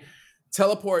planet,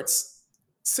 teleports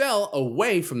Cell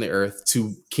away from the Earth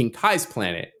to King Kai's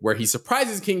planet, where he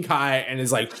surprises King Kai and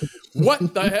is like,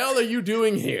 what the hell are you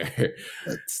doing here?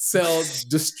 Cell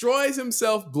destroys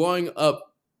himself, blowing up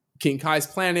King Kai's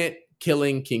planet,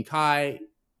 killing King Kai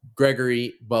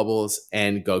Gregory, Bubbles,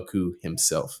 and Goku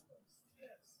himself.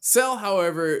 Cell,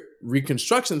 however,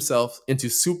 reconstructs himself into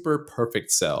Super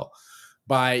Perfect Cell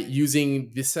by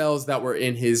using the cells that were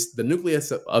in the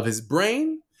nucleus of his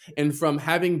brain. And from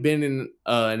having been in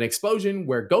an explosion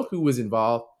where Goku was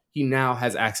involved, he now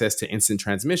has access to instant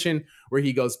transmission, where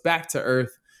he goes back to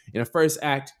Earth in a first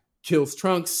act, kills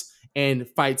Trunks, and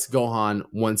fights Gohan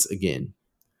once again.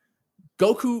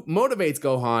 Goku motivates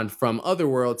Gohan from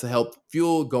Otherworld to help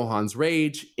fuel Gohan's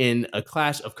rage in a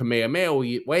clash of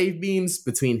Kamehameha wave beams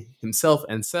between himself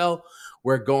and Cell,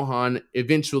 where Gohan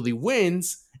eventually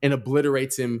wins and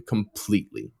obliterates him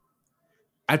completely.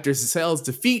 After Cell's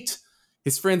defeat,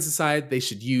 his friends decide they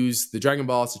should use the Dragon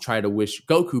Balls to try to wish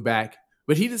Goku back,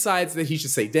 but he decides that he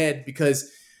should stay dead because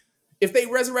if they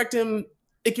resurrect him,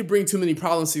 it could bring too many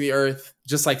problems to the Earth,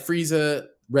 just like Frieza,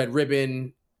 Red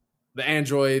Ribbon, the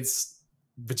androids,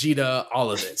 Vegeta,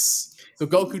 all of this. So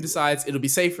Goku decides it'll be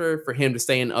safer for him to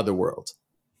stay in Otherworld.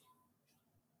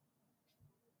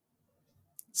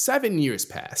 7 years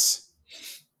pass,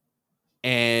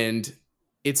 and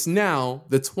it's now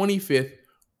the 25th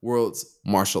World's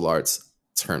Martial Arts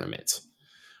Tournament.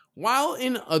 While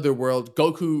in Otherworld,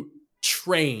 Goku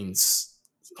trains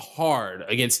hard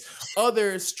against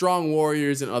other strong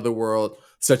warriors in Otherworld,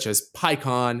 such as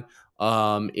Pikkon,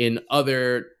 in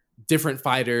other different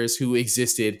fighters who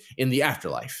existed in the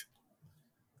afterlife.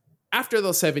 After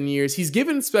those 7 years, he's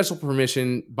given special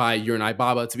permission by Urnai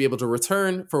Baba to be able to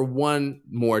return for one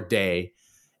more day,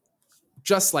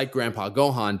 just like Grandpa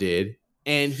Gohan did.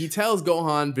 And he tells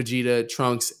Gohan, Vegeta,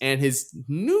 Trunks, and his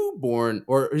newborn,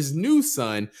 or his new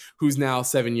son, who's now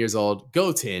 7 years old,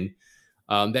 Goten,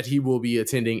 that he will be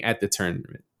attending at the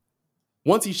tournament.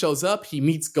 Once he shows up, he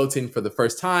meets Goten for the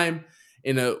first time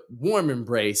in a warm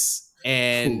embrace,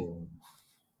 and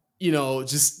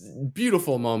just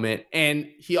beautiful moment. And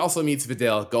he also meets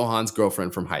Videl, Gohan's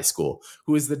girlfriend from high school,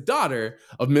 who is the daughter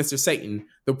of Mr. Satan,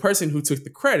 the person who took the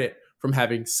credit from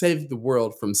having saved the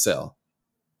world from Cell.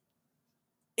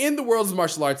 In the World's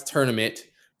Martial Arts Tournament,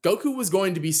 Goku was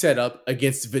going to be set up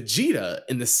against Vegeta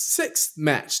in the 6th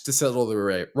match to settle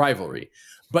the rivalry,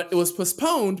 but it was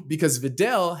postponed because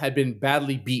Videl had been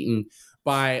badly beaten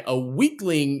by a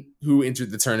weakling who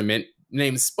entered the tournament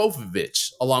named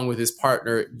Spopovich, along with his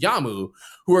partner Yamu,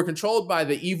 who are controlled by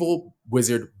the evil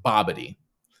wizard Babidi.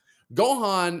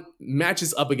 Gohan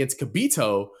matches up against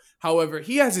Kibito. However,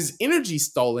 he has his energy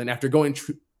stolen after going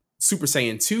Super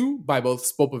Saiyan 2 by both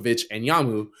Spopovich and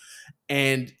Yamu,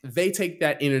 and they take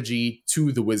that energy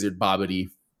to the wizard Babidi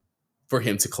for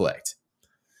him to collect.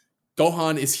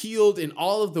 Gohan is healed, and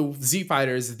all of the Z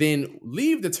fighters then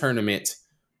leave the tournament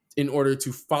in order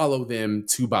to follow them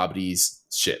to Babidi's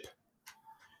ship.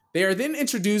 They are then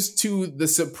introduced to the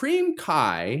Supreme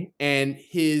Kai and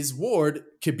his ward,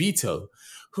 Kibito,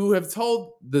 who have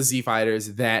told the Z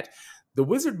fighters that the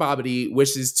wizard Babidi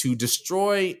wishes to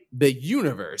destroy the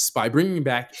universe by bringing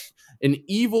back an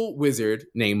evil wizard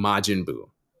named Majin Buu.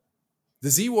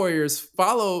 The Z warriors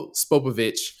follow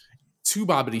Spopovich to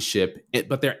Babidi's ship,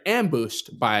 but they're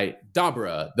ambushed by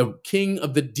Dabra, the king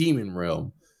of the demon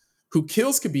realm, who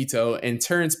kills Kibito and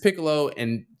turns Piccolo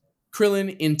and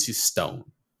Krillin into stone.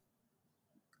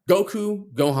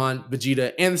 Goku, Gohan,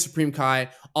 Vegeta, and the Supreme Kai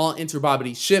all enter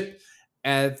Babidi's ship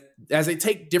as they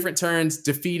take different turns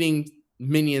defeating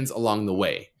minions along the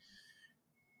way.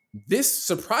 This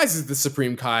surprises the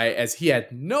Supreme Kai, as he had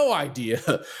no idea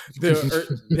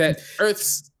that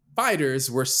Earth's fighters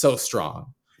were so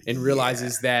strong, and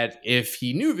realizes that if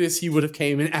he knew this, he would have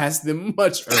came and asked them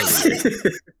much earlier.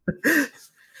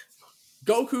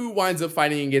 Goku winds up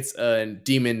fighting against a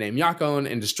demon named Yakon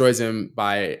and destroys him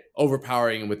by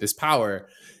overpowering him with his power.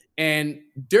 And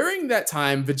during that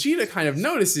time, Vegeta kind of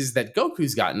notices that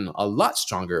Goku's gotten a lot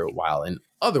stronger while in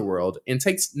Otherworld and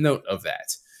takes note of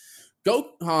that.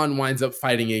 Gohan winds up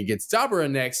fighting against Dabura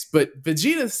next, but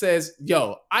Vegeta says,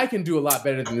 yo, I can do a lot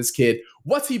better than this kid.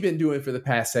 What's he been doing for the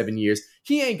past 7 years?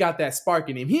 He ain't got that spark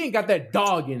in him. He ain't got that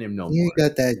dog in him no more. He ain't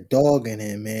got that dog in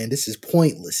him, man. This is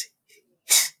pointless.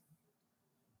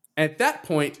 At that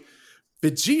point,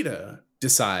 Vegeta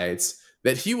decides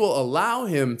that he will allow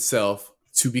himself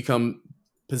to become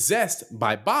possessed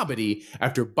by Babidi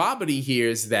after Babidi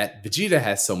hears that Vegeta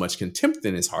has so much contempt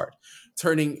in his heart,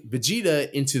 turning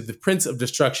Vegeta into the Prince of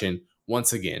Destruction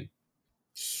once again.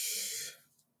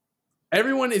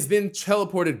 Everyone is then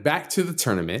teleported back to the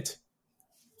tournament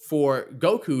for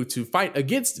Goku to fight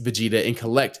against Vegeta and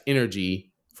collect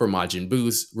energy for Majin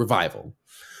Buu's revival.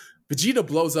 Vegeta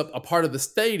blows up a part of the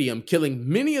stadium, killing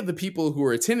many of the people who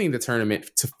were attending the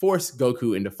tournament to force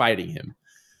Goku into fighting him.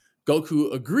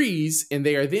 Goku agrees, and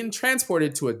they are then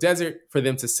transported to a desert for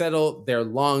them to settle their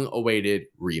long-awaited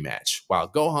rematch, while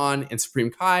Gohan and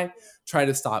Supreme Kai try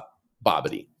to stop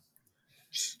Babidi.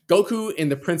 Goku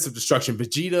and the Prince of Destruction,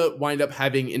 Vegeta, wind up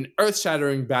having an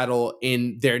earth-shattering battle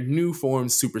in their new form,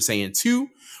 Super Saiyan 2,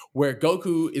 where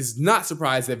Goku is not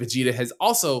surprised that Vegeta has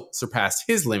also surpassed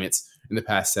his limits in the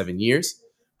past 7 years.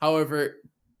 However,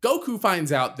 Goku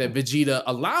finds out that Vegeta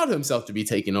allowed himself to be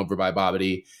taken over by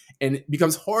Babidi and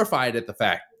becomes horrified at the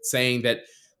fact, saying that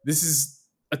this is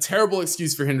a terrible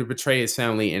excuse for him to betray his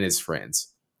family and his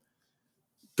friends.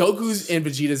 Goku's and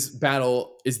Vegeta's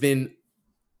battle is then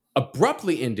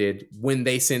abruptly ended when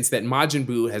they sense that Majin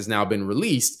Buu has now been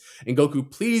released, and Goku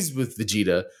pleads with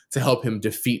Vegeta to help him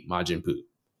defeat Majin Buu.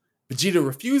 Vegeta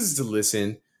refuses to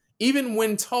listen, even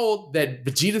when told that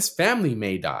Vegeta's family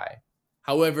may die.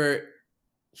 However,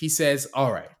 he says,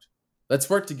 all right, let's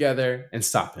work together and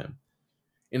stop him.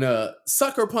 In a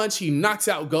sucker punch, he knocks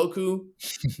out Goku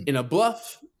in a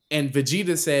bluff, and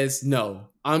Vegeta says, no,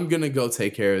 I'm going to go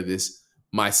take care of this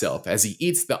myself, as he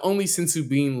eats the only senzu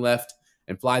bean left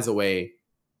and flies away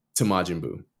to Majin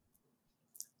Buu.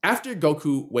 After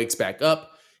Goku wakes back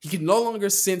up, he can no longer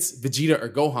sense Vegeta or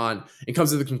Gohan and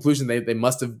comes to the conclusion that they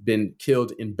must have been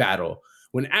killed in battle,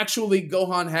 when actually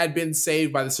Gohan had been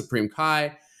saved by the Supreme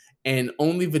Kai, and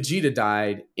only Vegeta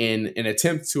died in an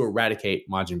attempt to eradicate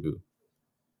Majin Buu.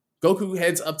 Goku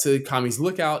heads up to Kami's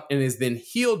lookout and is then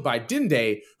healed by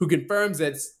Dende, who confirms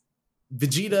that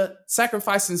Vegeta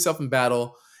sacrificed himself in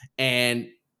battle, and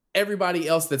everybody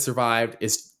else that survived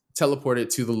is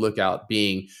teleported to the lookout,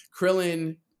 being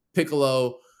Krillin,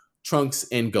 Piccolo, Trunks,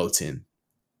 and Goten,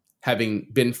 having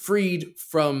been freed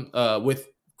from, with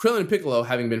Krillin and Piccolo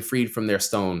having been freed from their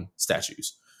stone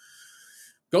statues.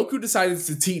 Goku decided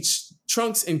to teach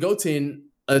Trunks and Goten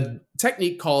a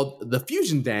technique called the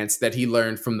fusion dance that he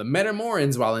learned from the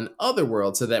Metamorans while in other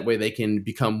worlds, so that way they can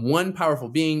become one powerful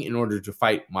being in order to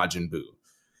fight Majin Buu.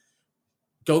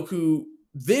 Goku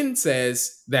then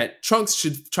says that Trunks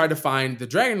should try to find the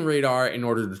Dragon Radar in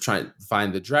order to try and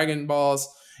find the Dragon Balls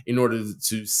in order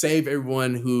to save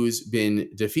everyone who's been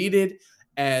defeated,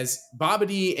 as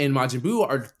Babidi and Majin Buu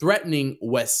are threatening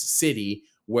West City,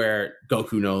 where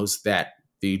Goku knows that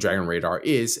the Dragon Radar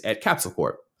is at Capsule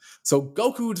Corp. So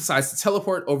Goku decides to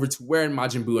teleport over to where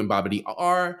Majin Buu and Babidi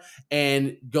are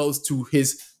and goes to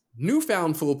his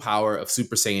newfound full power of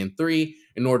Super Saiyan 3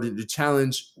 in order to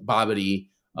challenge Babidi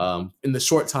in the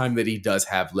short time that he does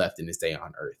have left in his day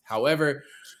on Earth. However,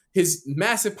 his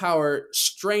massive power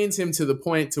strains him to the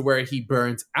point to where he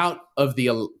burns out of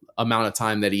the amount of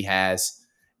time that he has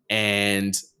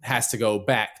and has to go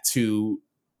back to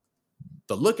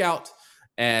the lookout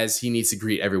as he needs to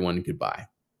greet everyone goodbye.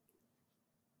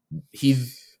 He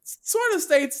sort of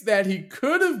states that he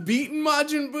could have beaten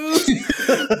Majin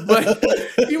Buu, but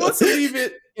he wants to leave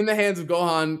it in the hands of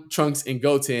Gohan, Trunks, and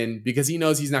Goten because he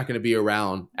knows he's not going to be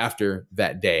around after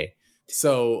that day.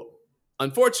 So,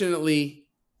 unfortunately,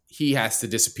 he has to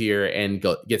disappear and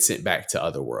get sent back to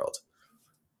Otherworld.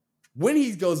 When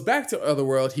he goes back to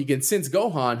Otherworld, he can sense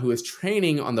Gohan, who is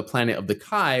training on the planet of the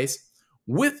Kais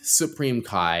with Supreme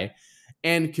Kai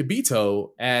and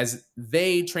Kibito, as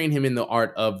they train him in the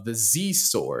art of the Z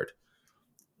sword.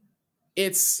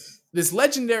 It's this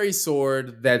legendary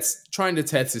sword that's trying to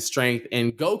test his strength,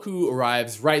 and Goku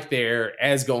arrives right there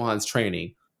as Gohan's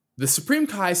training. The Supreme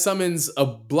Kai summons a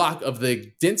block of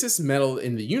the densest metal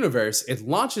in the universe. It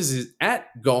launches it at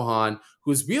Gohan,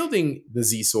 who is wielding the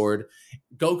Z sword.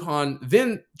 Gohan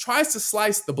then tries to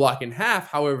slice the block in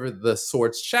half. However, the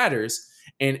sword shatters,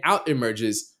 and out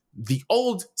emerges the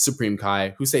old Supreme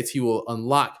Kai, who states he will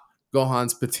unlock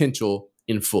Gohan's potential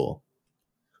in full.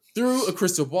 Through a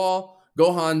crystal ball,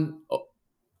 Gohan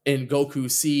and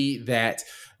Goku see that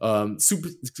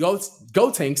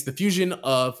Gotenks, the fusion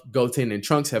of Goten and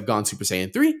Trunks, have gone Super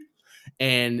Saiyan 3,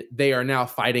 and they are now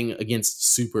fighting against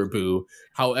Super Buu.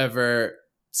 However,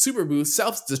 Super Buu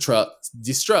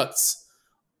self-destructs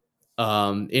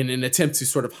in an attempt to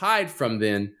sort of hide from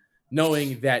them,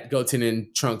 knowing that Goten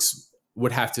and Trunks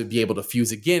would have to be able to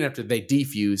fuse again after they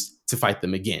defused to fight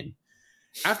them again.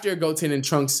 After Goten and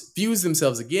Trunks fuse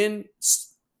themselves again,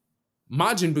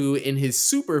 Majin Buu in his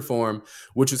super form,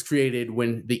 which was created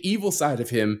when the evil side of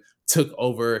him took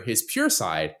over his pure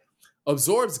side,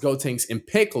 absorbs Gotenks and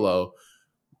Piccolo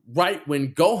right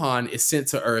when Gohan is sent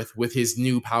to Earth with his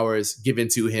new powers given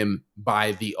to him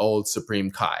by the old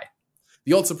Supreme Kai.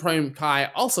 The old Supreme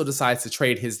Kai also decides to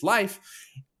trade his life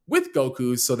with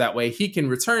Goku so that way he can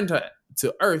return to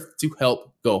Earth to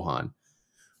help Gohan.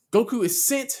 Goku is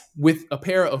sent with a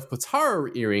pair of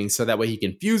Potara earrings so that way he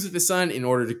can fuse with the sun in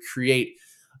order to create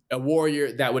a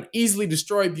warrior that would easily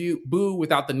destroy Buu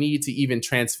without the need to even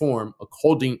transform,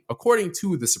 according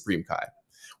to the Supreme Kai.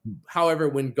 However,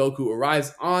 when Goku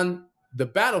arrives on the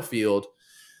battlefield,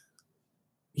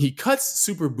 he cuts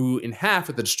Super Buu in half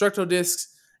with the Destructo Discs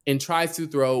and tries to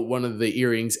throw one of the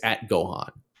earrings at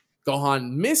Gohan.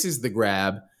 Gohan misses the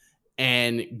grab,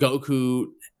 and Goku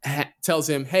tells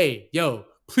him, hey, yo,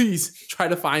 please try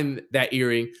to find that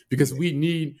earring because we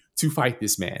need to fight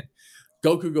this man.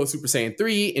 Goku goes Super Saiyan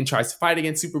 3 and tries to fight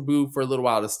against Super Buu for a little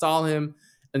while to stall him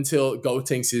until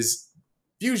Gotenks'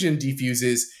 fusion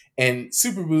defuses, and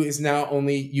Super Buu is now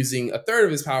only using a third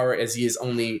of his power as he is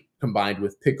only combined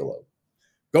with Piccolo.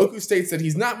 Goku states that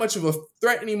he's not much of a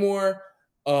threat anymore,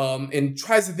 and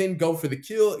tries to then go for the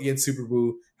kill against Super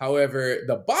Buu. However,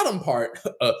 the bottom part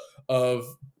of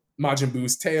Majin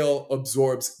Buu's tail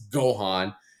absorbs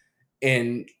Gohan,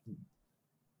 and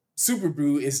Super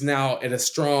Buu is now at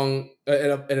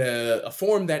a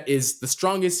form that is the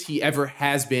strongest he ever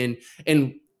has been,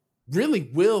 and really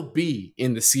will be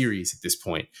in the series at this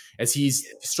point, as he's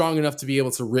strong enough to be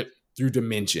able to rip through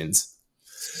dimensions.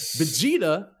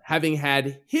 Vegeta, having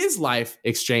had his life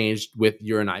exchanged with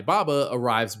Uranai Baba,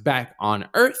 arrives back on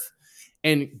Earth,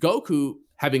 and Goku,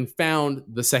 having found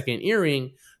the second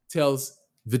earring, tells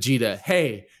Vegeta,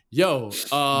 hey, yo,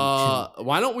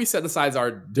 why don't we set aside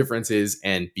our differences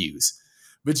and views?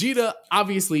 Vegeta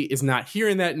obviously is not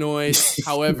hearing that noise.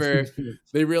 However,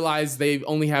 they realize they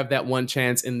only have that one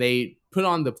chance, and they put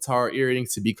on the Potara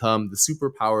earrings to become the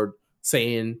super-powered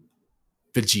Saiyan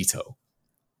Vegito.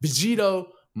 Vegito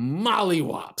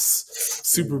mollywops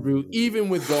Super Buu, even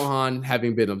with Gohan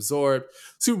having been absorbed.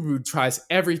 Super Buu tries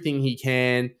everything he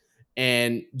can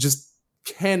and just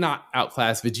cannot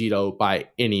outclass Vegito by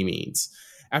any means.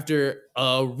 After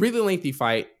a really lengthy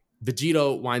fight,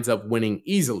 Vegito winds up winning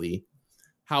easily.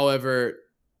 However,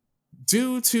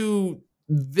 due to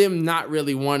them not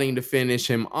really wanting to finish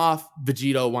him off,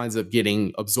 Vegito winds up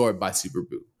getting absorbed by Super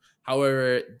Buu.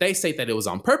 However, they state that it was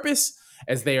on purpose,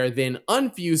 as they are then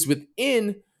unfused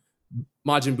within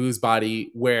Majin Buu's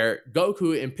body, where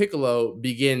Goku and Piccolo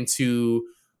begin to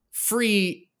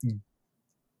free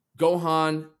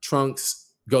Gohan,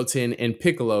 Trunks, Goten, and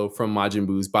Piccolo from Majin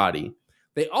Buu's body.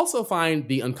 They also find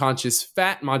the unconscious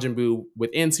fat Majin Buu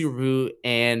within Super Buu,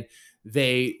 and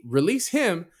they release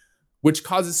him, which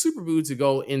causes Super Buu to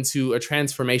go into a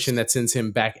transformation that sends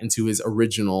him back into his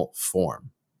original form.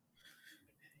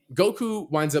 Goku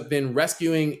winds up then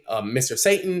rescuing Mr.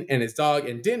 Satan and his dog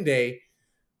and Dende.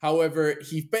 However,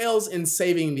 he fails in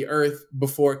saving the Earth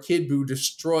before Kid Buu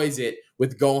destroys it,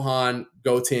 with Gohan,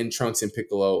 Goten, Trunks, and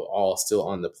Piccolo all still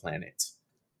on the planet.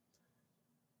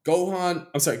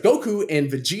 Goku and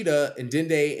Vegeta and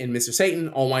Dende and Mr. Satan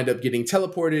all wind up getting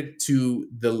teleported to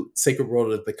the sacred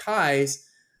world of the Kais,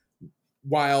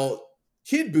 while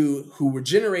Kid Buu, who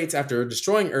regenerates after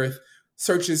destroying Earth,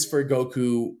 searches for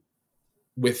Goku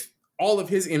with all of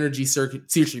his energy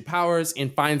circuitry powers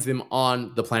and finds them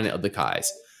on the planet of the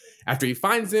Kais. After he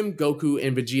finds them, Goku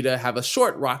and Vegeta have a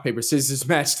short rock, paper, scissors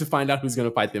match to find out who's going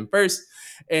to fight them first.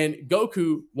 And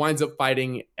Goku winds up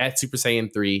fighting at Super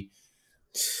Saiyan 3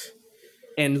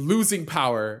 and losing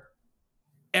power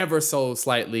ever so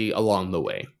slightly along the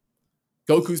way.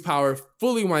 Goku's power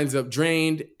fully winds up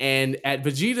drained, and at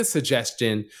Vegeta's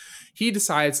suggestion, he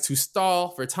decides to stall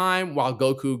for time while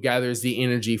Goku gathers the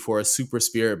energy for a super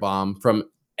spirit bomb from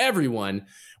everyone,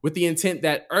 with the intent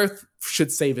that Earth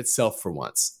should save itself for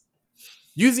once.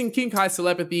 Using King Kai's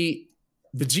telepathy,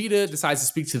 Vegeta decides to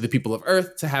speak to the people of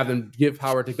Earth to have them give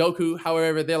power to Goku.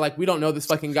 However, they're like, we don't know this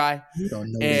fucking guy. We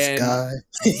don't know this guy.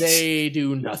 They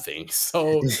do nothing.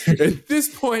 So at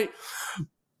this point,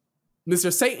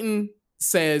 Mr. Satan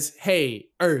says, hey,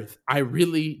 Earth, I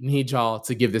really need y'all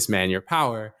to give this man your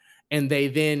power. And they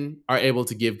then are able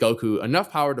to give Goku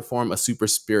enough power to form a super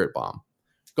spirit bomb.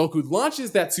 Goku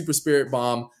launches that super spirit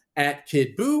bomb at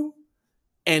Kid Buu,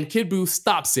 and Kid Buu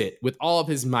stops it with all of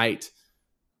his might,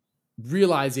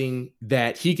 realizing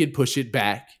that he could push it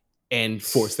back and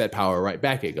force that power right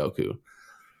back at Goku.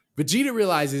 Vegeta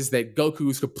realizes that Goku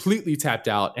is completely tapped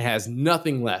out and has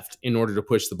nothing left in order to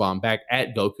push the bomb back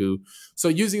at Goku. So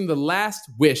using the last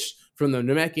wish from the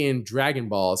Namekian Dragon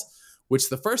Balls, which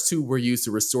the first two were used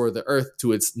to restore the Earth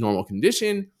to its normal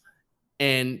condition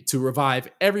and to revive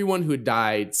everyone who had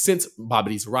died since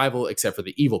Babidi's arrival except for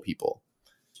the evil people.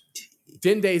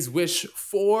 Dende's wish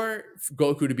for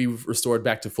Goku to be restored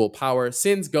back to full power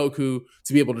sends Goku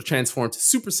to be able to transform to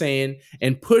Super Saiyan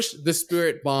and push the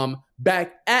spirit bomb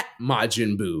back at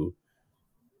Majin Buu.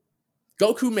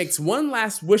 Goku makes one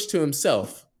last wish to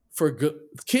himself for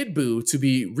Kid Buu to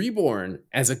be reborn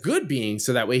as a good being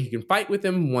so that way he can fight with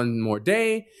him one more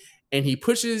day and he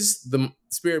pushes the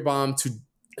spirit bomb to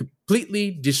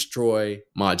completely destroy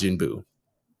Majin Buu.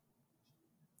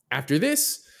 After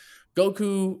this,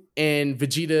 Goku and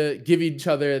Vegeta give each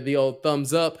other the old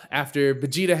thumbs up after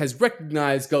Vegeta has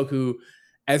recognized Goku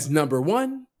as number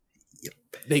one. Yep.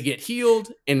 They get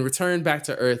healed and return back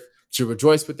to Earth to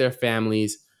rejoice with their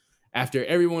families after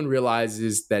everyone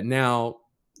realizes that now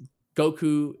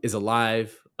Goku is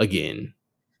alive again.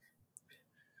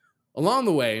 Along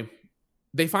the way,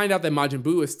 they find out that Majin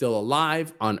Buu is still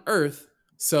alive on Earth.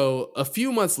 So a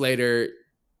few months later,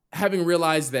 having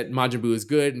realized that Majin Buu is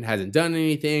good and hasn't done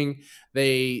anything,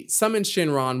 they summon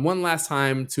Shenron one last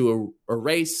time to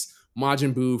erase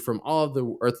Majin Buu from all of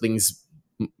the Earthlings'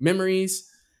 memories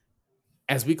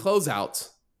as we close out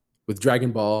with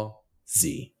Dragon Ball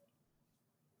Z.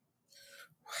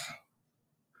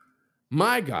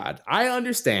 My God, I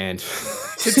understand.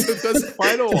 It took us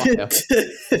quite a while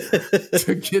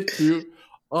to get through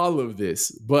all of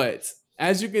this. But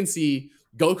as you can see,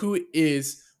 Goku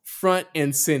is front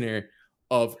and center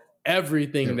of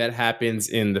everything that happens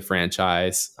in the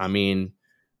franchise. I mean,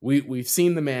 we've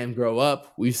seen the man grow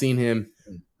up. We've seen him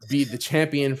be the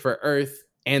champion for Earth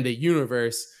and the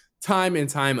universe time and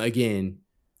time again.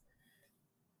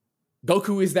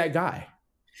 Goku is that guy.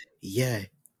 Yeah,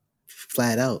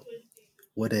 flat out.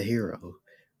 What a hero.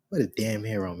 What a damn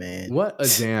hero, man. What a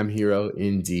damn hero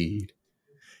indeed.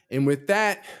 And with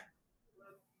that,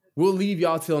 we'll leave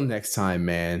y'all till next time,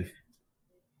 man.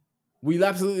 We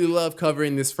absolutely love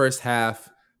covering this first half.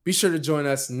 Be sure to join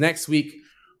us next week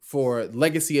for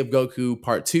Legacy of Goku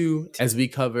Part 2 as we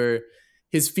cover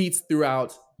his feats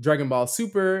throughout Dragon Ball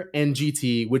Super and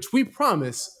GT, which we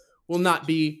promise will not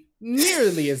be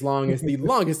nearly as long as the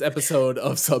longest episode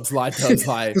of Subs Lie Dubs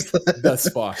Lie thus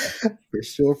far.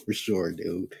 For sure,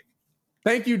 dude.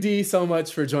 Thank you, D, so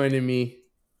much for joining me.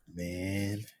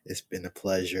 Man, it's been a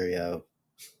pleasure, yo.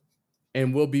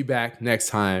 And we'll be back next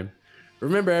time.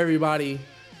 Remember, everybody,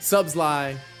 subs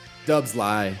lie, dubs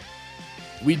lie.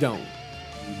 We don't.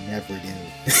 We never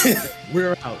do.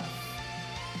 We're out.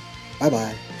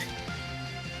 Bye-bye.